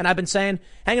 And I've been saying,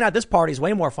 hanging out at this party is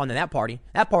way more fun than that party.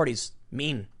 That party's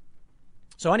mean.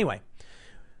 So anyway,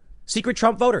 secret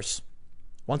Trump voters.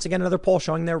 Once again, another poll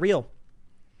showing they're real.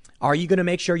 Are you going to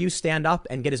make sure you stand up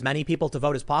and get as many people to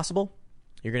vote as possible?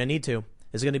 You're going to need to.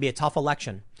 This is going to be a tough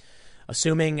election.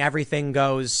 Assuming everything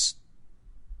goes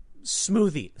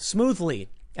smoothly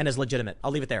and is legitimate.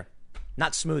 I'll leave it there.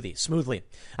 Not smoothly.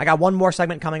 I got one more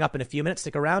segment coming up in a few minutes.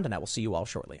 Stick around and I will see you all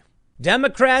shortly.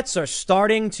 Democrats are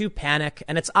starting to panic,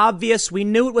 and it's obvious. We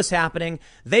knew it was happening.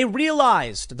 They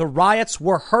realized the riots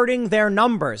were hurting their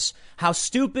numbers. How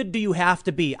stupid do you have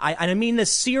to be? I mean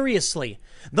this seriously.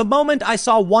 The moment I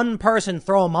saw one person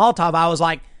throw a Molotov, I was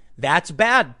like, that's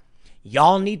bad.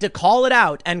 Y'all need to call it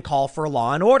out and call for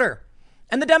law and order.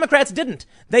 And the Democrats didn't.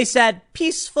 They said,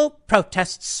 peaceful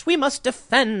protests. We must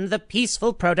defend the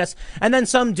peaceful protests. And then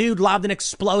some dude lobbed an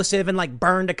explosive and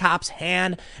burned a cop's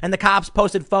hand. And the cops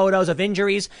posted photos of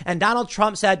injuries. And Donald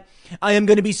Trump said, I am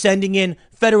going to be sending in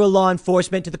federal law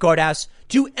enforcement to the courthouse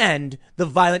to end the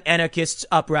violent anarchists'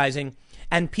 uprising.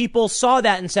 And people saw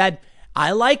that and said,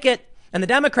 I like it. And the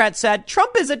Democrats said,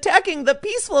 Trump is attacking the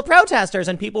peaceful protesters.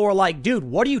 And people were like, dude,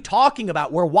 what are you talking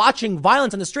about? We're watching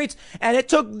violence in the streets. And it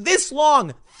took this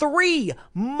long, 3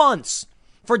 months,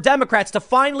 for Democrats to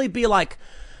finally be like,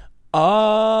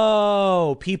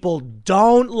 Oh, people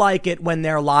don't like it when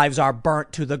their lives are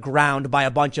burnt to the ground by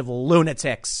a bunch of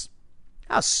lunatics.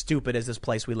 How stupid is this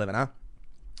place we live in, huh?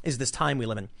 Is this time we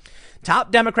live in?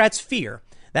 Top Democrats fear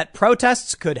that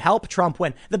protests could help Trump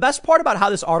win. The best part about how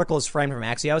this article is framed from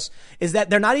Axios is that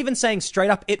they're not even saying straight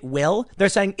up it will. They're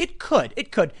saying it could.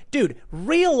 It could. Dude,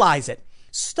 realize it.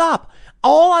 Stop.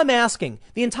 All I'm asking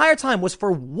the entire time was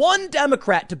for one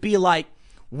Democrat to be like,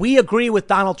 we agree with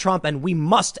Donald Trump and we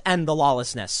must end the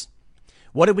lawlessness.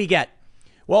 What did we get?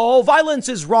 Well, violence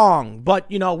is wrong, but,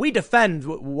 we defend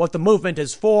what the movement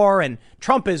is for and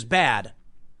Trump is bad.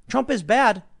 Trump is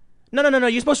bad? No.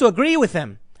 You're supposed to agree with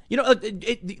him.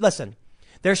 Listen,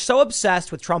 they're so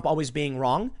obsessed with Trump always being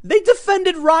wrong. They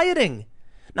defended rioting.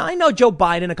 Now, I know Joe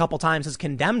Biden a couple times has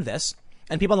condemned this,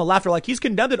 and people on the left are like, he's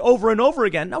condemned it over and over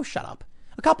again. No, shut up.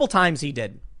 A couple times he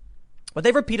did. But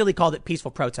they've repeatedly called it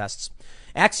peaceful protests.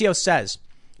 Axios says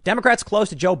Democrats close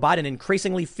to Joe Biden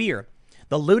increasingly fear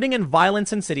the looting and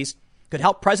violence in cities could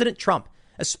help President Trump,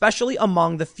 especially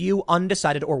among the few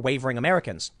undecided or wavering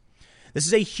Americans. This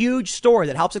is a huge story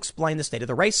that helps explain the state of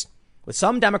the race, with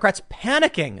some Democrats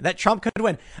panicking that Trump could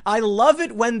win. I love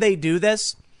it when they do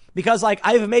this because,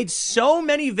 I've made so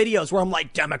many videos where I'm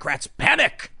like, Democrats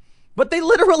panic, but they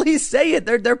literally say it.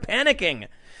 They're panicking.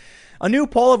 A new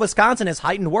poll of Wisconsin has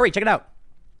heightened worry. Check it out.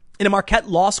 In a Marquette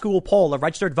Law School poll of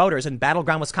registered voters in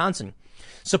battleground Wisconsin,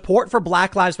 support for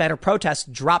Black Lives Matter protests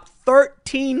dropped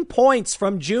 13 points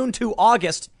from June to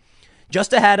August,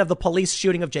 just ahead of the police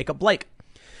shooting of Jacob Blake.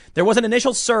 There was an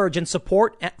initial surge in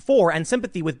support for and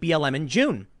sympathy with BLM in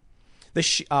June. The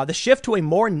shift to a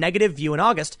more negative view in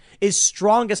August is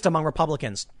strongest among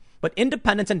Republicans, but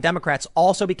independents and Democrats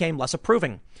also became less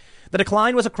approving. The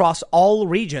decline was across all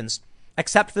regions,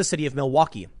 except for the city of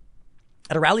Milwaukee.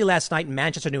 At a rally last night in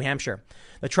Manchester, New Hampshire,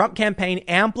 the Trump campaign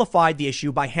amplified the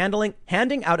issue by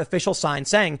handing out official signs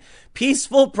saying,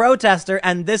 peaceful protester,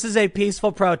 and this is a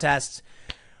peaceful protest.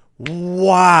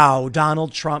 Wow,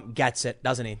 Donald Trump gets it,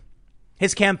 doesn't he?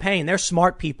 His campaign, they're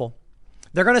smart people.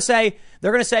 They're going to say,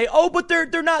 oh, but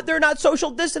they're not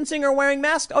social distancing or wearing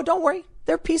masks. Oh, don't worry.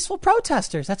 They're peaceful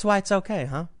protesters. That's why it's okay,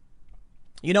 huh?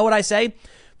 You know what I say?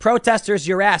 Protesters,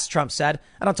 your ass, Trump said.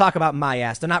 I don't talk about my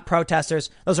ass. They're not protesters.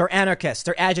 Those are anarchists.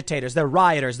 They're agitators. They're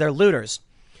rioters. They're looters.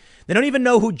 They don't even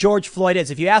know who George Floyd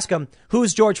is. If you ask them,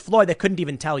 who's George Floyd, they couldn't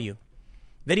even tell you.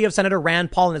 Video of Senator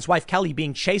Rand Paul and his wife Kelly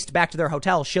being chased back to their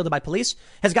hotel, shielded by police,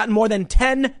 has gotten more than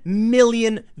 10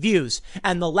 million views.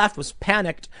 And the left was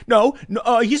panicked. No,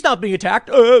 he's not being attacked.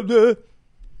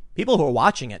 People who are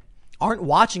watching it aren't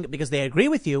watching it because they agree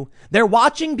with you. They're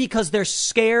watching because they're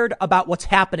scared about what's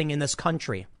happening in this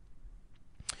country.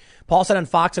 Paul said on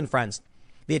Fox and Friends,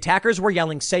 the attackers were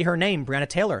yelling, say her name, Breonna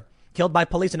Taylor, killed by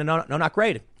police in a no-knock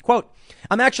raid. Quote,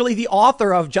 I'm actually the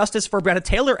author of Justice for Breonna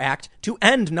Taylor Act to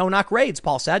end no-knock raids,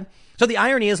 Paul said. So the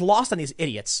irony is lost on these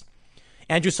idiots.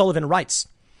 Andrew Sullivan writes,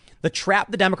 the trap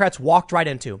the Democrats walked right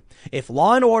into. If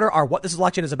law and order are what this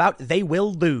election is about, they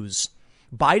will lose.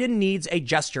 Biden needs a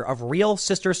gesture of real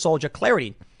sister soldier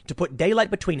clarity to put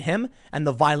daylight between him and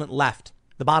the violent left.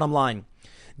 The bottom line,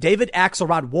 David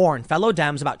Axelrod warned fellow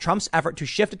Dems about Trump's effort to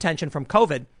shift attention from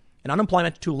COVID and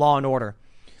unemployment to law and order.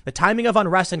 The timing of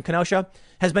unrest in Kenosha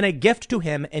has been a gift to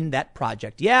him in that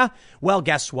project. Yeah, well,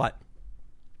 guess what?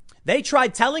 They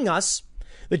tried telling us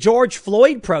the George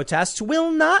Floyd protests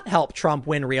will not help Trump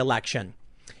win re-election.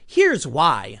 Here's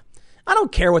why. I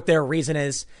don't care what their reason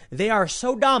is. They are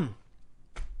so dumb.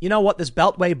 You know what? This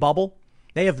Beltway bubble,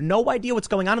 they have no idea what's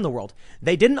going on in the world.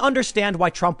 They didn't understand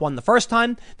why Trump won the first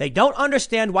time. They don't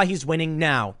understand why he's winning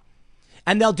now.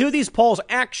 And they'll do these polls.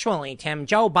 Actually, Tim,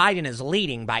 Joe Biden is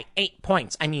leading by 8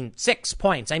 points. 6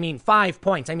 points. 5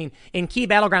 points. In key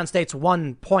battleground states,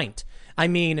 1 point.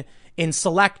 In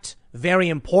select, very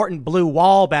important blue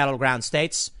wall battleground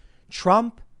states,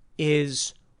 Trump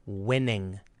is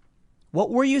winning. What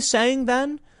were you saying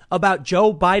then about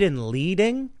Joe Biden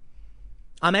leading?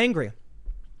 I'm angry.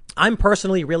 I'm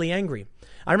personally really angry.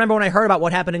 I remember when I heard about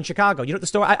what happened in Chicago. You know the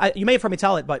story? You may have heard me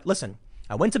tell it, but listen,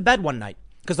 I went to bed one night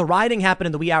because the rioting happened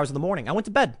in the wee hours of the morning. I went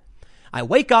to bed. I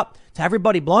wake up to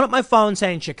everybody blowing up my phone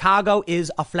saying Chicago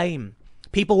is aflame.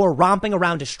 People were romping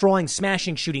around, destroying,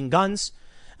 smashing, shooting guns.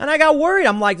 And I got worried.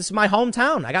 I'm like, this is my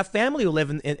hometown. I got family who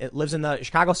lives in the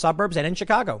Chicago suburbs and in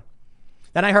Chicago.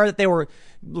 Then I heard that they were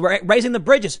raising the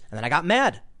bridges. And then I got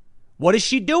mad. What is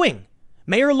she doing?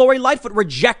 Mayor Lori Lightfoot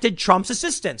rejected Trump's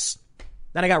assistance.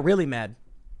 Then I got really mad.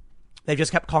 They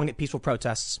just kept calling it peaceful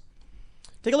protests.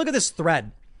 Take a look at this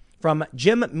thread from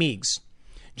Jim Meigs.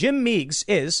 Jim Meigs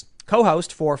is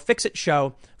co-host for Fix-It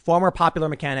Show, former Popular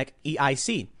Mechanic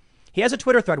EIC. He has a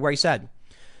Twitter thread where he said,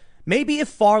 Maybe if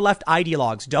far left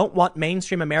ideologues don't want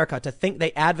mainstream America to think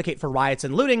they advocate for riots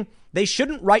and looting, they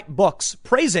shouldn't write books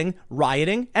praising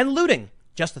rioting and looting.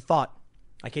 Just a thought.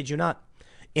 I kid you not.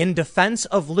 In Defense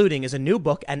of Looting is a new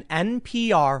book, and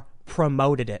NPR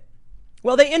promoted it.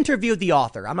 Well, they interviewed the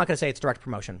author. I'm not going to say it's direct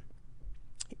promotion.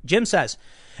 Jim says,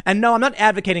 and no, I'm not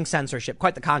advocating censorship.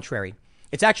 Quite the contrary.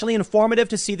 It's actually informative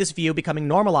to see this view becoming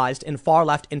normalized in far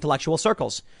left intellectual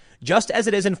circles, just as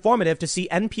it is informative to see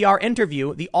NPR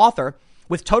interview the author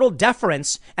with total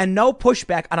deference and no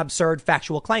pushback on absurd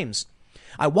factual claims.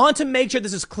 I want to make sure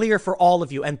this is clear for all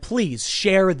of you, and please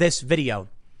share this video.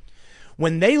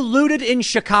 When they looted in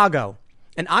Chicago,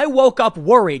 and I woke up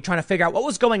worried trying to figure out what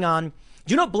was going on,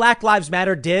 do you know what Black Lives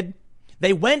Matter did?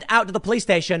 They went out to the police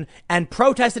station and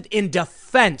protested in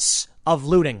defense of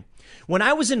looting. When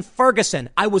I was in Ferguson,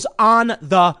 I was on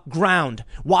the ground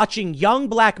watching young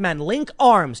black men link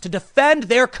arms to defend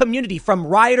their community from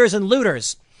rioters and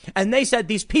looters. And they said,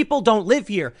 these people don't live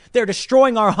here. They're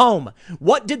destroying our home.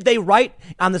 What did they write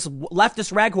on this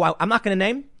leftist rag who I'm not going to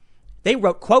name? They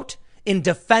wrote, quote, in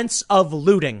defense of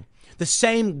looting. The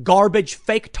same garbage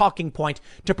fake talking point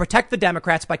to protect the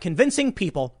Democrats by convincing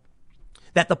people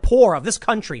that the poor of this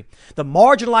country, the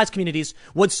marginalized communities,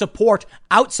 would support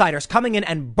outsiders coming in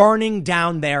and burning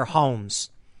down their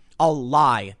homes. A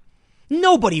lie.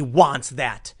 Nobody wants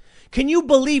that. Can you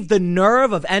believe the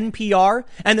nerve of NPR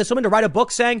and this woman to write a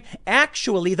book saying,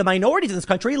 actually, the minorities in this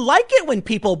country like it when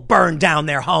people burn down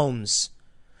their homes?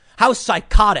 How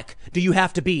psychotic do you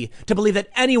have to be to believe that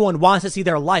anyone wants to see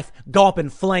their life go up in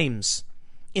flames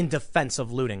in defense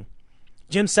of looting?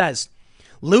 Jim says,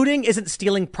 looting isn't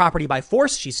stealing property by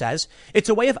force, she says. It's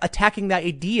a way of attacking the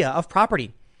idea of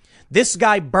property. This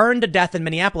guy burned to death in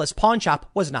Minneapolis pawn shop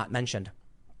was not mentioned.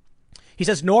 He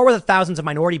says, nor were the thousands of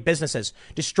minority businesses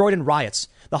destroyed in riots,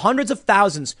 the hundreds of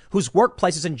thousands whose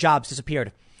workplaces and jobs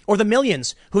disappeared, or the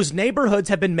millions whose neighborhoods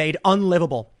have been made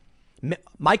unlivable.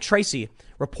 Mike Tracy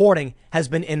reporting has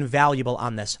been invaluable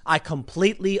on this. I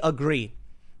completely agree.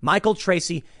 Michael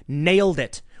Tracy nailed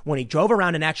it when he drove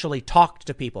around and actually talked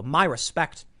to people. My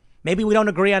respect. Maybe we don't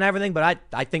agree on everything, but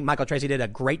I think Michael Tracy did a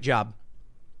great job.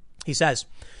 He says,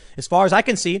 as far as I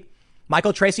can see,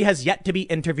 Michael Tracy has yet to be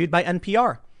interviewed by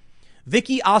NPR.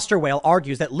 Vicky Osterwale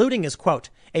argues that looting is, quote,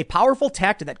 a powerful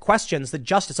tactic that questions the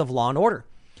justice of law and order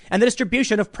and the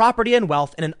distribution of property and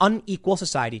wealth in an unequal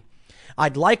society.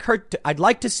 I'd like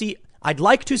to see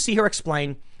her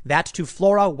explain that to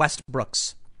Flora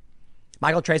Westbrooks.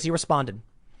 Michael Tracy responded,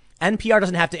 NPR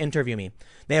doesn't have to interview me.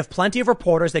 They have plenty of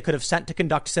reporters they could have sent to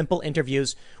conduct simple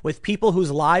interviews with people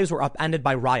whose lives were upended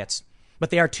by riots,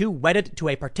 but they are too wedded to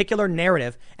a particular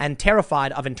narrative and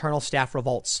terrified of internal staff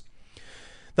revolts.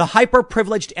 The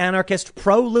hyper-privileged anarchist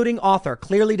pro-looting author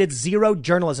clearly did zero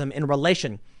journalism in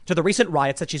relation to the recent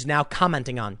riots that she's now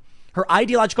commenting on. Her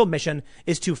ideological mission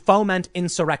is to foment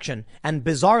insurrection, and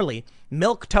bizarrely,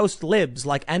 milquetoast libs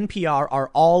like NPR are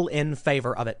all in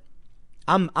favor of it.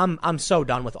 I'm so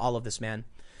done with all of this, man.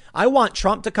 I want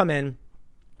Trump to come in.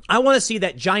 I want to see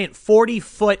that giant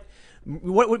 40-foot,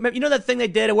 you know that thing they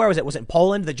did? Where was it? Was it in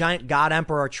Poland? The giant God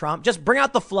Emperor Trump? Just bring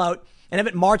out the float and have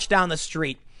it march down the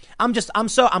street. I'm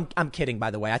kidding,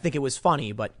 by the way. I think it was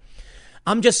funny, but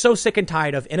I'm just so sick and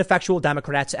tired of ineffectual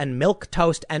Democrats and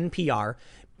milquetoast NPR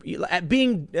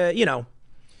being,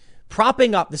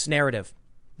 propping up this narrative.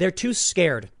 They're too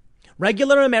scared.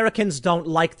 Regular Americans don't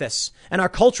like this, and our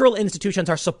cultural institutions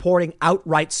are supporting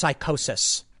outright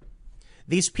psychosis.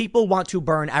 These people want to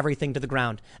burn everything to the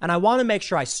ground, and I want to make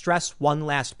sure I stress one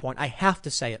last point. I have to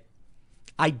say it.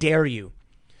 I dare you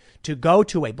to go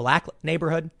to a black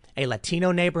neighborhood, a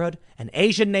Latino neighborhood, an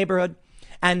Asian neighborhood,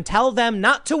 and tell them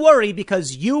not to worry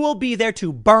because you will be there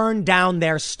to burn down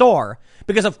their store.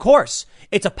 Because, of course,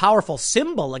 it's a powerful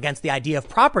symbol against the idea of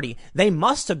property. They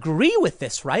must agree with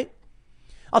this, right?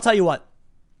 I'll tell you what.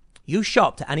 You show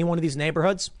up to any one of these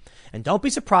neighborhoods and don't be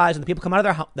surprised when the people come out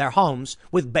of their homes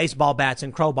with baseball bats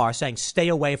and crowbars saying, stay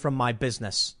away from my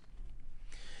business.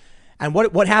 And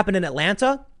what happened in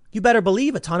Atlanta? You better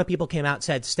believe a ton of people came out and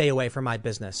said, stay away from my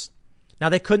business. Now,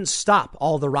 they couldn't stop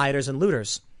all the rioters and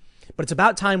looters, but it's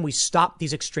about time we stop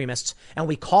these extremists and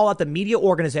we call out the media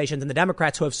organizations and the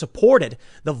Democrats who have supported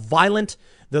the violent,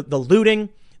 the looting,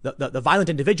 the violent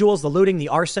individuals, the looting, the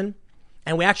arson,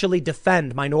 and we actually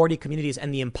defend minority communities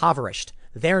and the impoverished.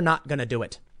 They're not going to do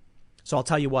it. So I'll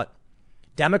tell you what,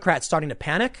 Democrats starting to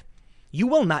panic, you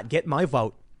will not get my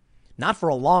vote. Not for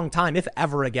a long time, if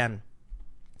ever again.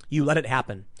 You let it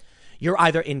happen. You're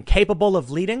either incapable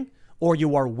of leading or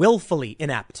you are willfully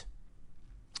inept.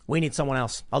 We need someone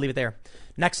else. I'll leave it there.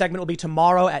 Next segment will be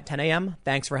tomorrow at 10 a.m.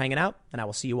 Thanks for hanging out, and I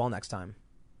will see you all next time.